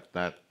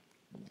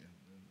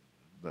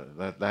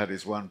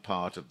is one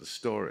part of the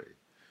story.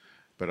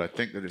 But I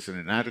think that it's an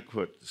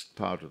inadequate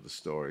part of the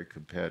story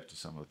compared to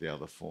some of the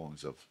other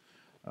forms of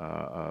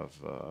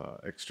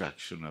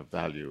extraction of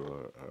value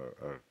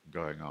are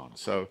going on.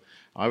 So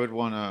I would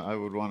want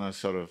to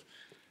sort of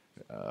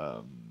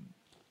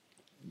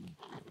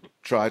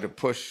try to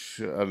push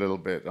a little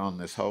bit on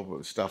this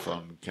whole stuff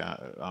on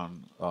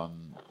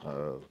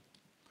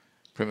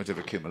primitive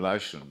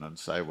accumulation and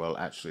say, well,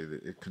 actually,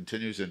 it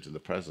continues into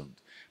the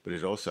present, but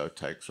it also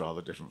takes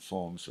rather different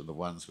forms from the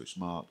ones which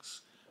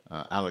Marx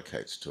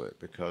allocates to it,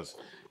 because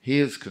he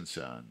is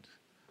concerned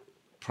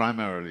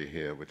primarily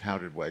here with how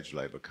did wage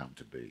labor come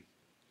to be,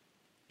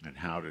 and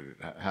how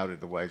did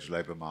the wage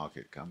labor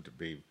market come to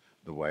be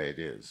the way it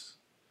is,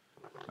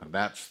 and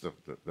that's the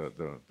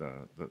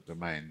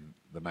main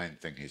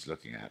thing he's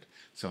looking at.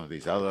 Some of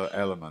these other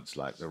elements,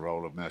 like the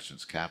role of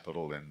merchants'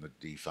 capital in the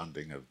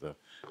defunding of the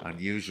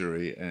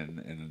usury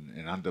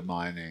in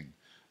undermining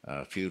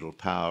feudal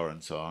power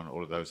and so on,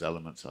 all of those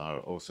elements are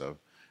also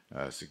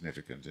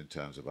significant in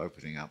terms of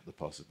opening up the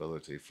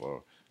possibility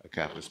for a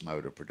capitalist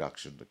mode of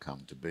production to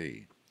come to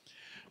be.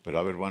 But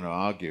I would want to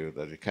argue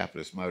that a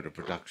capitalist mode of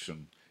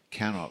production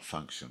cannot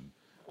function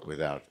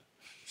without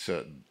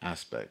certain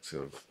aspects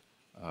of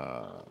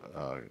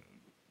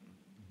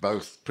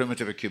both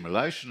primitive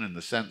accumulation in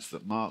the sense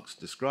that Marx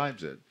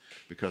describes it,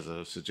 because as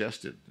I've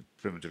suggested,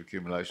 primitive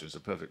accumulation is a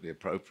perfectly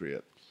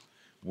appropriate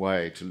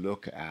way to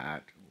look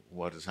at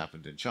what has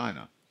happened in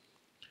China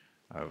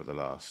over the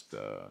last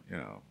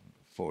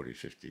 40,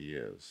 50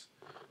 years.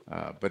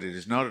 But it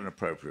is not an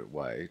appropriate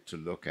way to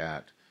look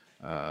at,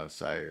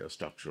 say, a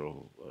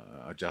structural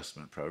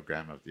adjustment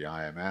program of the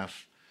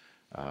IMF,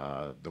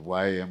 the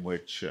way in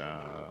which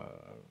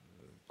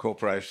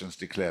corporations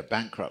declare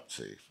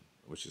bankruptcy,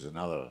 which is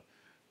another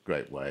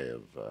great way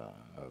of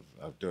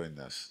doing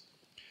this.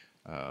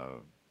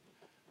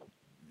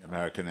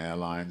 American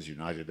Airlines,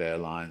 United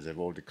Airlines, they've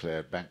all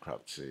declared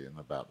bankruptcy in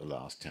about the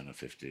last 10 or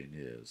 15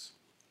 years.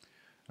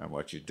 And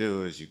what you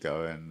do is you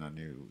go in and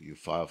you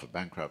file for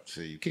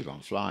bankruptcy, you keep on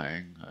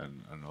flying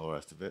and all the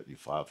rest of it, you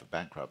file for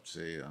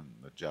bankruptcy, and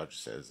the judge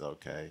says,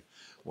 okay,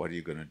 what are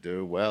you going to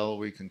do? Well,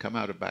 we can come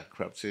out of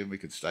bankruptcy and we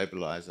can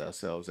stabilize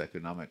ourselves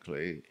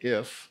economically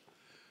if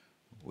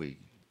we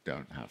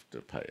don't have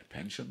to pay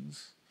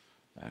pensions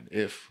and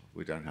if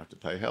we don't have to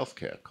pay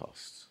healthcare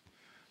costs.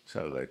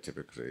 So they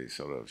typically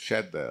sort of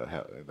shed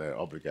their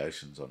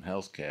obligations on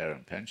healthcare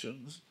and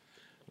pensions,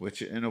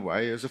 which in a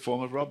way is a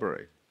form of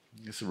robbery.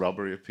 It's a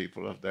robbery of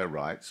people of their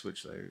rights,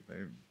 which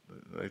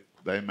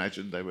they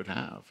imagined they would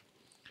have,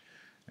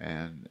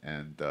 and they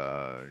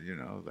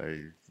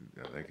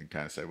can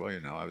kind of say, well,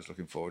 I was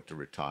looking forward to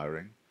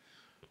retiring,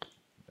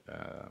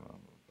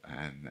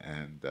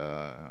 and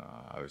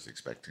I was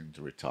expecting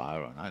to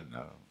retire on, I don't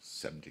know,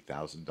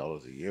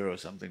 $70,000 a year or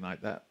something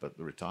like that, but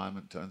the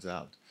retirement turns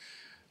out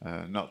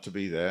not to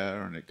be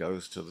there, and it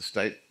goes to the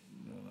state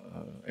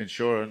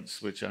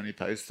insurance, which only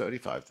pays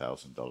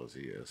 $35,000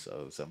 a year.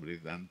 So somebody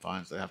then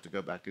finds they have to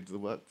go back into the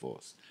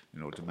workforce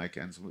in order to make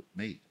ends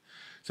meet.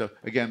 So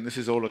again, this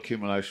is all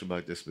accumulation by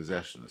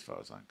dispossession as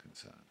far as I'm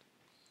concerned.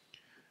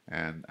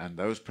 And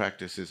those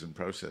practices and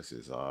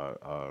processes are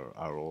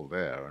all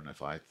there. And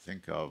if I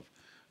think of,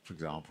 for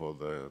example,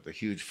 the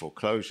huge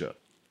foreclosure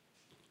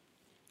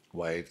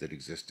wave that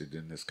existed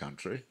in this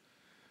country,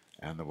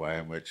 and the way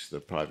in which the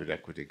private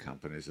equity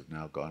companies have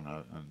now gone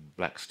out, and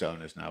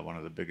Blackstone is now one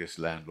of the biggest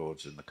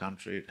landlords in the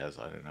country. It has,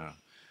 I don't know,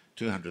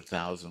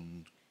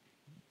 200,000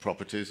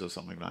 properties or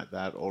something like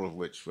that, all of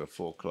which were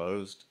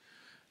foreclosed.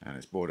 And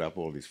it's bought up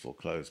all these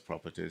foreclosed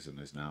properties and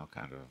is now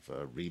kind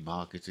of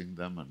remarketing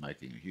them and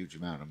making a huge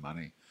amount of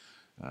money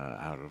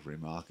out of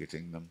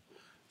remarketing them.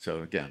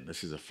 So again,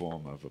 this is a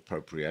form of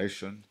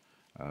appropriation,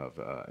 of,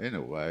 in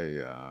a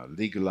way,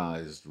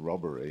 legalized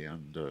robbery.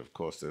 And of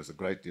course, there's a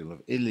great deal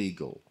of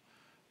illegal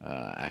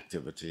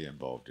activity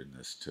involved in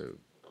this too.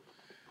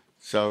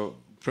 So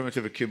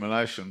primitive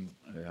accumulation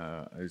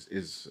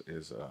is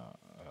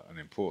an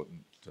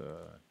important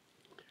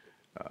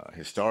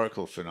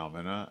historical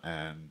phenomena,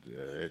 and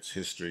its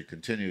history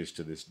continues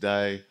to this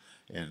day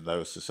in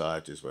those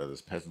societies where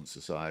there's peasant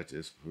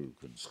societies who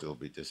can still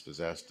be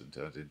dispossessed and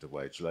turned into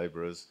wage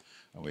laborers.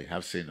 And we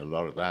have seen a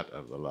lot of that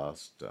over the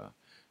last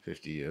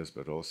 50 years,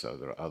 but also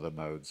there are other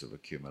modes of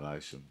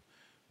accumulation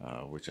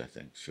which I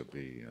think should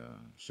be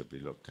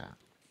looked at.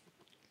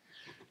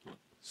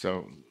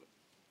 So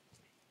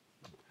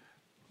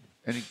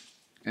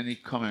any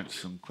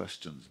comments and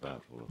questions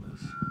about all of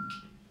this?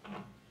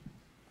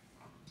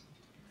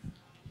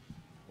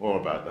 Or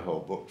about the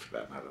whole book, for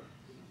that matter.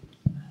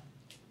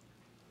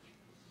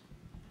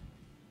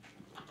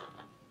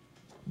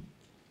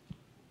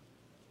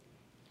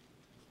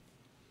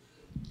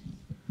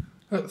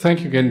 Thank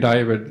you again,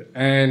 David,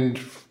 and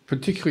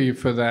particularly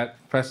for that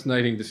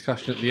fascinating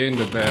discussion at the end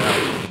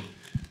about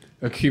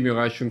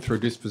accumulation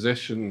through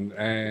dispossession.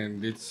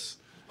 And it's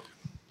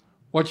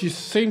what you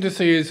seem to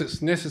see is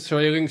its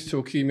necessary links to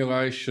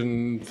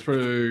accumulation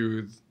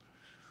through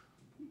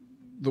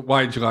the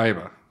wage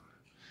labour.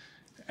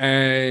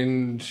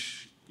 And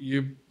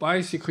you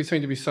basically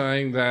seem to be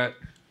saying that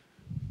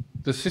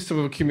the system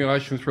of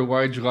accumulation through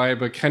wage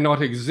labour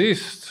cannot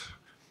exist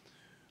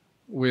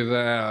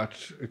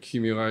without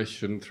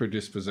accumulation through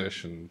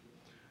dispossession.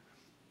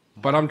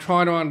 But I'm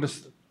trying to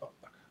understand,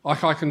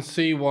 like I can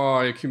see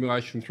why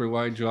accumulation through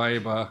wage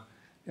labour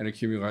and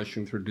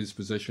accumulation through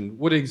dispossession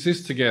would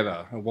exist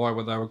together and why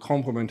they would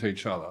complement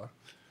each other.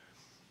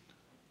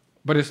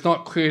 But it's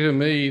not clear to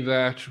me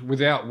that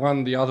without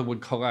one, the other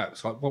would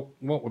collapse. Like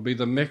what would be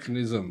the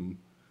mechanism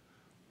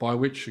by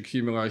which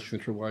accumulation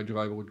through wage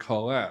labour would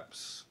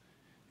collapse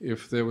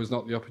if there was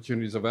not the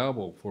opportunities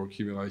available for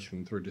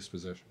accumulation through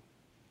dispossession?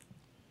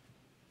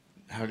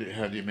 How do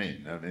you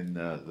mean? I mean,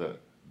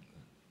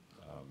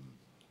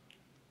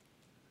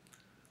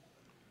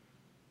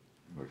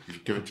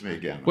 give it to me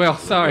again. Well,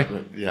 sorry.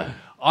 Yeah.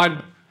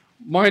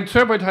 My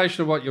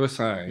interpretation of what you were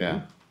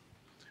saying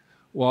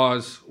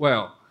was,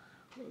 well,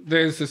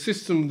 there's a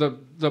system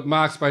that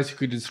Marx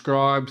basically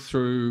described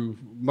through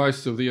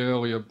most of the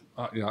earlier,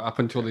 up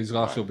until these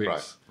last little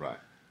bits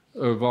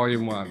of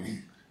Volume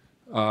 1,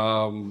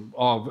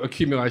 of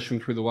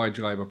accumulation through the wage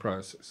labour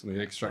process and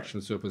the extraction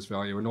of surplus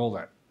value and all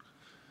that.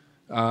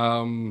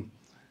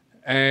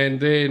 And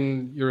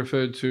then you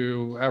referred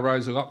to how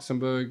Rosa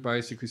Luxemburg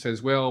basically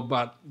says, well,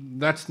 but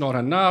that's not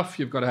enough.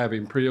 You've got to have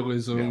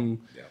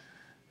imperialism. Yeah.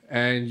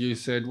 And you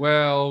said,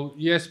 well,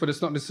 yes, but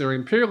it's not necessarily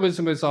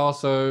imperialism. It's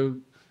also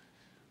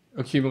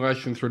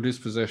accumulation through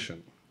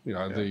dispossession.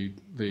 The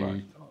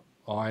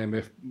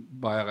IMF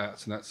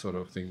bailouts and that sort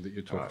of thing that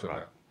you talked about.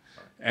 Right.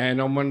 And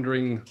I'm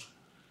wondering,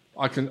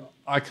 I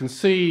can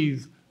see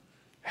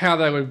how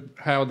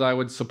they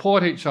would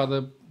support each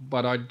other,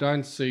 but I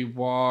don't see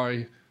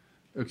why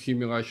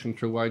accumulation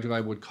through wage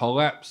labour would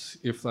collapse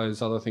if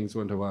those other things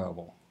weren't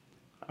available.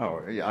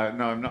 Oh, yeah,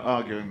 no, I'm not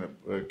arguing that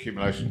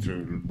accumulation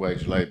through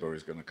wage labour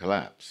is going to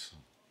collapse.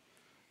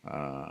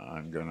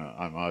 I'm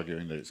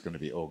arguing that it's going to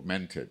be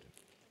augmented.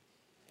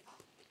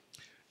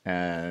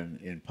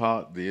 And in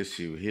part, the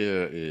issue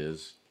here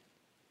is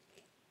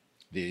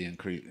the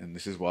increase, and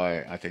this is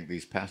why I think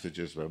these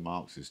passages where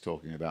Marx is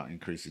talking about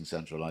increasing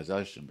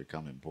centralization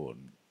become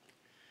important,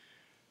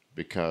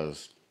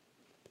 because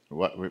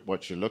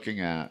what you're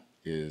looking at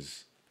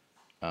is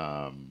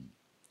the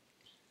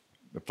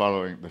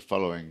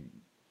following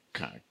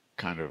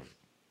kind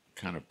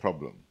of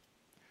problem,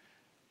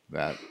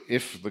 that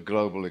if the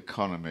global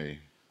economy,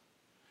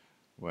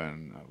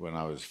 when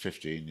I was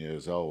 15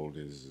 years old,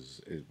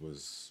 it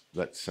was,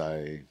 let's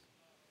say,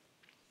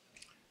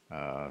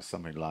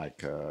 something like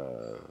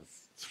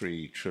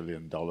 $3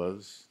 trillion,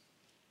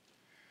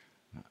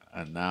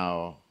 and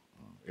now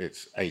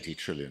it's $80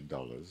 trillion.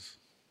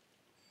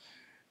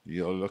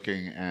 You're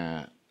looking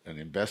at an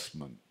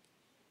investment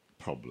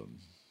problem,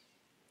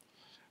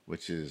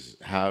 which is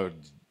how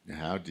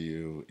do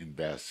you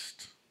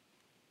invest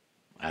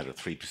at a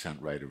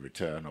 3% rate of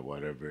return or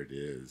whatever it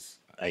is,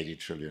 $80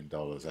 trillion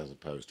as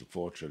opposed to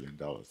 $4 trillion.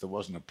 There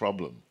wasn't a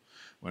problem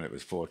when it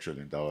was $4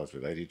 trillion.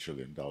 With $80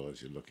 trillion,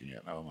 you're looking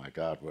at, oh my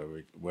God,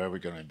 where are we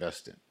going to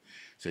invest in?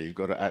 So you've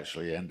got to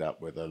actually end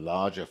up with a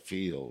larger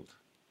field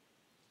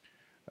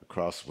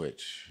across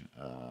which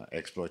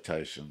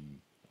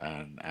exploitation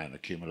and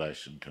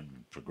accumulation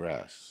can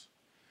progress.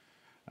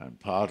 And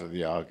part of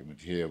the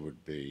argument here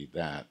would be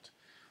that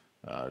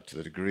to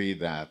the degree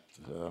that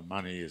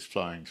money is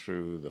flowing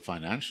through the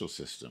financial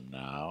system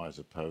now, as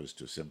opposed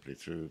to simply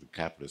through the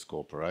capitalist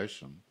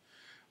corporation,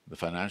 the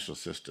financial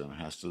system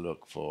has to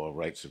look for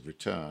rates of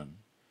return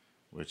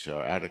which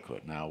are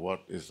adequate. Now,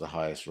 what is the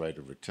highest rate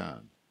of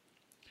return?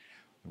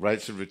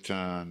 Rates of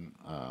return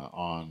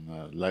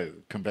on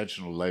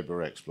conventional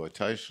labor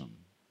exploitation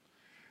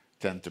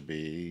tend to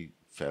be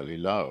fairly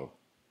low.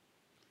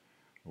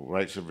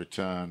 Rates of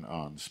return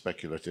on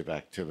speculative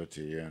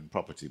activity in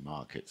property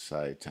markets,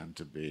 say, tend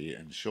to be,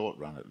 in short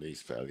run at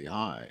least, fairly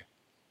high.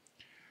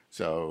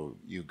 So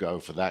you go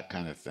for that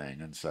kind of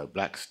thing, and so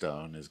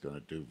Blackstone is going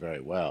to do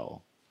very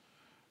well.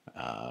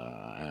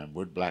 And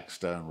would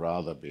Blackstone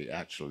rather be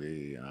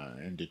actually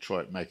in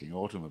Detroit making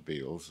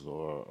automobiles,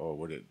 or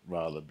would it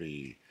rather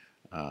be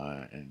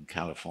in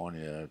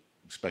California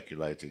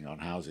speculating on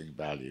housing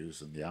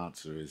values? And the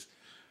answer is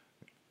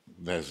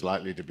there's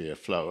likely to be a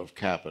flow of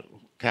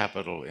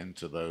capital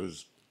into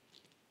those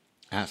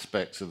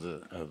aspects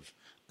of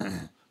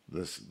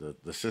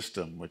the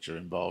system which are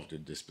involved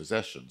in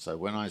dispossession. So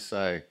when I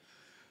say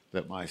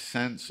that my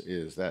sense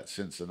is that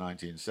since the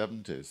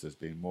 1970s there's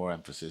been more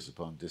emphasis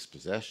upon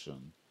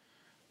dispossession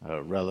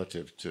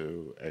relative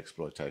to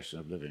exploitation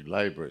of living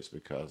labor, it's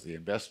because the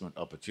investment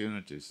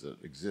opportunities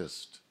that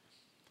exist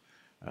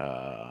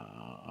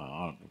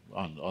on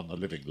the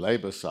living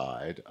labor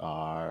side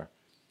are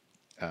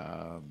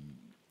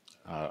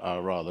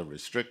rather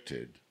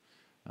restricted.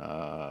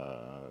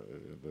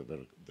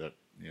 That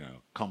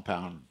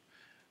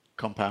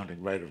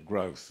compounding rate of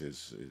growth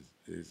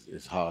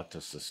is hard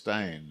to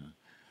sustain.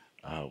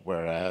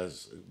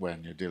 Whereas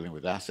when you're dealing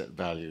with asset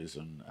values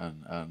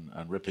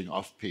and ripping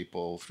off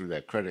people through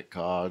their credit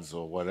cards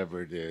or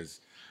whatever it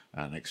is,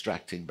 and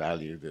extracting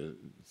value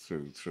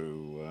through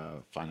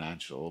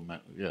financial,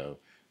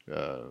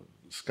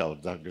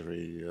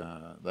 skullduggery,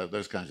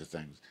 those kinds of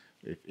things.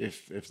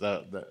 If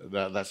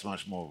that's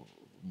much more,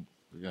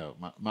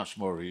 much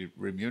more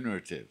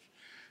remunerative.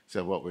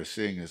 So what we're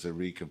seeing is a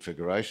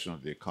reconfiguration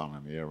of the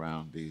economy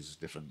around these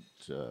different.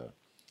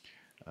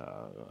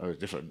 A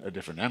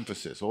different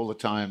emphasis. All the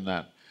time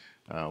that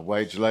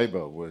wage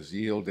labor was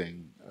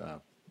yielding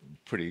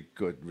pretty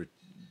good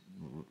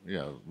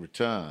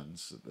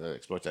returns, the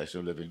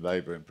exploitation of living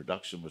labor in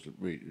production was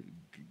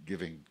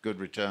giving good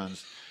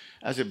returns,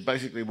 as it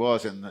basically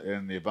was in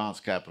the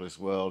advanced capitalist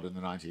world in the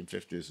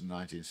 1950s and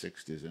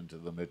 1960s into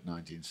the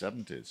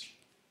mid-1970s.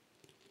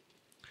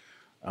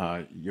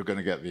 You're going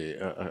to get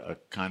a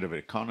kind of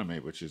economy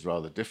which is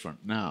rather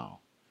different now.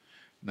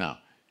 Now,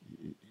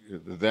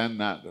 then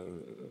that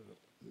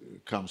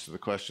comes to the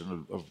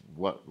question of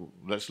what.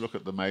 Let's look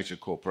at the major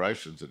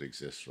corporations that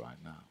exist right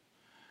now.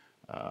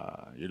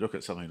 You look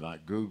at something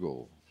like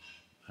Google,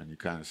 and you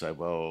kind of say,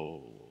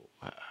 well,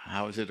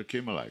 how is it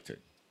accumulating?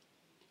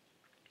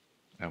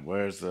 And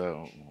where's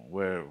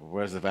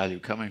the value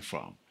coming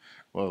from?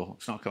 Well,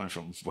 it's not coming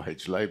from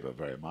wage labor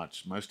very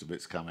much. Most of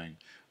it's coming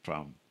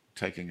from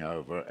taking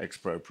over,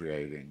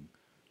 expropriating,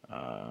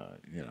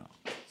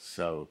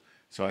 So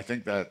I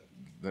think that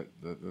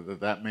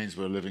means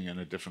we're living in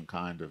a different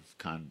kind of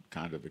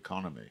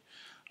economy.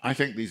 I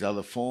think these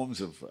other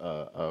forms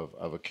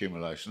of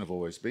accumulation have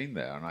always been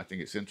there, and I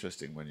think it's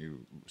interesting when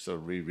you sort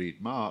of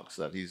reread Marx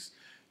that he's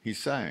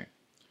saying,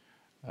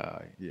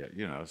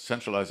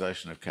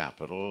 centralization of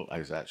capital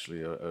is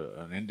actually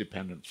an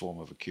independent form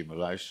of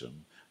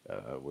accumulation,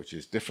 which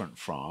is different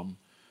from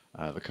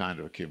the kind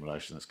of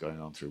accumulation that's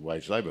going on through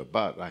wage labor.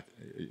 But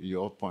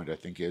your point, I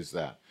think, is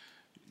that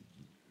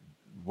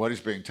what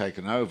is being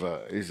taken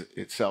over is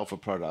itself a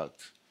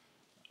product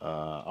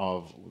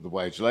of the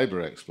wage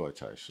labor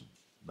exploitation.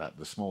 That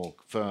the small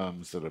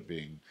firms that are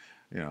being,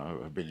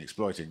 have been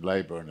exploiting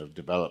labor and have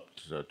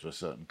developed to a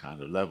certain kind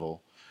of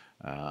level,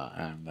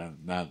 and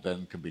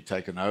then can be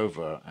taken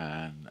over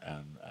and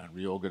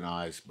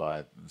reorganized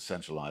by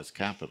centralized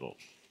capital.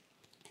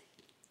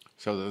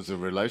 So there's a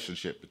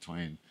relationship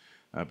between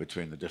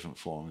the different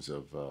forms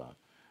of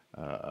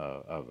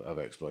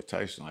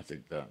exploitation. I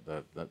think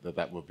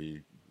that would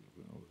be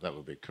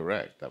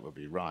correct. That would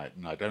be right,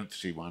 and I don't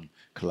see one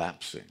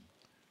collapsing,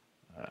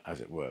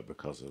 as it were,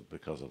 because of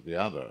the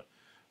other.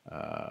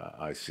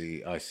 I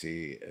see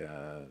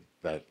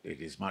that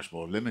it is much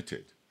more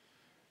limited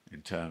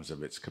in terms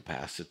of its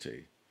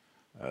capacity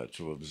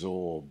to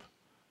absorb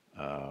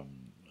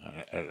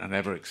an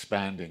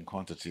ever-expanding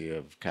quantity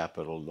of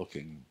capital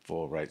looking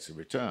for rates of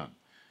return.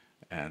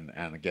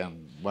 And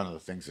again, one of the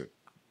things that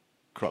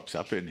crops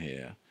up in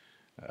here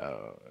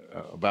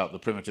about the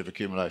primitive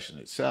accumulation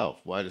itself,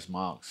 why does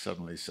Marx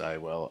suddenly say,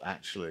 well,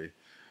 actually,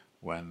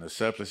 when the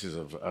surpluses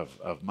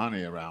of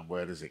money around,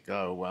 where does it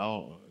go?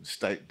 Well,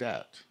 state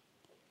debt.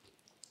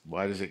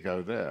 Why does it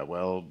go there?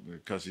 Well,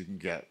 because you can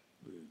get,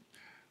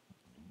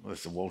 well,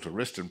 it's the Walter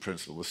Wriston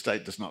principle, the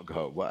state does not go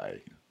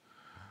away.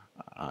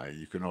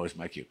 You can always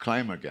make your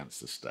claim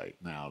against the state.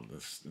 Now,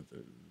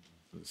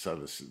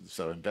 so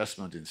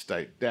investment in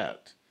state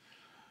debt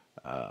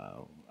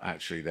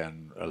actually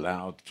then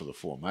allowed for the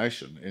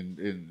formation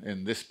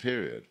in this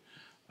period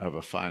of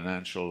a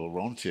financial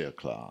rentier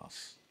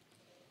class,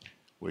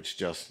 which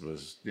just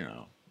was, you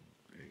know,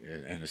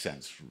 in a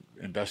sense,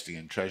 investing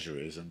in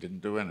treasuries and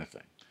didn't do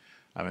anything.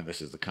 I mean,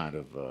 this is the kind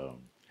of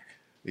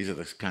these are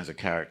the kinds of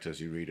characters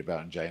you read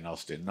about in Jane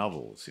Austen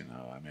novels. You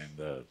know, I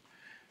mean,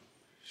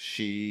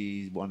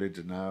 she wanted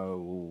to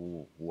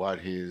know what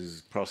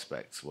his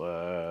prospects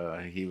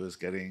were. He was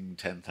getting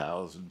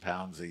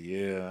 £10,000 a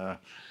year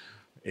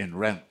in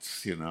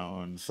rents, you know,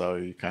 and so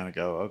you kind of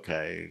go,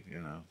 okay, you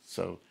know,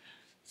 so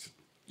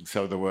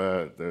there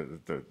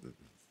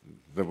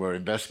were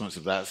investments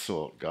of that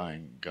sort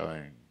going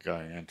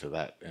into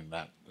that in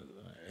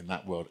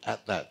that world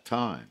at that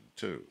time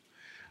too,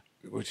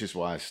 which is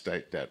why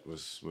state debt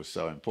was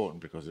so important,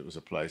 because it was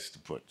a place to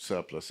put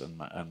surplus and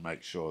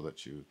make sure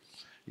that you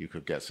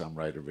could get some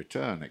rate of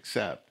return.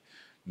 Except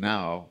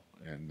now,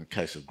 in the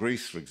case of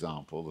Greece, for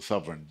example, the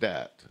sovereign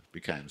debt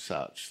became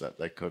such that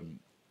they couldn't.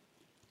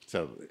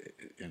 So,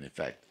 in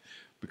effect,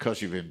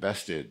 because you've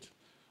invested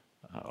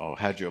or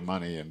had your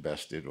money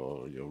invested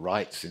or your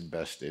rights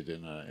invested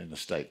in a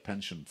state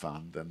pension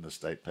fund, then the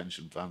state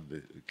pension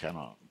fund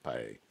cannot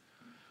pay.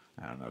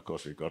 And of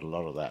course, we've got a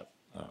lot of that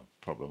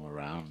problem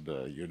around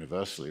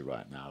universally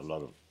right now. A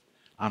lot of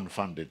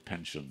unfunded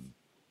pension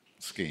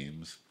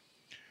schemes,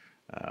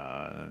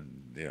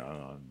 you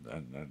know,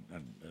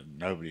 and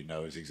nobody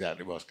knows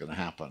exactly what's going to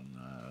happen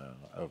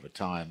over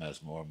time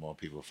as more and more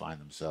people find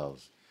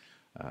themselves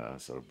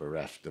sort of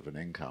bereft of an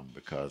income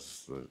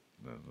because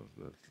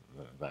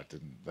that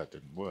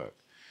didn't work.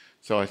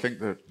 So I think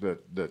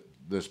that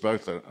there's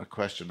both a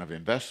question of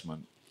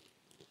investment,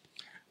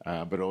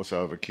 but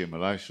also of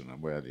accumulation,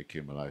 and where the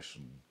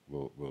accumulation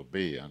will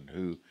be, and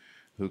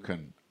who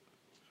can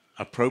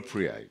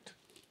appropriate.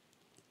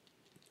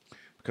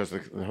 Because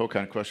the whole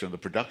kind of question of the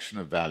production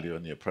of value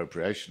and the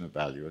appropriation of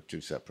value are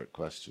two separate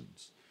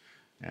questions.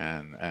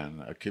 And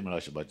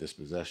accumulation by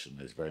dispossession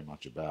is very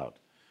much about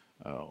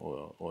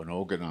or an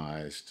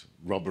organized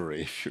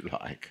robbery, if you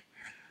like,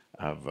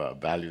 of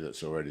value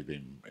that's already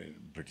been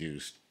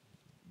produced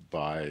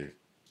by,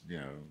 you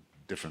know,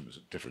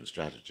 different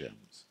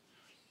stratagems.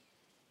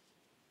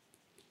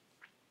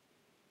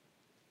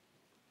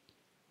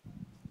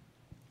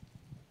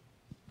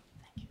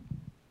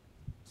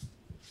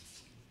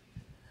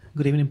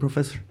 Good evening,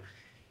 Professor.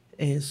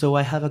 So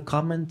I have a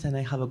comment and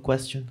I have a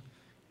question.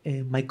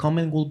 My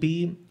comment will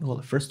be,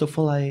 well, first of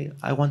all,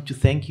 I want to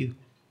thank you,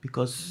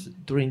 because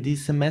during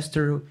this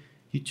semester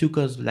you took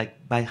us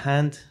like by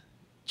hand,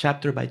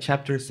 chapter by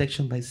chapter,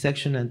 section by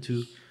section, and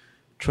to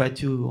try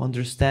to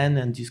understand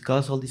and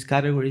discuss all these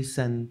categories.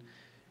 And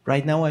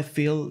right now I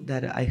feel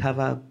that I have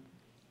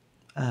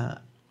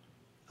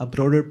a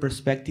broader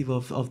perspective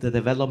of the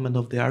development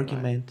of the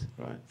argument.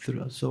 Right.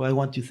 Through. So I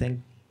want to thank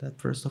that,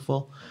 first of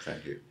all.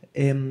 Thank you.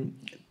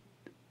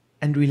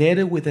 And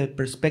related with the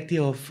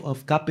perspective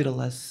of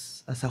capital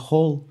as a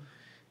whole,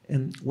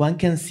 one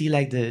can see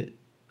like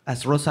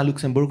as Rosa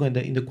Luxemburgo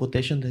in the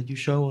quotation that you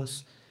show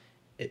us,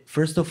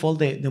 first of all,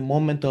 the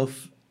moment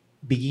of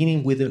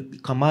beginning with the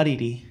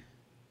commodity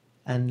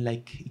and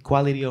like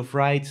equality of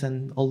rights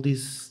and all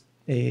this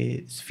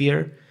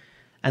sphere,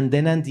 and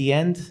then at the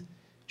end,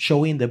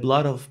 showing the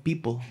blood of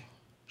people,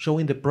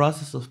 showing the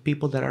process of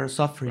people that are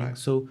suffering. Right.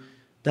 So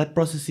that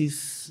process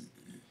is,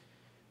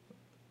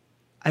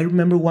 I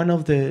remember one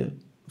of the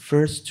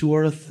first two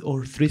or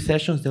three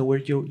sessions that were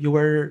you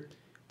were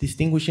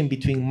distinguishing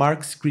between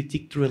Marx's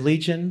critique to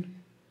religion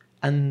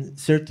and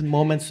certain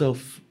moments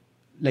of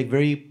like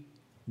very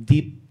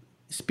deep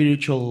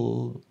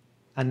spiritual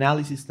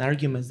analysis and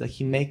arguments that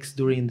he makes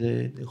during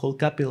the whole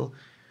capital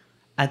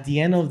at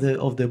the end of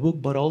the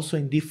book, but also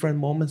in different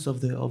moments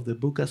of the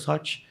book as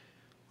such.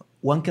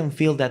 One can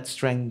feel that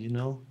strength, you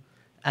know,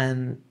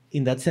 and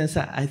in that sense,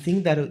 I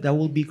think that that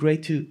would be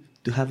great to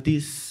have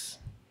this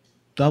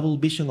double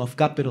vision of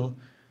capital,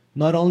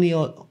 not only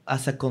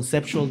as a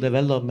conceptual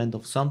development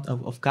of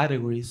of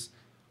categories,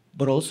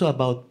 but also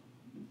about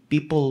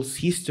people's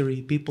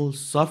history, people's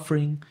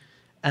suffering,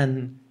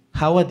 and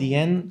how at the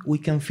end we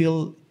can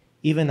feel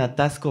even a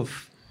task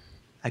of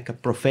like a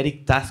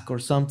prophetic task or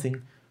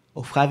something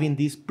of having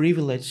this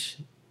privilege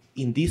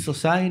in this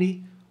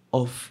society,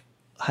 of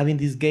having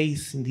this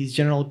gaze in this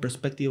general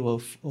perspective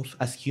of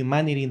as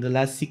humanity in the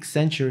last 6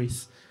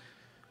 centuries.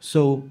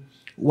 So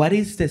what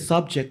is the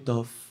subject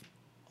of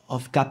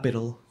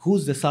capital?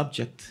 Who's the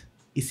subject?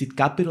 Is it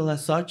capital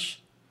as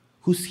such?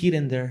 Who's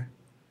hidden there?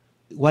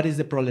 What is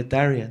the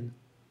proletariat?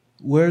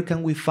 Where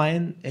can we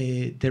find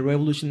the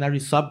revolutionary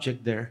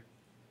subject there?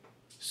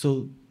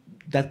 So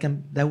that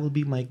will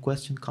be my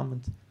question,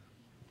 comment.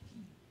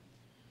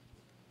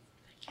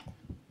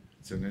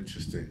 It's an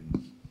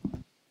interesting.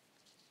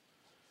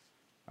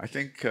 I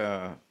think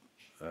the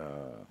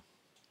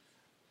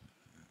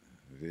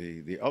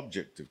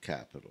object of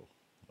capital,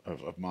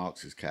 of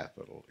Marx's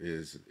capital,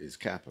 is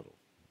capital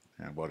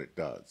and what it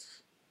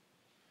does.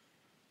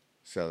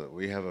 So that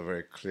we have a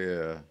very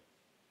clear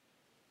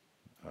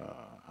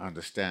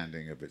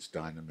understanding of its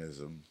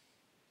dynamism,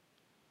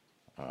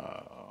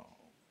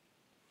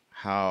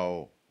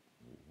 how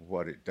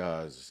what it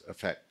does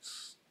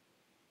affects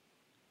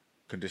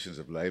conditions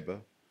of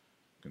labor,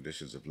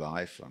 conditions of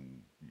life,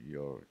 and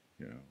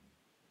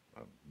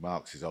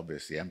Marx is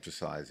obviously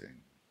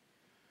emphasizing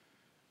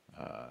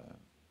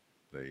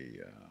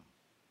the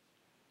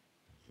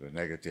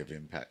negative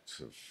impacts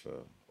of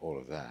all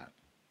of that.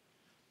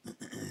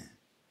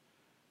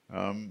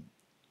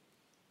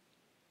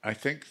 I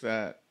think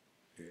that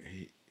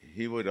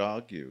he would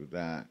argue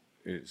that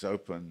it's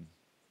open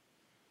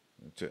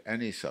to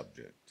any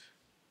subject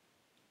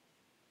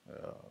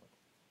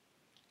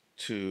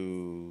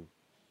to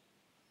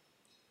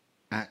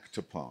act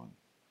upon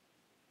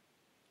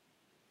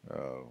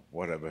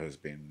whatever has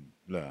been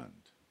learned.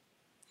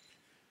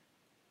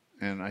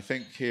 And I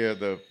think here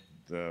the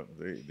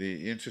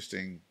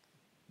interesting,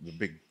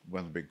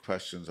 one of the big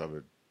questions I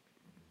would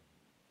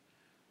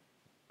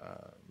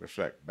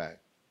reflect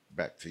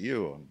back to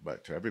you, or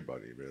back to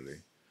everybody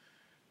really,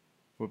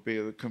 would be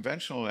that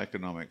conventional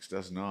economics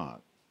does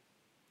not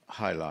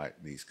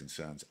highlight these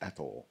concerns at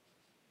all.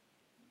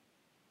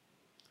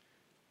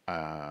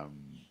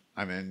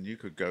 I mean, you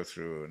could go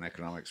through an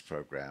economics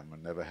program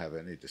and never have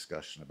any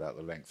discussion about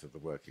the length of the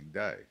working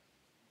day.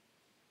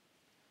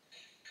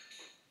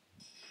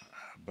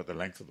 But the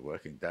length of the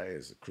working day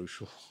is a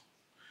crucial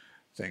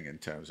thing in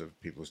terms of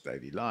people's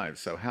daily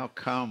lives. So how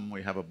come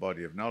we have a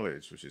body of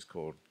knowledge which is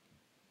called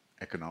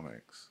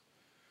economics,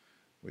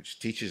 which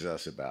teaches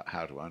us about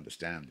how to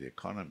understand the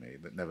economy,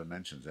 that never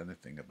mentions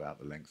anything about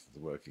the length of the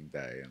working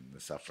day and the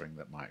suffering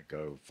that might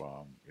go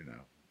from,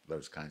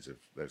 those kinds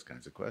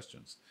of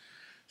questions.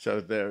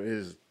 So there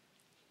is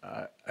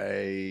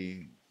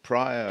a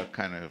prior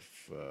kind of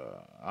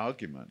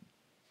argument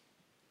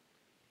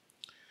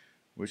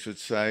which would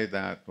say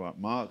that what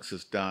Marx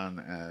has done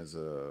as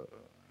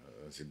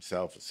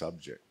himself a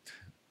subject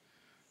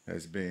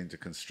has been to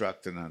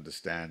construct an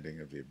understanding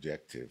of the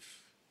objective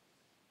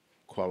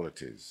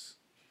qualities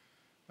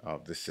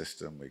of this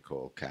system we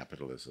call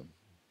capitalism.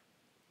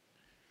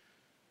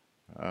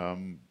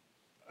 And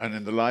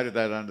in the light of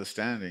that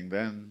understanding,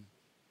 then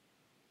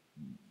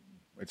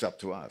it's up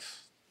to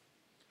us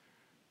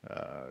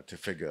to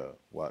figure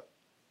what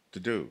to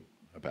do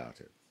about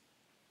it.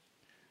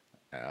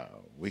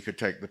 We could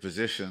take the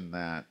position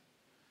that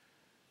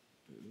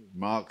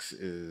Marx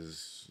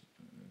is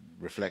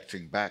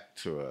reflecting back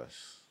to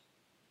us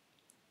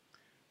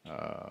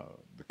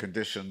the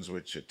conditions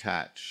which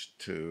attach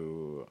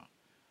to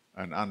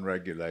an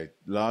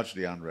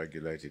largely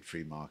unregulated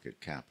free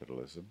market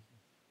capitalism,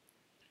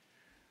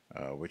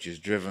 which is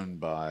driven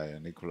by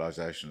an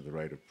equalization of the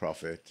rate of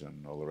profit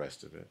and all the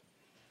rest of it.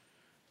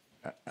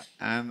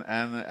 And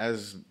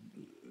as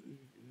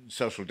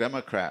social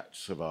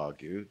democrats have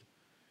argued,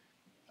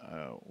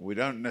 we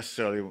don't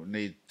necessarily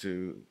need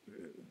to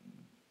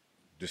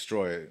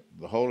destroy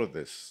the whole of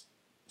this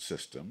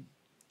system,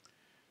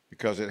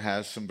 because it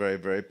has some very,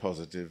 very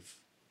positive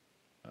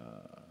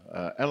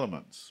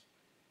elements,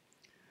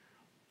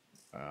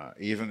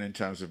 even in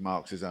terms of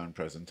Marx's own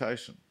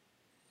presentation.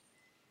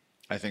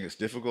 I think it's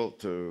difficult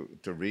to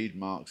read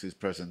Marx's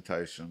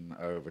presentation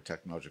over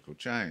technological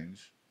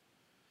change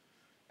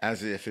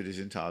as if it is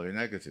entirely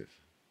negative.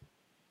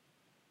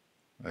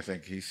 I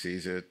think he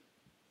sees it,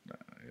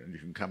 and you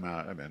can come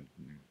out, I mean,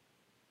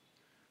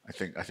 I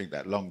think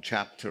that long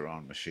chapter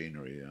on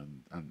machinery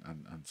and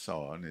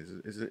so on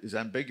is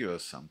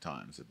ambiguous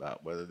sometimes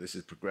about whether this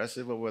is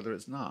progressive or whether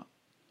it's not.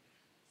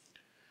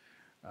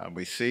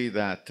 We see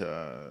that,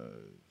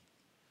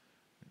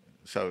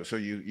 so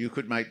you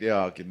could make the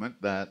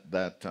argument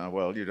that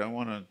well, you don't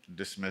want to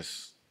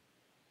dismiss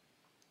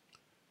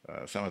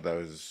some of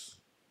those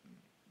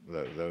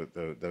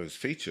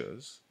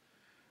features,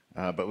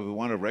 but we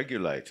want to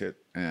regulate it,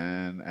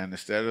 and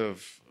instead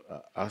of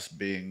us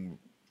being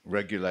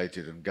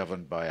regulated and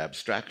governed by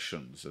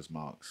abstractions, as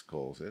Marx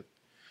calls it,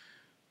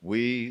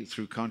 we,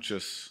 through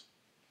conscious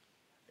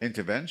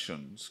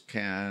interventions,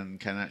 can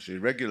actually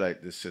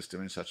regulate this system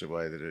in such a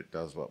way that it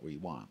does what we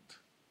want.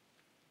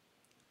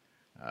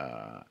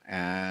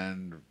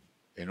 And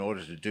in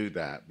order to do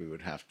that, we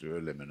would have to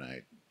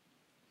eliminate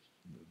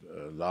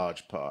a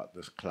large part,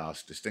 this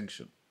class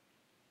distinction.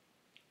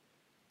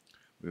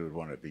 We would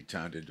want to be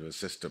turned into a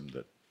system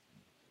that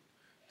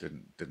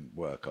didn't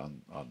work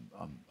on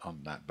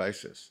that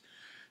basis.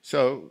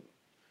 So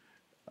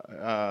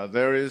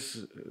there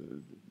is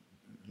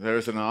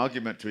an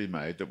argument to be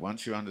made that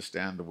once you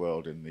understand the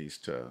world in these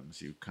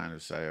terms, you kind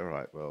of say, all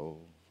right,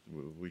 well,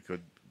 we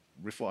could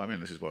reform. I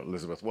mean, this is what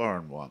Elizabeth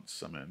Warren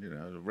wants. I mean,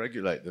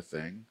 regulate the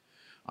thing.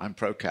 I'm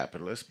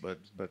pro-capitalist, but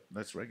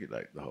let's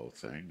regulate the whole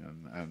thing.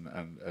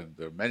 And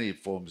there are many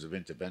forms of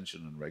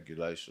intervention and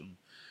regulation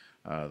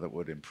that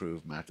would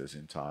improve matters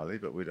entirely,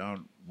 but we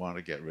don't want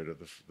to get rid of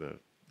the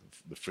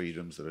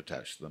freedoms that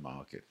attach to the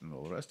market and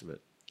all the rest of it.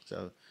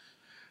 So,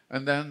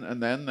 and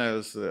then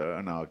there's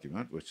an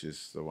argument, which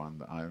is the one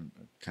that I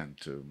tend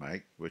to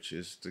make, which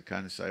is to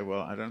kind of say,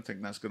 well, I don't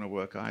think that's going to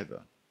work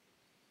either.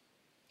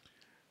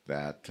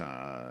 That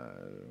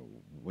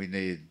we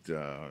need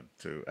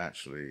to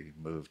actually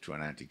move to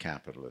an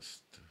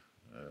anti-capitalist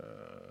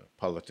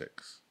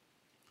politics,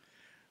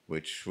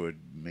 which would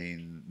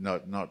mean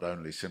not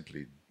only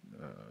simply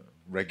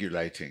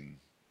regulating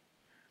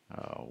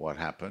what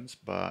happens,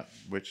 but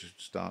which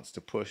starts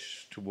to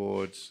push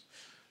towards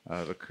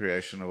the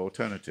creation of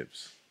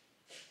alternatives.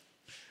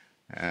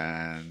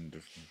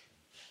 And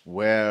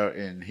where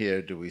in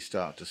here do we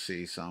start to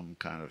see some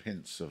kind of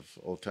hints of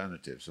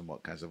alternatives, and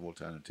what kinds of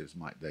alternatives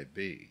might they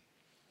be?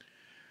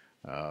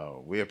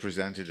 We are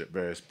presented at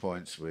various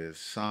points with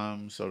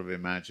some sort of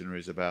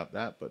imaginaries about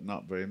that, but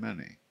not very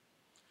many.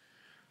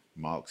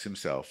 Marx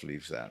himself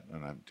leaves that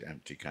an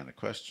empty kind of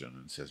question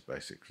and says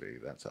basically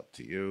that's up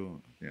to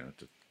you,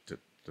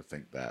 to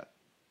think that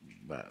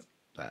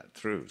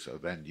through. So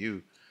then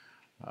you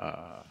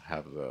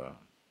have the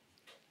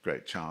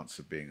great chance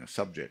of being a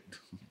subject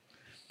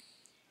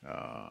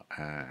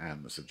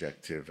and the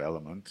subjective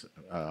element.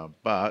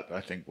 But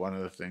I think one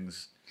of the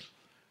things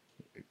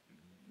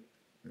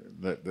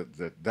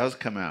that does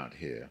come out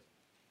here,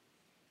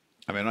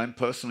 I mean, I'm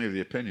personally of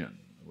the opinion,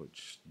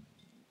 which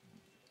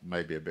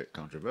may be a bit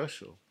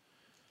controversial,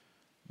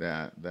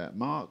 that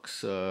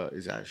Marx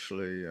is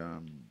actually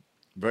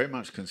very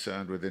much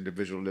concerned with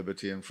individual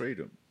liberty and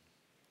freedom.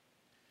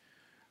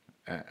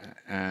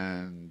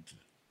 And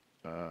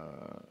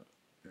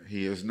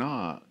he is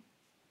not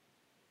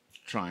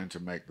trying to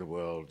make the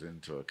world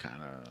into a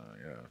kind of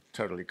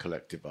totally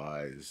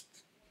collectivized,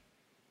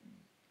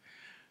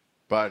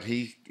 but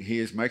he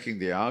is making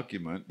the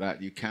argument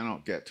that you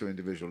cannot get to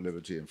individual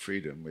liberty and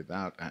freedom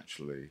without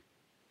actually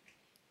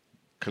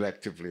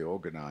collectively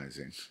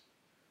organizing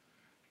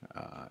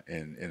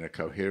in a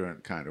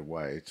coherent kind of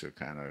way to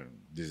kind of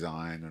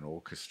design and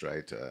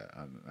orchestrate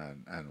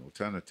an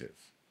alternative.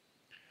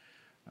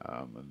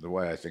 And the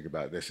way I think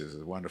about this is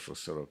a wonderful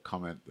sort of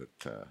comment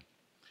that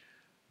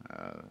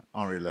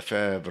Henri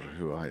Lefebvre,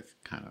 who I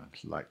kind of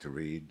like to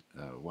read,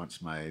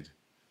 once made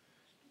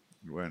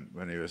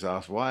when he was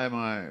asked, why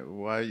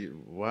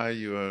are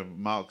you a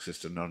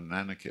Marxist and not an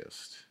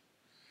anarchist?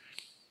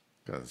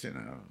 Because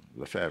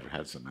Lefebvre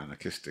had some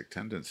anarchistic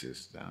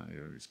tendencies.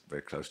 He's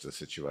very close to the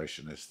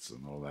situationists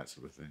and all that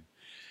sort of thing.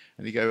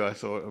 And he gave, I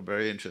thought, a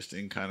very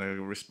interesting kind of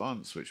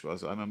response, which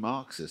was, I'm a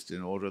Marxist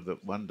in order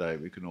that one day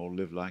we can all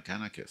live like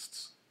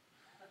anarchists.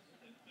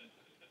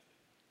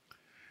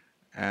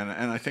 And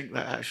I think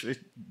that actually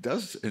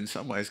does, in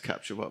some ways,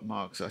 capture what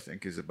Marx, I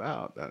think, is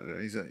about.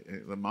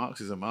 The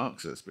Marx is a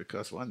Marxist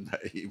because one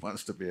day he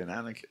wants to be an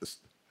anarchist.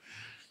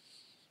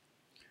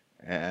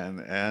 And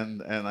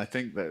I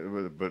think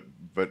that,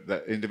 but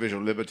that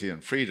individual liberty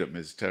and freedom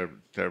is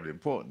terribly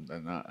important,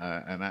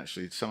 and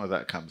actually some of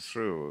that comes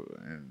through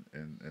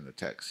in the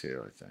text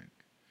here, I think.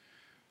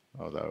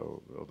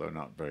 Although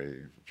not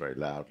very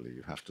loudly,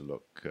 you have to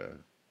look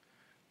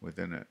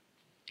within it.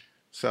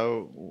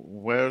 So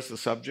where's the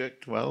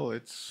subject? Well,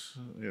 it's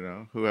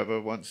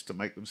whoever wants to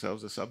make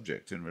themselves a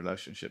subject in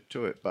relationship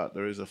to it, but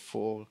there is a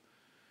foregrounding,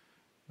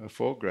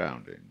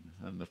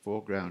 and the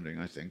foregrounding,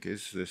 I think,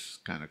 is this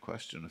kind of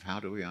question of how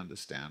do we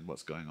understand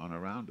what's going on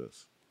around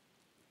us.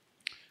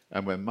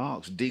 And when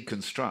Marx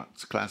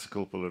deconstructs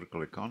classical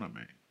political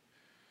economy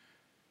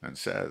and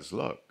says,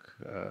 look,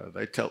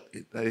 they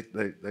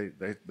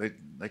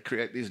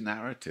create these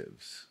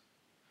narratives,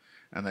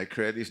 and they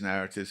create these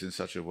narratives in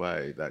such a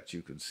way that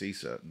you can see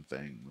certain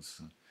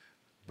things,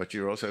 but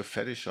you're also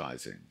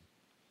fetishizing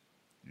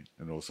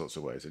in all sorts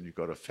of ways, and you've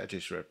got a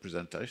fetish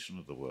representation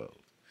of the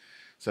world.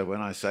 So when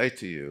I say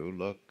to you,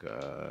 look,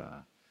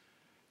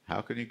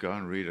 how can you go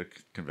and read a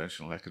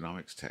conventional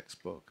economics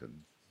textbook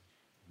and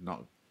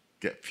not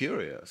get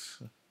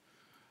furious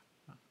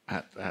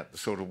at the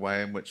sort of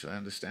way in which they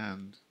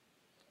understand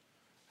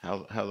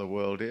how the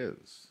world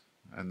is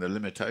and the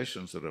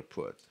limitations that are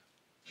put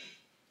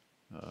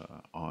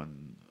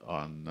on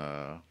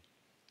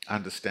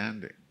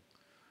understanding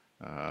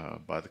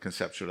by the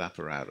conceptual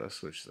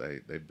apparatus which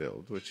they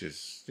build, which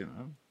is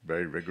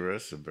very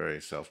rigorous and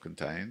very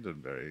self-contained and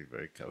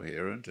very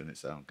coherent in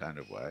its own kind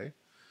of way,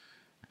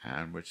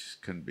 and which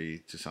can be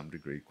to some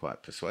degree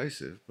quite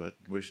persuasive, but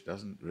which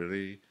doesn't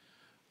really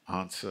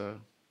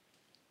answer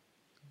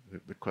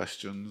the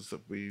questions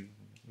that we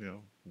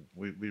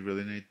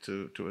really need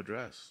to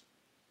address.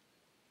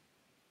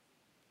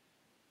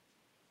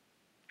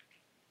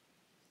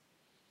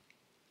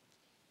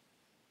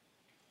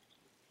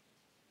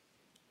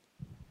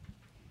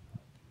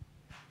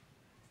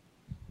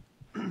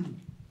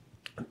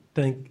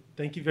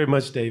 Thank you very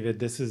much, David.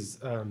 This is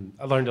I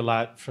learned a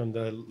lot from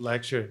the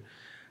lecture.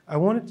 I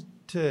wanted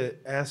to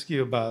ask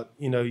you about,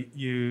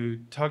 you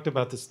talked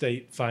about the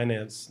state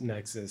finance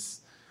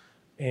nexus,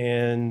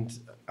 and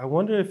I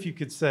wonder if you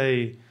could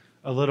say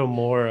a little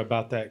more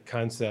about that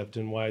concept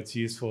and why it's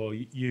useful.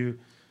 You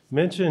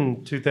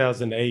mentioned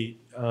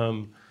 2008,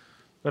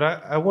 but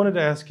I wanted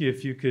to ask you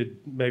if you could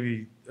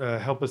maybe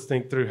help us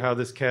think through how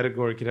this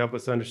category could help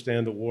us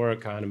understand the war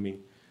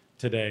economy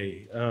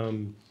today.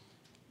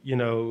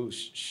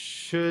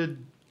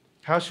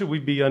 How should we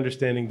be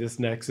understanding this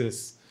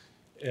nexus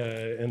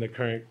in the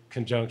current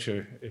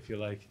conjuncture, if you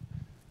like?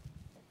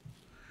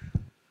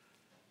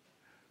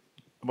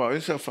 Well,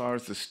 insofar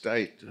as the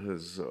state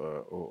has,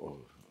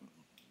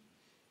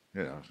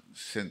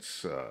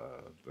 since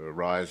the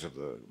rise of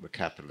the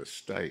capitalist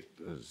state,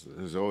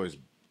 has always,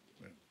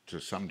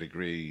 to some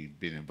degree,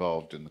 been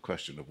involved in the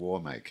question of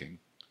war making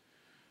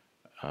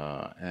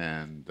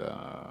and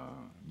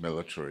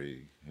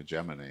military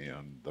hegemony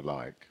and the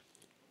like.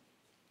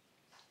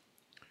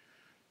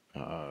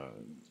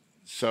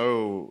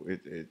 So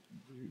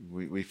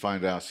we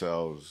find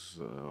ourselves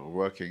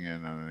working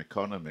in an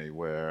economy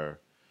where,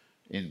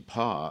 in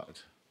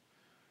part,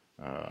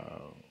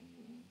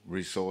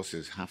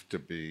 resources have to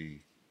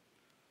be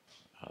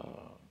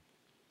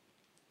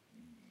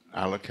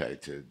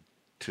allocated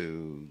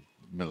to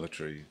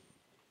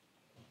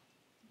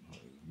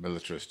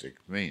militaristic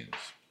means.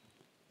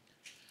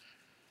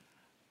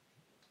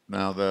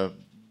 Now,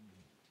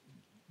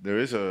 there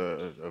is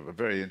a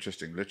very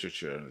interesting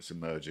literature, and it's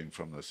emerging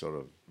from the sort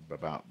of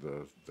about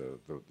the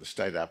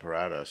state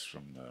apparatus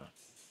from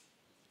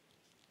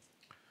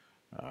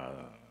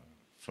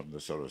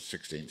the sort of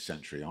 16th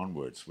century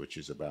onwards, which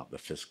is about the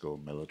fiscal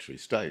military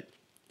state,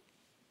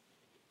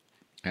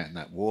 and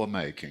that war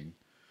making.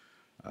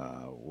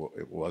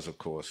 It was, of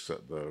course,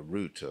 at the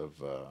root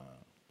of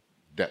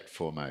debt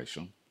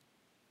formation,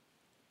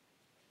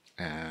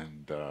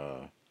 and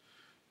that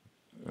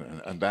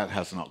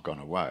has not gone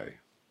away.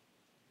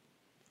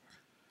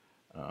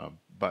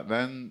 But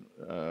then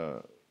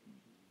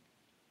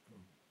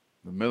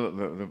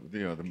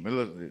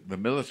the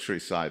military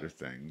side of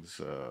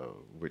things,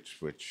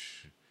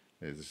 which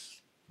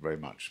is very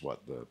much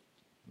what the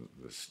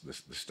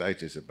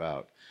state is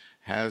about,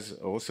 has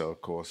also,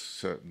 of course,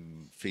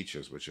 certain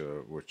features which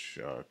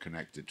are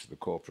connected to the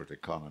corporate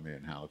economy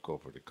and how the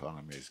corporate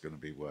economy is going to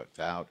be worked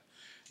out,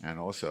 and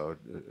also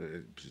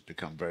it's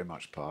become very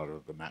much part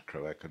of the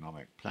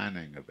macroeconomic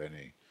planning of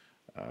any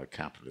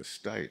capitalist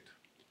state.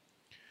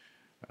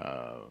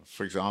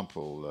 For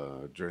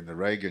example, during the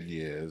Reagan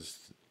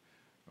years,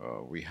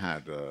 we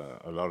had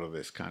a lot of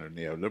this kind of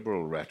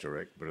neoliberal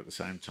rhetoric, but at the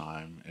same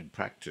time, in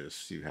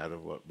practice, you had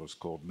what was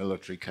called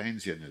military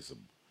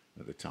Keynesianism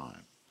at the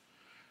time,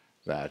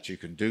 that you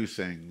can do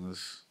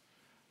things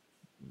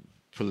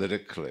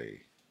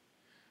politically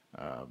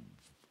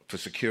for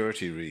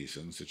security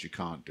reasons that you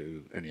can't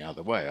do any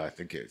other way. I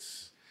think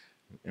it's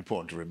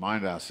important to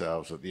remind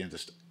ourselves that the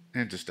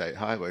interstate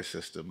highway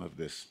system of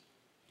this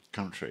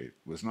country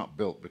was not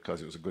built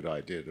because it was a good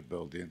idea to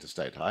build the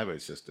interstate highway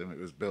system. It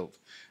was built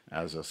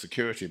as a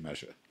security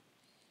measure.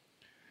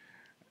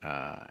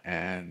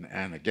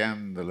 And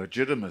again, the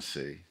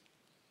legitimacy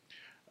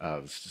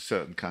of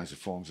certain kinds of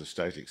forms of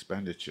state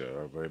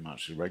expenditure are very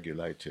much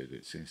regulated,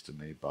 it seems to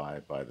me,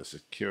 by the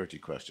security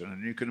question.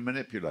 And you can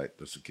manipulate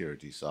the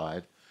security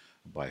side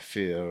by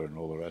fear and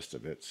all the rest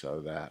of it,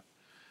 so that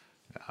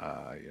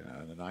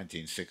in the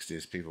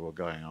 1960s, people were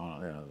going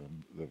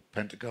on, the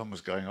Pentagon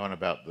was going on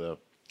about the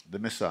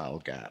missile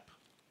gap.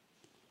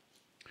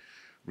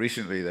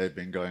 Recently, they've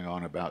been going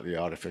on about the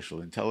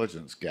artificial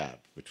intelligence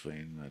gap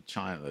between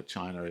China. That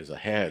China is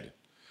ahead.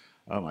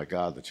 Oh my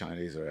God, the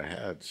Chinese are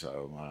ahead.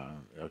 So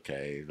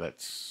okay,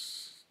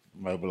 let's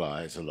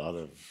mobilize a lot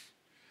of.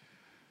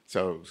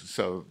 So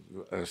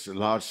a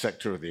large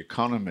sector of the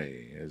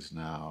economy is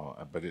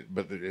now, but it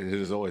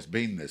has always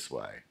been this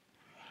way.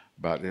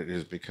 But it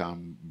has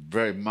become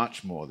very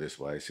much more this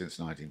way since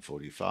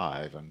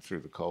 1945, and through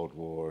the Cold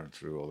War and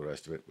through all the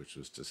rest of it, which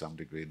was to some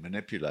degree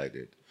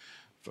manipulated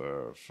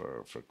for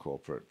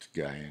corporate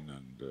gain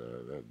and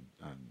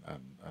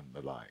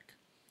the like.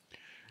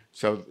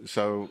 So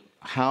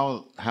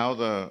how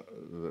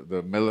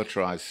the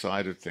militarized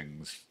side of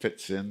things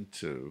fits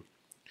into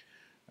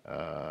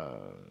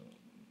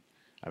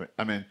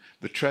I mean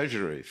the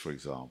Treasury, for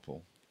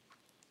example.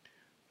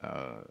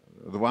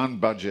 The one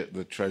budget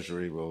the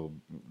Treasury will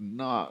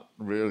not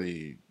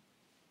really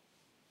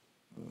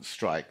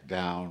strike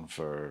down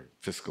for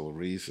fiscal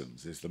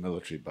reasons is the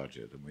military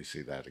budget, and we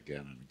see that again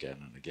and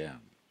again and again.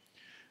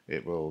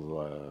 It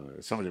will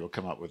somebody will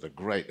come up with a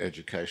great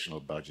educational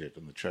budget,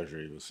 and the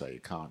Treasury will say you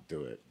can't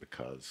do it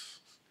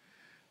because.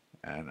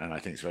 And I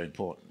think it's very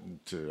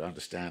important to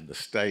understand the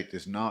state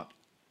is not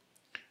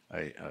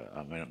a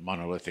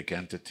monolithic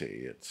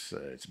entity.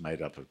 It's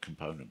made up of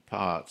component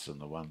parts, and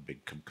the one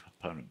big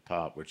component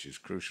part which is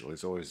crucial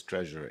is always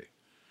Treasury.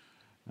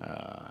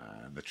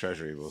 And the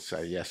Treasury will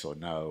say yes or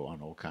no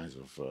on all kinds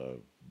of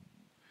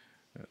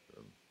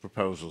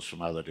proposals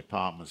from other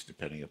departments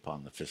depending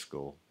upon the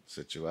fiscal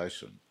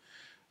situation.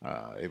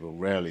 It will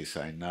rarely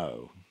say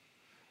no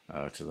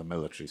to the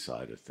military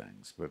side of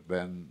things, but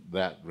then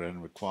that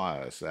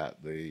requires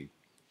that the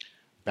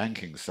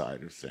banking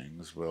side of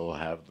things will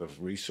have the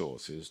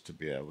resources to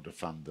be able to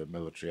fund the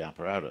military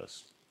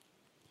apparatus.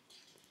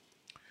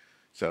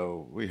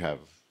 So we have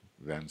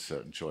then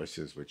certain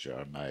choices which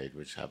are made,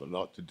 which have a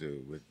lot to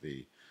do with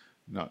the,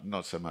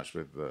 not so much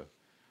with the,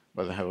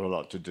 but they have a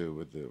lot to do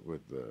with the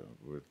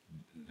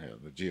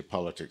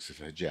geopolitics of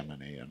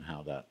hegemony and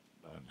how that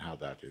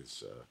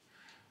is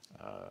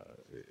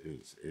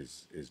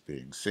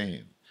being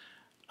seen.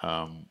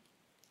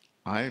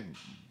 I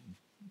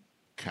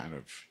kind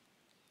of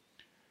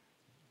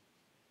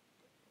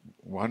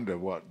wonder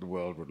what the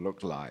world would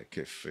look like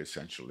if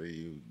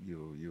essentially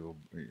you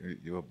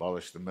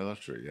abolish the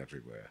military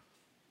everywhere.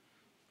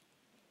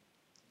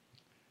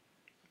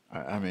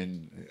 I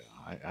mean,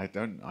 I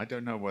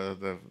don't know whether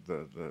the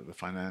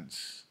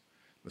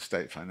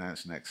state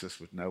finance nexus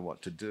would know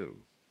what to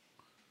do,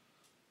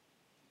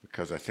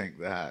 because I think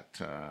that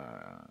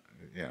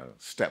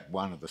step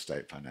one of the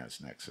state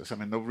finance nexus. I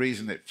mean, the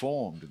reason it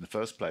formed in the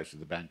first place with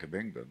the Bank of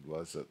England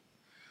was that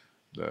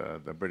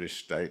the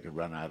British state had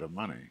run out of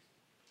money,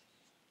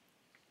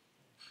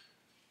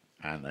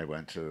 and they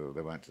went to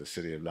the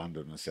city of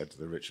London and said to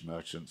the rich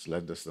merchants,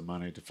 "Lend us the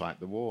money to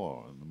fight the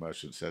war," and the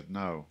merchants said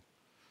no.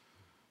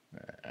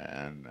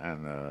 And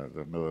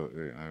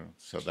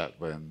so that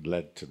then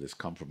led to this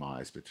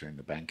compromise between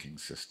the banking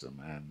system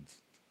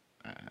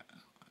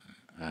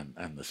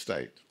and the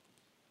state,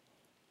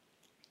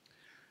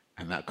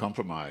 and that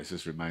compromise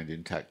has remained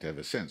intact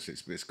ever since.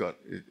 It's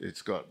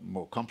got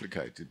more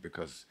complicated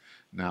because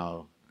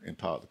now, in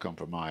part, the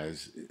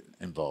compromise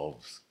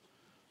involves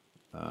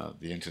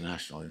the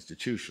international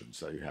institutions.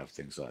 So you have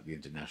things like the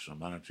International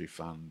Monetary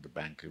Fund, the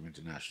Bank of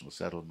International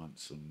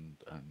Settlements, and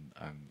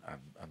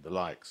the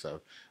like.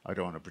 So I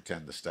don't want to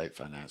pretend the state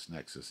finance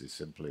nexus is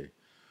simply,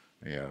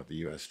 the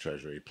U.S.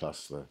 Treasury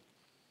plus the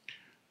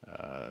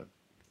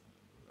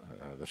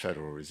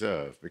Federal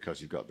Reserve,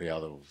 because you've got the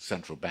other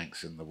central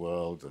banks in the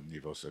world, and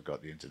you've also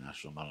got the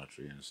international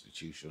monetary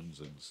institutions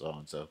and so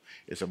on. So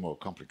it's a more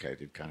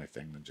complicated kind of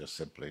thing than just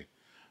simply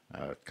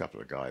a couple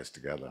of guys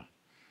together.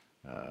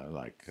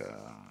 Like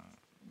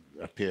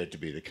appeared to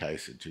be the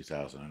case in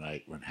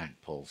 2008 when Hank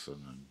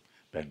Paulson and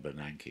Ben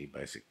Bernanke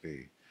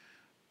basically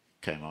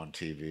came on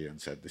TV and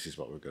said, "This is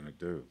what we're going to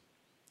do."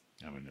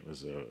 I mean, it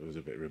was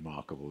a bit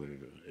remarkable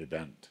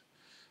event.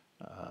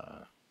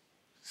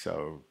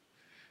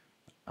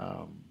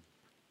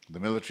 The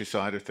military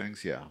side of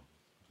things, yeah,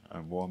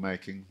 and war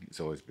making,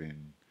 it's always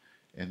been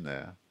in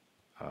there.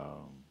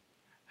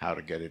 How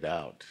to get it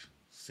out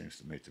seems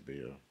to me to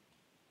be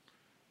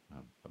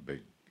a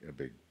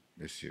big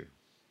issue.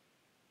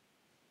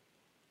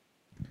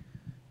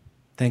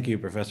 Thank you,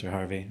 Professor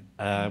Harvey.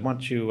 I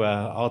want you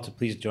all to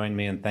please join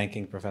me in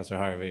thanking Professor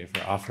Harvey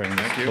for offering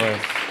this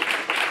course.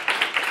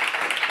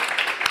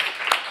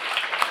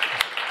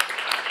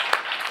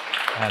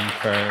 And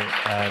for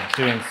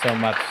doing so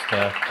much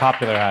to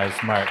popularize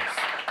Marx.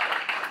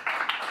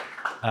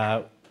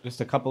 Just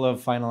a couple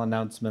of final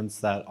announcements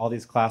that all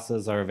these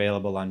classes are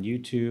available on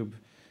YouTube.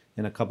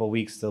 In a couple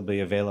weeks, they'll be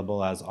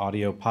available as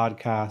audio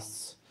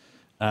podcasts.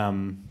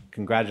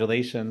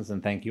 Congratulations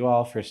and thank you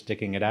all for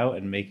sticking it out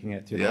and making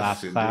it through the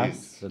last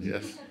class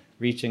and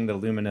reaching the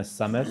Luminous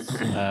Summits,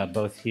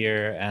 both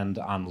here and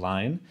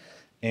online.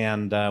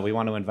 And we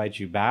want to invite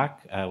you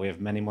back. We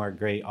have many more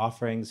great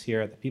offerings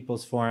here at the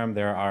People's Forum.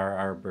 There are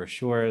our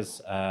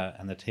brochures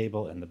and the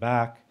table in the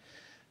back.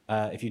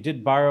 If you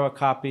did borrow a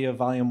copy of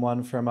Volume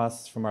 1 from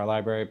us, from our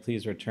library,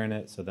 please return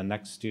it so the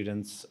next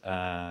students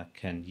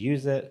can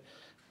use it.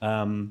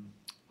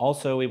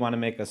 Also, we want to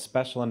make a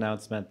special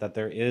announcement that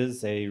there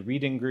is a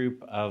reading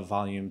group of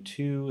Volume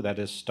 2 that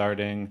is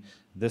starting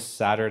this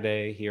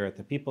Saturday here at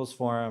the People's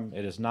Forum.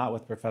 It is not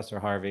with Professor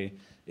Harvey.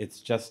 It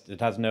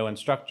has no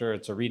instructor.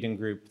 It's a reading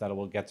group that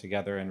will get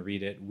together and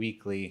read it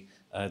weekly.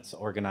 It's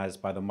organized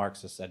by the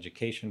Marxist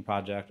Education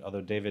Project,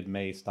 although David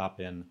may stop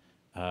in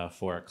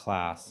for a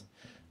class.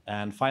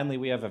 And finally,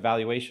 we have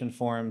evaluation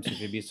forms. If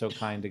you'd be so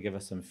kind to give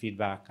us some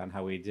feedback on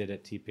how we did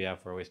at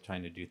TPF, we're always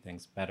trying to do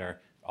things better.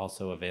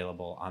 Also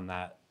available on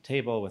that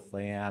table with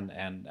Leanne,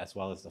 and as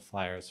well as the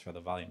flyers for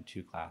the Volume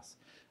 2 class.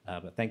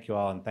 But thank you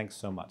all, and thanks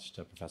so much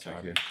to Professor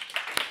Harvey.